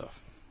some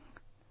stuff?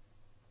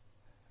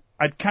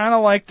 I'd kind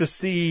of like to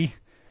see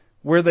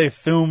where they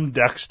filmed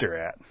Dexter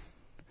at.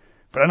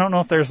 But I don't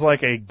know if there's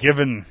like a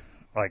given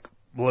like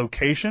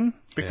location,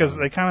 because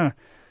they kind of,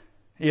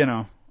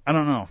 I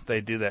don't know if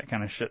they do that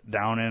kind of shit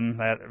down in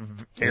that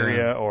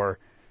area or,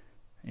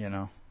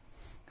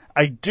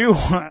 I do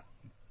want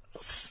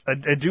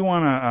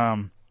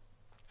to,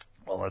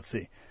 well, let's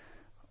see.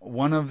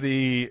 One of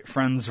the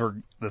friends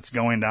that's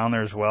going down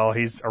there as well,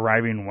 he's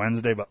arriving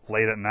Wednesday, but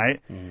late at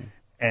night. Mm-hmm.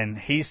 And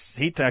he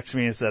texted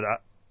me and said,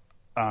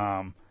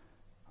 on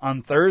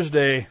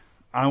Thursday,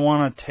 I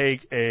want to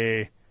take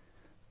a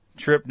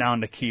trip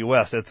down to Key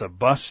West. It's a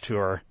bus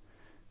tour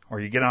where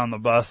you get on the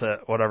bus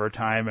at whatever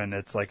time, and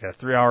it's like a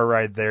 3-hour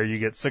ride there. You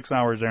get 6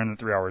 hours there and then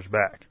 3 hours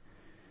back.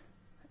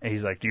 And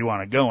he's like, do you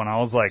want to go? And I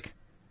was like,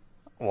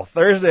 well,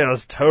 Thursday I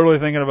was totally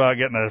thinking about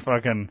getting a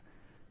fucking,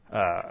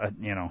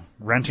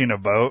 renting a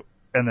boat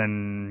and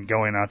then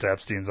going out to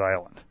Epstein's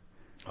Island.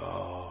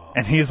 Oh.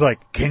 And he's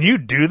like, can you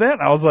do that?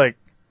 And I was like,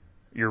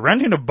 you're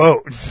renting a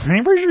boat.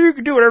 I'm pretty sure you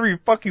can do whatever you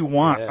fuck you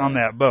want on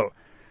that boat.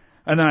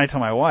 And then I tell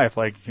my wife,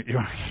 like, you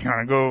want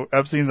to go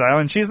Epstein's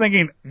Island? She's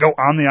thinking, go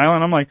on the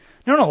island. I'm like,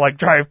 no, like,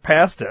 drive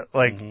past it.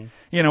 Like,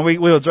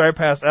 we'll drive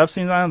past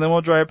Epstein's Island, then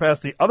we'll drive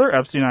past the other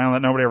Epstein Island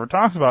that nobody ever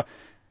talks about.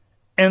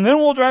 And then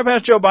we'll drive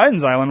past Joe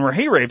Biden's island where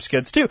he rapes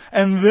kids, too.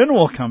 And then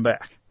we'll come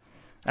back.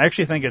 I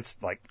actually think it's,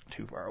 like,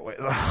 too far away,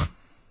 though.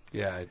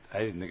 Yeah, I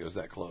didn't think it was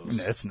that close.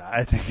 No, it's not.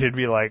 I think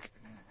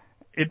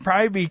it'd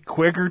probably be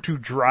quicker to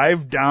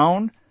drive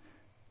down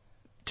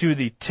to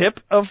the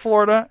tip of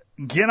Florida,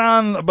 get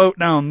on the boat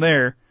down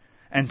there,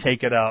 and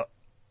take it out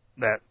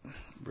that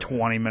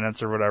 20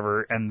 minutes or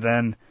whatever, and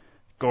then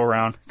go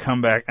around,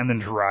 come back, and then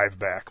drive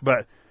back.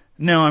 But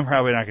no, I'm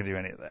probably not going to do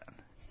any of that.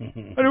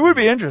 But it would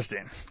be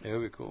interesting. It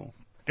would be cool.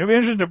 It would be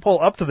interesting to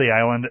pull up to the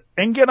island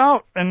and get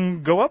out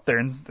and go up there.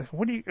 And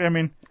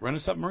rent a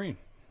submarine.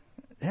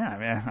 Yeah,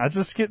 man. I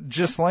just get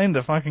Ghislaine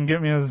to fucking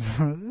get me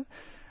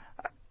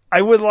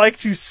I would like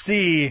to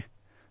see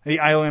the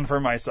island for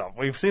myself.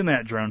 We've seen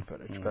that drone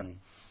footage, but,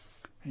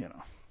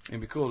 It'd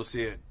be cool to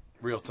see it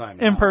real time.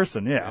 In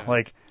person, yeah.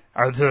 Like,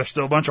 are there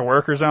still a bunch of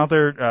workers out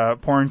there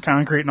pouring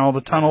concrete in all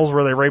the tunnels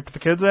where they raped the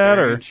kids at?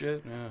 Or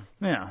shit?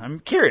 Yeah, I'm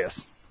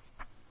curious.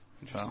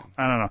 So,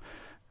 I don't know.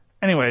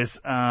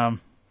 Anyways, I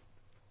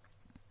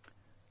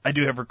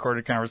do have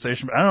recorded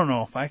conversation, but I don't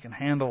know if I can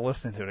handle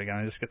listening to it again.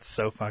 I just get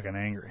so fucking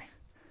angry.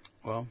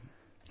 Well,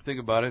 think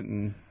about it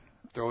and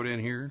throw it in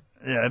here.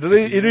 Yeah, it'll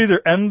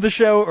either end the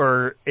show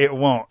or it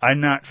won't.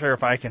 I'm not sure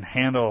if I can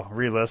handle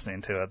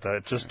re-listening to it, though,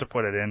 just to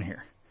put it in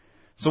here.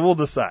 So we'll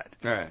decide.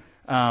 All right.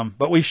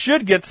 But we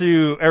should get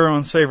to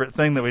everyone's favorite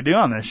thing that we do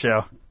on this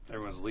show.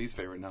 Everyone's least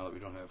favorite now that we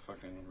don't have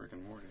fucking Rick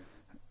and Morty.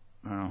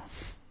 Oh,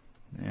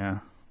 yeah.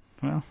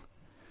 Well,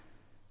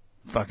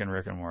 fucking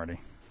Rick and Morty.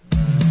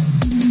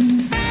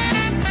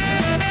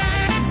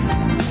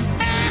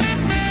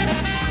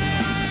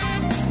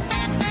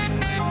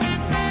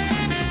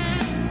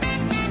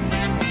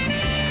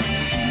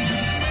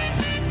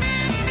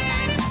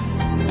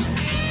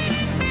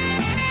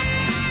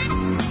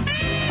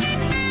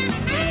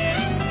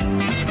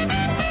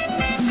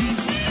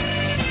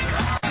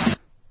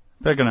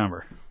 Pick a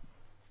number.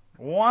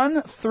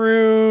 1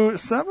 through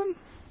 7?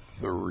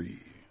 3.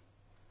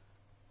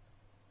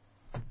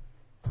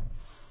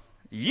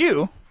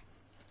 You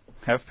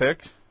have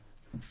picked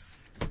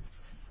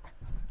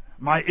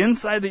my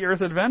Inside the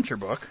Earth adventure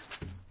book.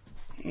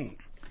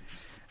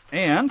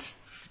 And,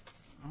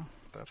 oh,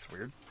 that's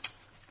weird.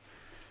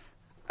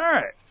 All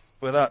right.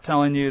 Without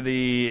telling you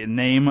the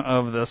name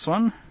of this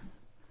one,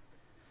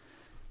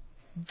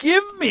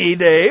 give me,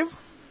 Dave,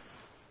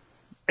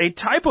 a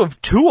type of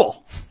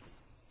tool.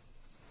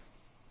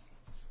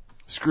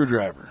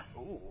 Screwdriver.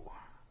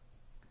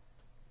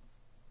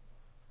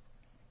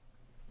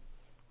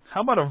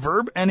 How about a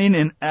verb ending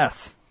in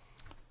S?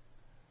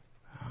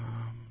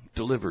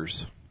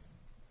 Delivers.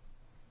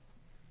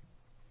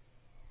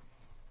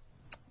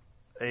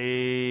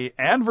 A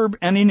adverb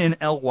ending in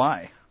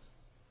ly.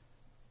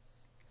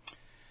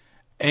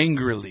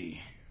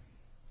 Angrily.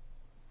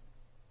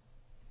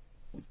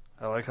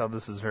 I like how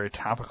this is very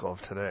topical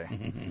of today.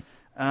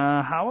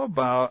 How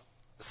about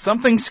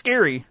something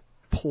scary,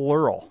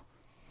 plural?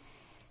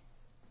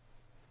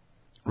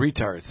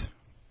 Retards.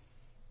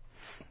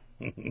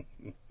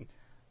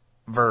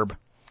 Verb.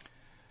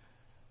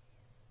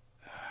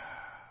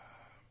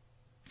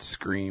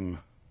 Scream.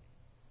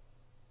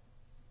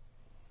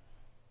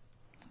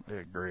 I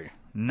agree.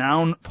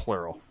 Noun,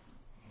 plural.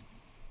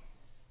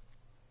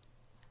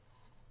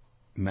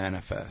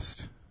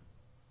 Manifest.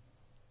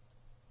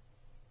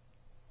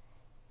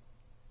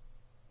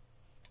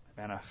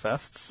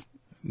 Manifests.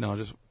 No,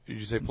 just, did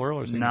you say plural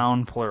or singular?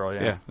 Noun, plural,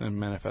 yeah. Yeah, and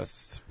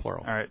manifests,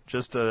 plural. All right,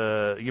 just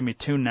give me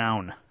 2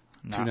 noun.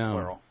 Not 2 noun.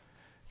 plural.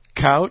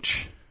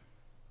 Couch.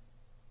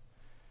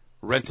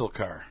 Rental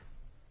car.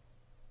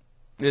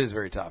 It is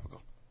very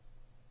topical.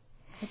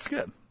 That's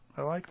good.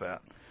 I like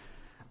that.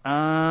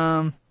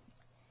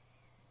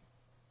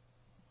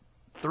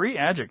 3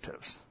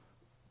 adjectives.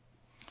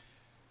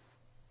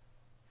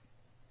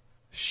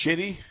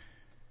 Shitty.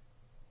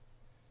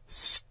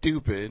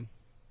 Stupid.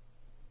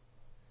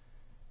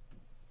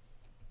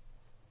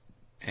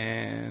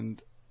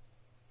 And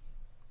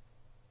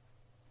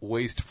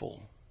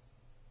wasteful.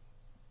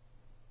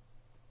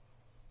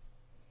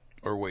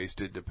 Or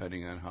wasted,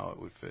 depending on how it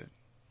would fit.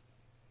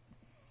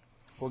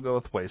 We'll go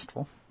with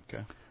wasteful.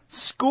 Okay.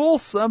 School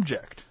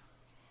subject.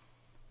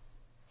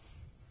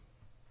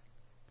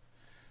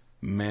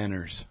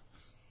 Manners.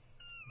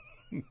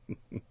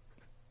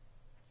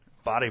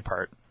 Body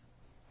part.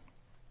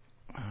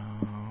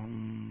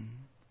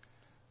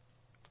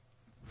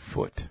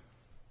 Foot.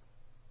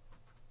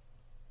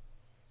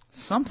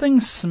 Something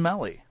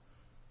smelly.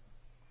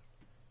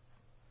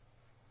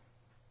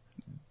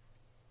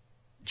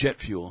 Jet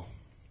fuel.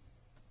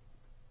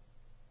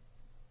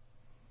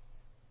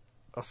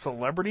 A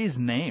celebrity's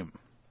name.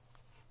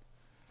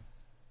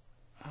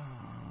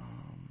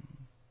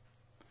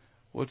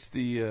 What's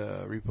the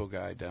repo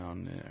guy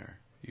down there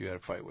you had a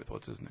fight with?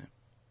 What's his name?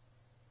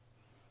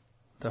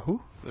 The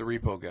who? The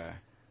repo guy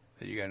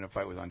that you got in a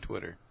fight with on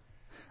Twitter.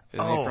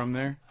 Isn't Oh. he from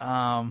there?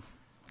 What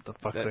the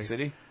fuck's That it?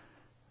 city?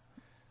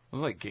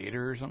 Was it like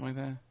Gator or something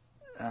like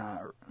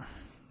that?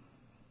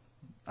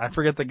 I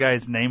forget the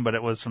guy's name, but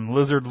it was from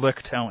Lizard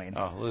Lick Towing.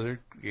 Oh, Lizard,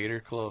 Gator,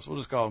 close. We'll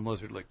just call him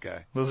Lizard Lick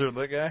guy. Lizard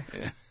Lick guy?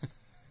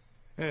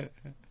 I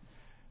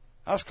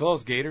was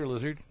close, Gator,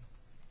 Lizard.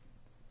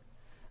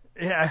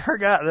 Yeah, I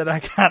forgot that I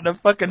got in a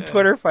fucking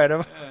Twitter fight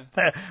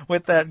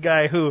with that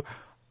guy who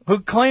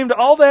claimed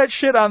all that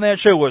shit on that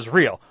show was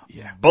real.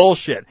 Yeah.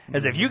 Bullshit.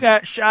 As if you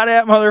got shot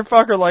at,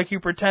 motherfucker, like you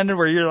pretended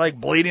where you're like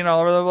bleeding all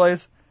over the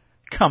place.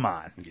 Come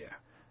on. Yeah.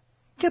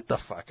 Get the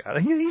fuck out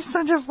of here. He's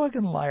such a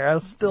fucking liar. I'll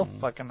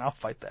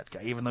fight that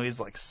guy, even though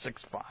he's like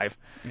 6'5".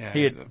 Yeah,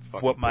 He'd he's a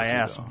fucking whoop my pussy,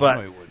 ass. though. But,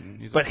 No, he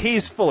wouldn't. but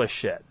he's full of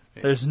shit.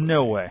 Yeah, There's he's a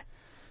no pussy. way.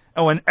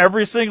 Oh, and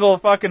every single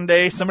fucking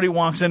day somebody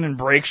walks in and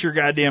breaks your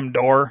goddamn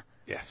door.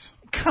 Yes.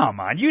 Come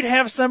on. You'd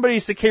have somebody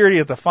security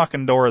at the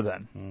fucking door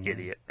then.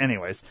 Idiot.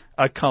 Anyways,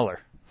 a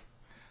color.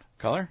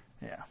 Color?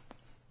 Yeah.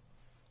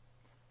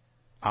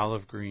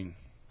 Olive green.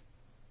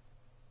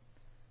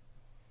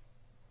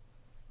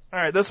 All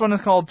right, this one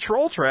is called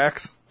Troll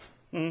Tracks.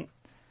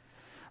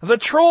 The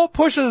troll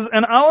pushes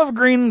an olive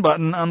green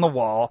button on the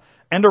wall,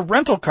 and a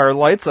rental car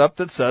lights up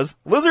that says,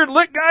 Lizard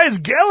Lick Guy's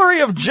Gallery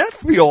of Jet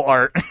Fuel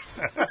Art.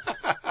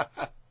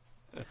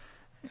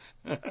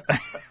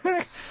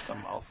 A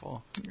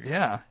mouthful.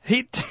 Yeah.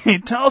 He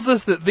tells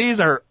us that these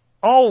are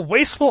all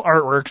wasteful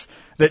artworks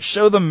that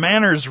show the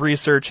manners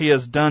research he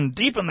has done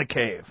deep in the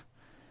cave.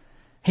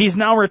 He's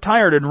now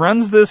retired and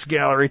runs this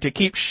gallery to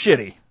keep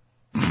shitty.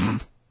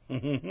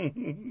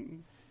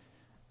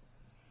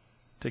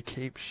 To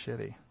Cape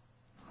Shitty.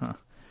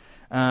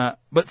 Huh.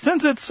 But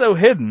since it's so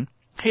hidden,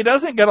 he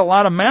doesn't get a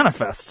lot of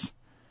manifests.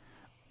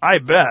 I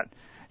bet.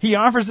 He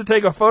offers to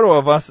take a photo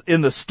of us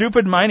in the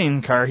stupid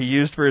mining car he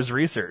used for his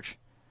research.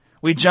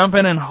 We jump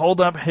in and hold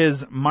up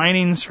his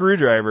mining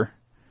screwdriver.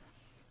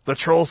 The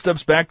troll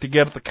steps back to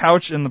get the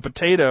couch in the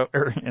potato.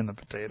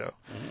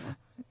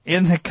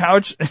 In the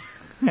couch.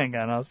 Hang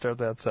on, I'll start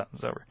that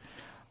sentence over.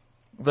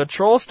 The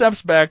troll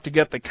steps back to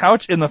get the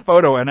couch in the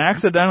photo and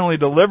accidentally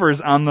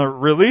delivers on the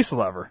release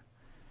lever.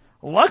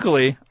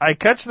 Luckily, I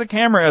catch the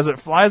camera as it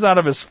flies out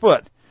of his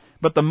foot,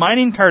 but the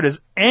mining cart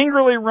is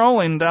angrily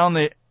rolling down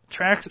the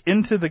tracks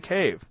into the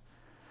cave.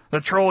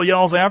 The troll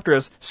yells after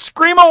us,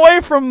 "Scream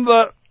away from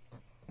the..."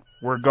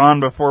 We're gone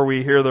before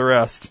we hear the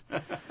rest.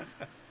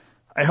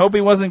 I hope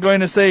he wasn't going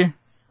to say,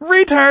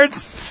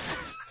 "Retards!"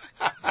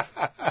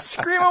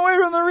 Scream away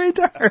from the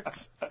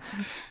retards.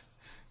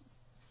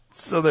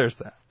 So there's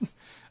that.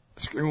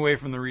 Scream away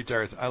from the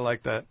retards. I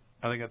like that.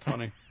 I think that's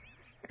funny.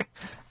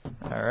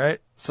 All right.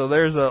 So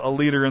there's a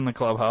leader in the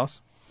clubhouse.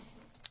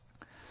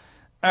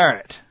 All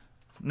right.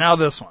 Now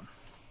this one.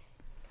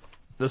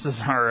 This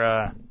is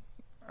our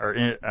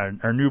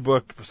new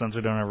book since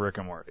we don't have Rick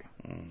and Morty.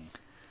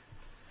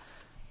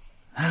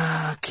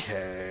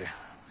 Okay.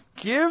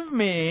 Give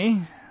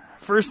me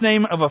first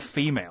name of a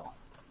female.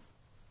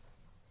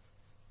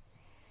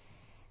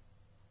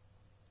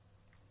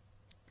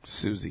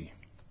 Susie.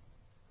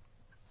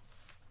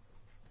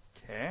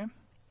 Okay.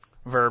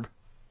 Verb.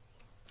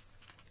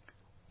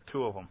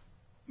 2 of them.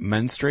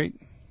 Menstruate.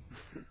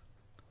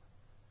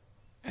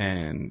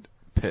 And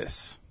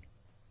piss.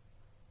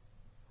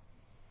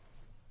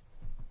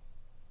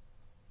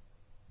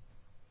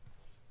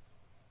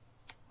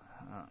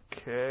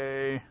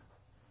 Okay.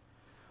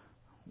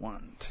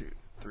 1, 2,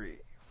 3,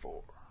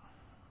 4.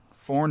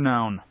 4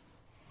 noun.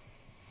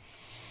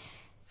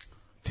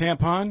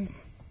 Tampon.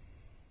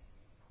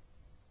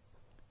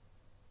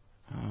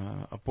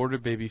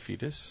 Aborted baby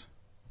fetus.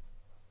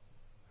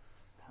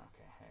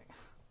 Okay, hang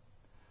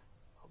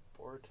on.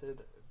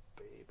 Aborted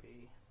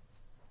baby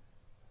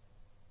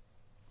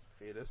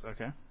fetus.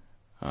 Okay.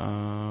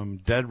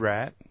 Dead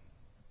rat.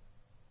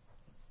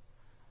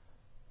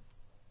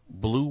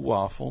 Blue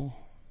waffle.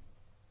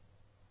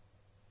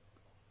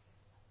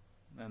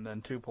 And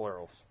then 2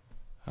 plurals.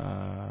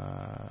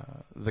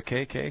 The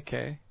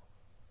KKK.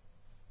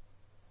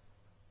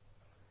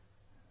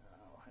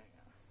 Oh, hang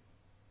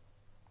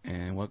on.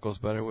 And what goes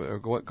better with, or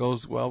what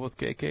goes well with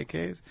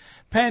KKKs?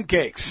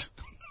 Pancakes.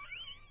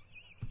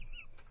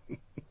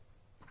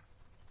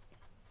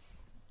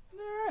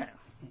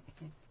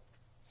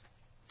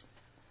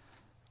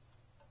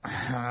 All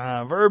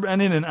right. Verb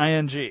ending in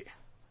ing.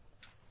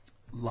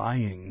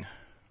 Lying.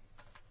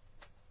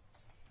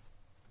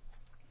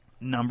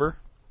 Number.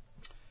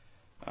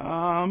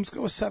 Let's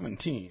go with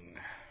 17.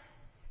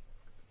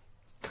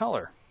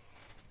 Color.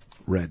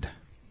 Red.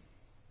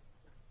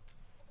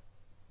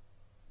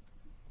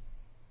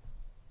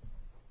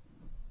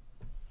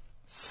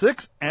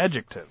 Six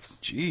adjectives.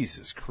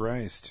 Jesus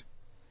Christ.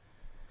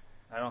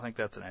 I don't think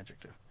that's an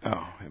adjective.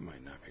 Oh, it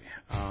might not be.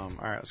 All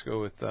right, let's go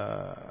with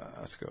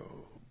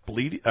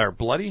bloody,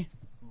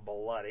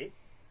 Bloody.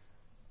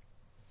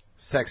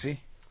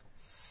 sexy,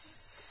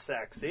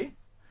 Sexy.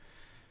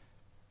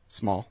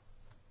 small,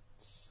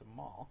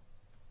 Small.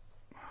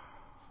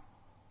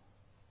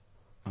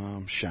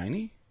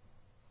 shiny,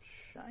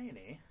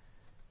 Shiny.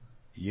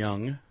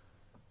 young,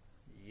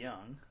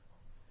 Young.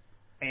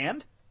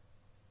 And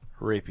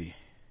rapey.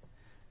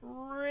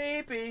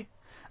 rapey.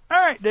 All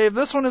right, Dave,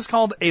 this one is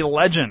called A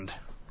Legend.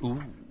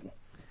 Ooh.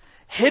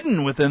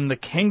 Hidden within the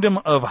kingdom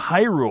of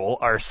Hyrule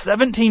are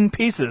 17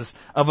 pieces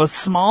of a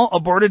small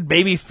aborted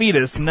baby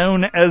fetus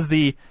known as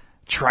the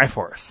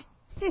Triforce.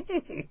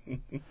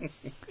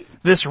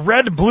 This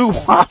red-blue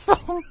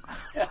waffle...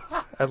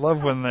 I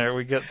love when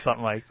we get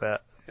something like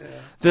that. Yeah.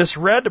 This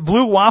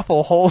red-blue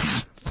waffle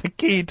holds the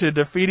key to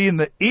defeating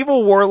the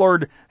evil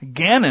warlord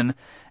Ganon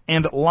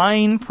and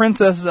lying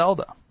Princess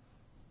Zelda.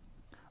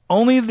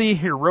 Only the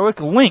heroic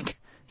Link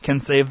can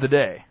save the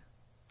day.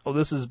 Oh,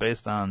 this is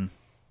based on...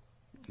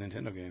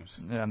 Nintendo games.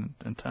 Yeah,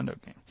 Nintendo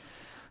game.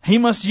 He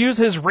must use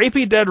his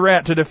rapey dead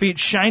rat to defeat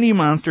shiny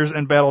monsters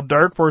and battle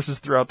dark forces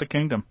throughout the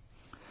kingdom.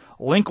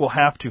 Link will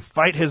have to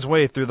fight his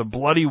way through the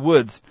bloody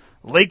woods,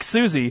 Lake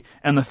Susie,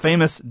 and the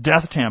famous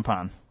Death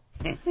Tampon.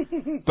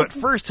 But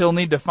first he'll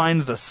need to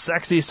find the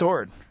sexy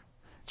sword.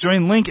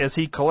 Join Link as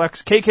he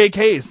collects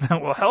KKKs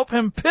that will help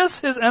him piss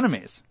his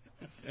enemies.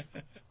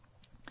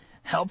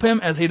 Help him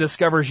as he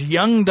discovers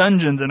young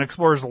dungeons and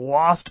explores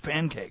lost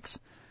pancakes.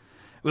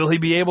 Will he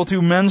be able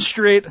to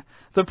menstruate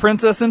the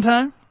princess in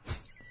time?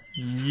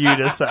 You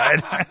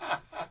decide.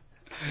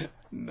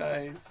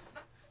 Nice.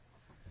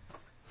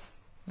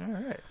 All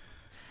right.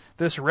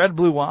 This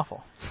red-blue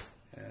waffle.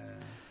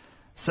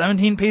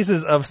 17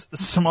 pieces of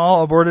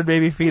small aborted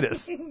baby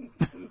fetus.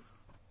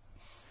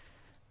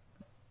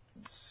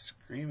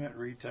 Scream at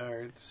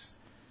retards.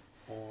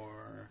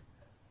 Or...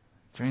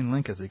 Join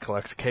Link as he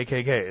collects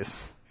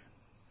KKKs.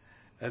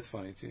 That's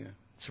funny, too.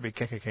 Should be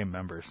KKK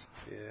members.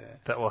 Yeah.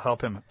 That will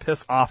help him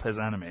piss off his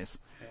enemies.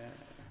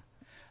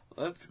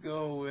 Let's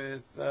go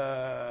with...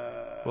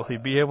 Will he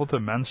be able to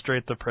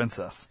menstruate the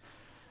princess?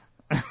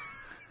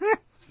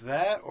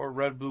 that or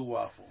Red Blue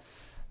Waffle?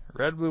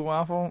 Red Blue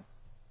Waffle?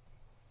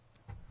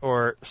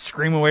 Or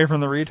scream away from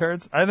the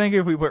retards? I think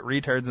if we put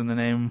retards in the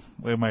name,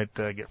 we might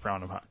get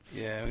frowned upon.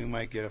 Yeah, we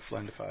might get a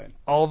flendified.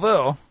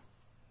 Although,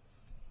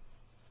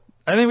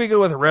 I think we go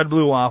with Red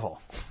Blue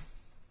Waffle.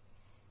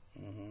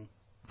 Mm-hmm.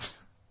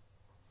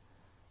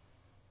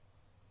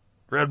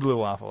 Red Blue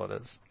Waffle it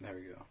is. There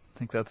we go. I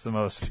think that's the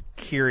most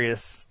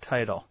curious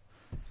title.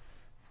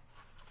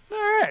 All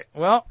right.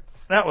 Well,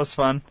 that was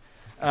fun.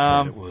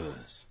 It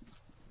was.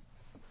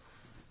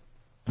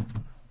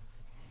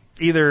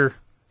 Either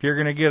you're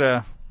going to get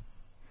a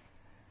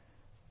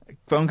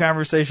phone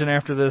conversation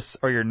after this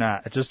or you're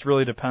not. It just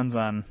really depends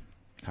on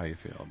how you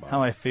feel about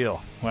how I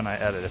feel when I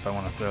edit, if I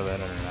want to throw that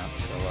in or not.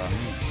 So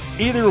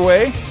either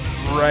way,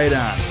 right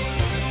on.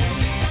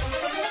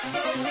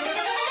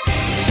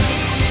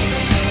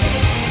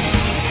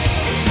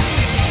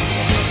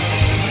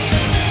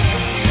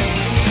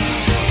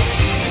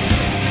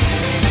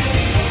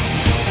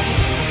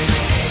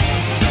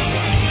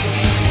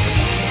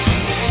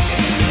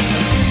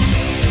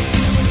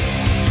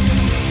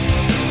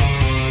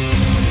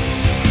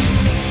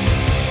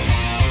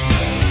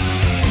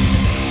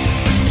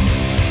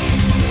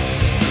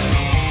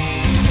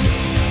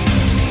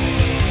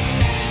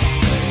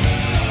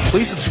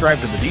 Please subscribe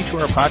to the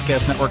D2R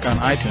Podcast Network on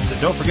iTunes, and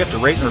don't forget to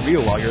rate and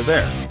review while you're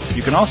there.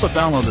 You can also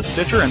download the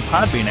Stitcher and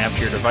Podbean app to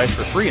your device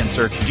for free and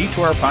search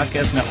D2R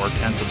Podcast Network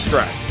and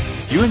subscribe.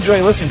 If you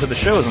enjoy listening to the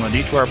shows on the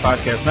D2R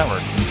Podcast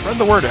Network, then spread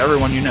the word to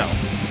everyone you know.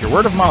 Your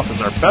word of mouth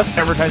is our best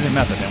advertising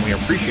method, and we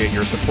appreciate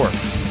your support.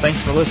 Thanks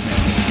for listening.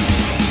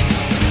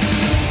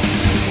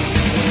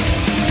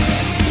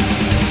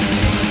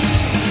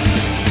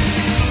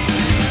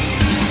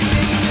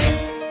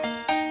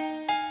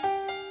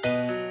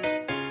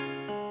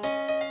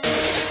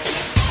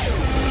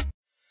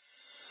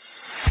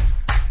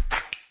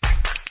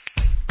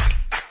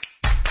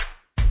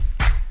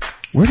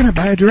 Where can I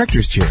buy a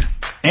director's chair?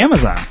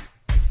 Amazon.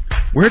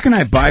 Where can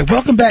I buy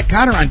Welcome Back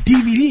Kotter on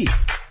DVD?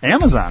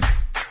 Amazon.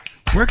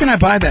 Where can I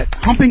buy that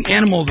Humping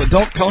Animals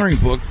adult coloring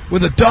book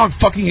with a dog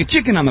fucking a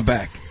chicken on the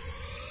back?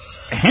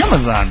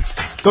 Amazon.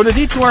 Go to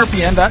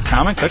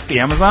D2RPN.com and click the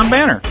Amazon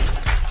banner.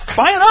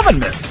 Buy an oven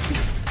mitt.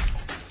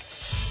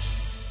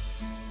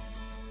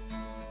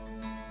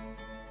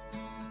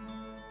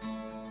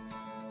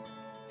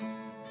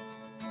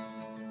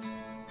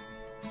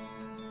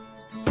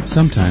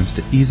 Sometimes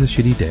to ease a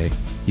shitty day,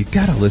 you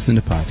gotta listen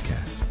to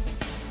podcasts.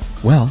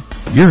 Well,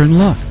 you're in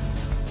luck.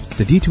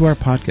 The D2R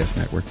Podcast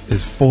Network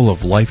is full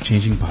of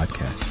life-changing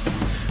podcasts.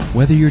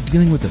 Whether you're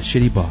dealing with a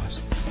shitty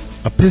boss,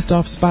 a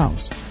pissed-off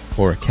spouse,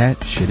 or a cat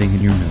shitting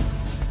in your milk,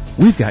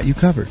 we've got you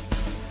covered.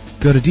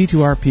 Go to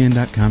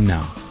D2RPN.com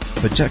now,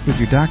 but check with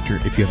your doctor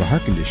if you have a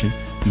heart condition,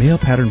 male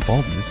pattern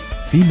baldness,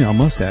 female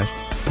mustache,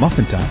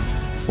 muffin top,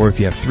 or if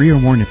you have 3 or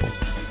more nipples.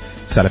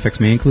 Side effects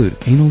may include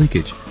anal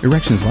leakage,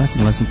 erections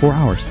lasting less than 4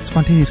 hours,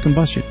 spontaneous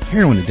combustion,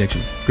 heroin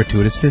addiction,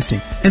 gratuitous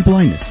fisting, and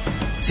blindness.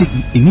 Seek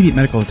immediate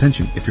medical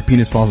attention if your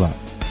penis falls out.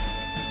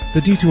 The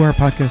D2R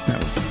Podcast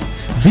Network.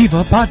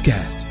 Viva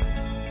Podcast!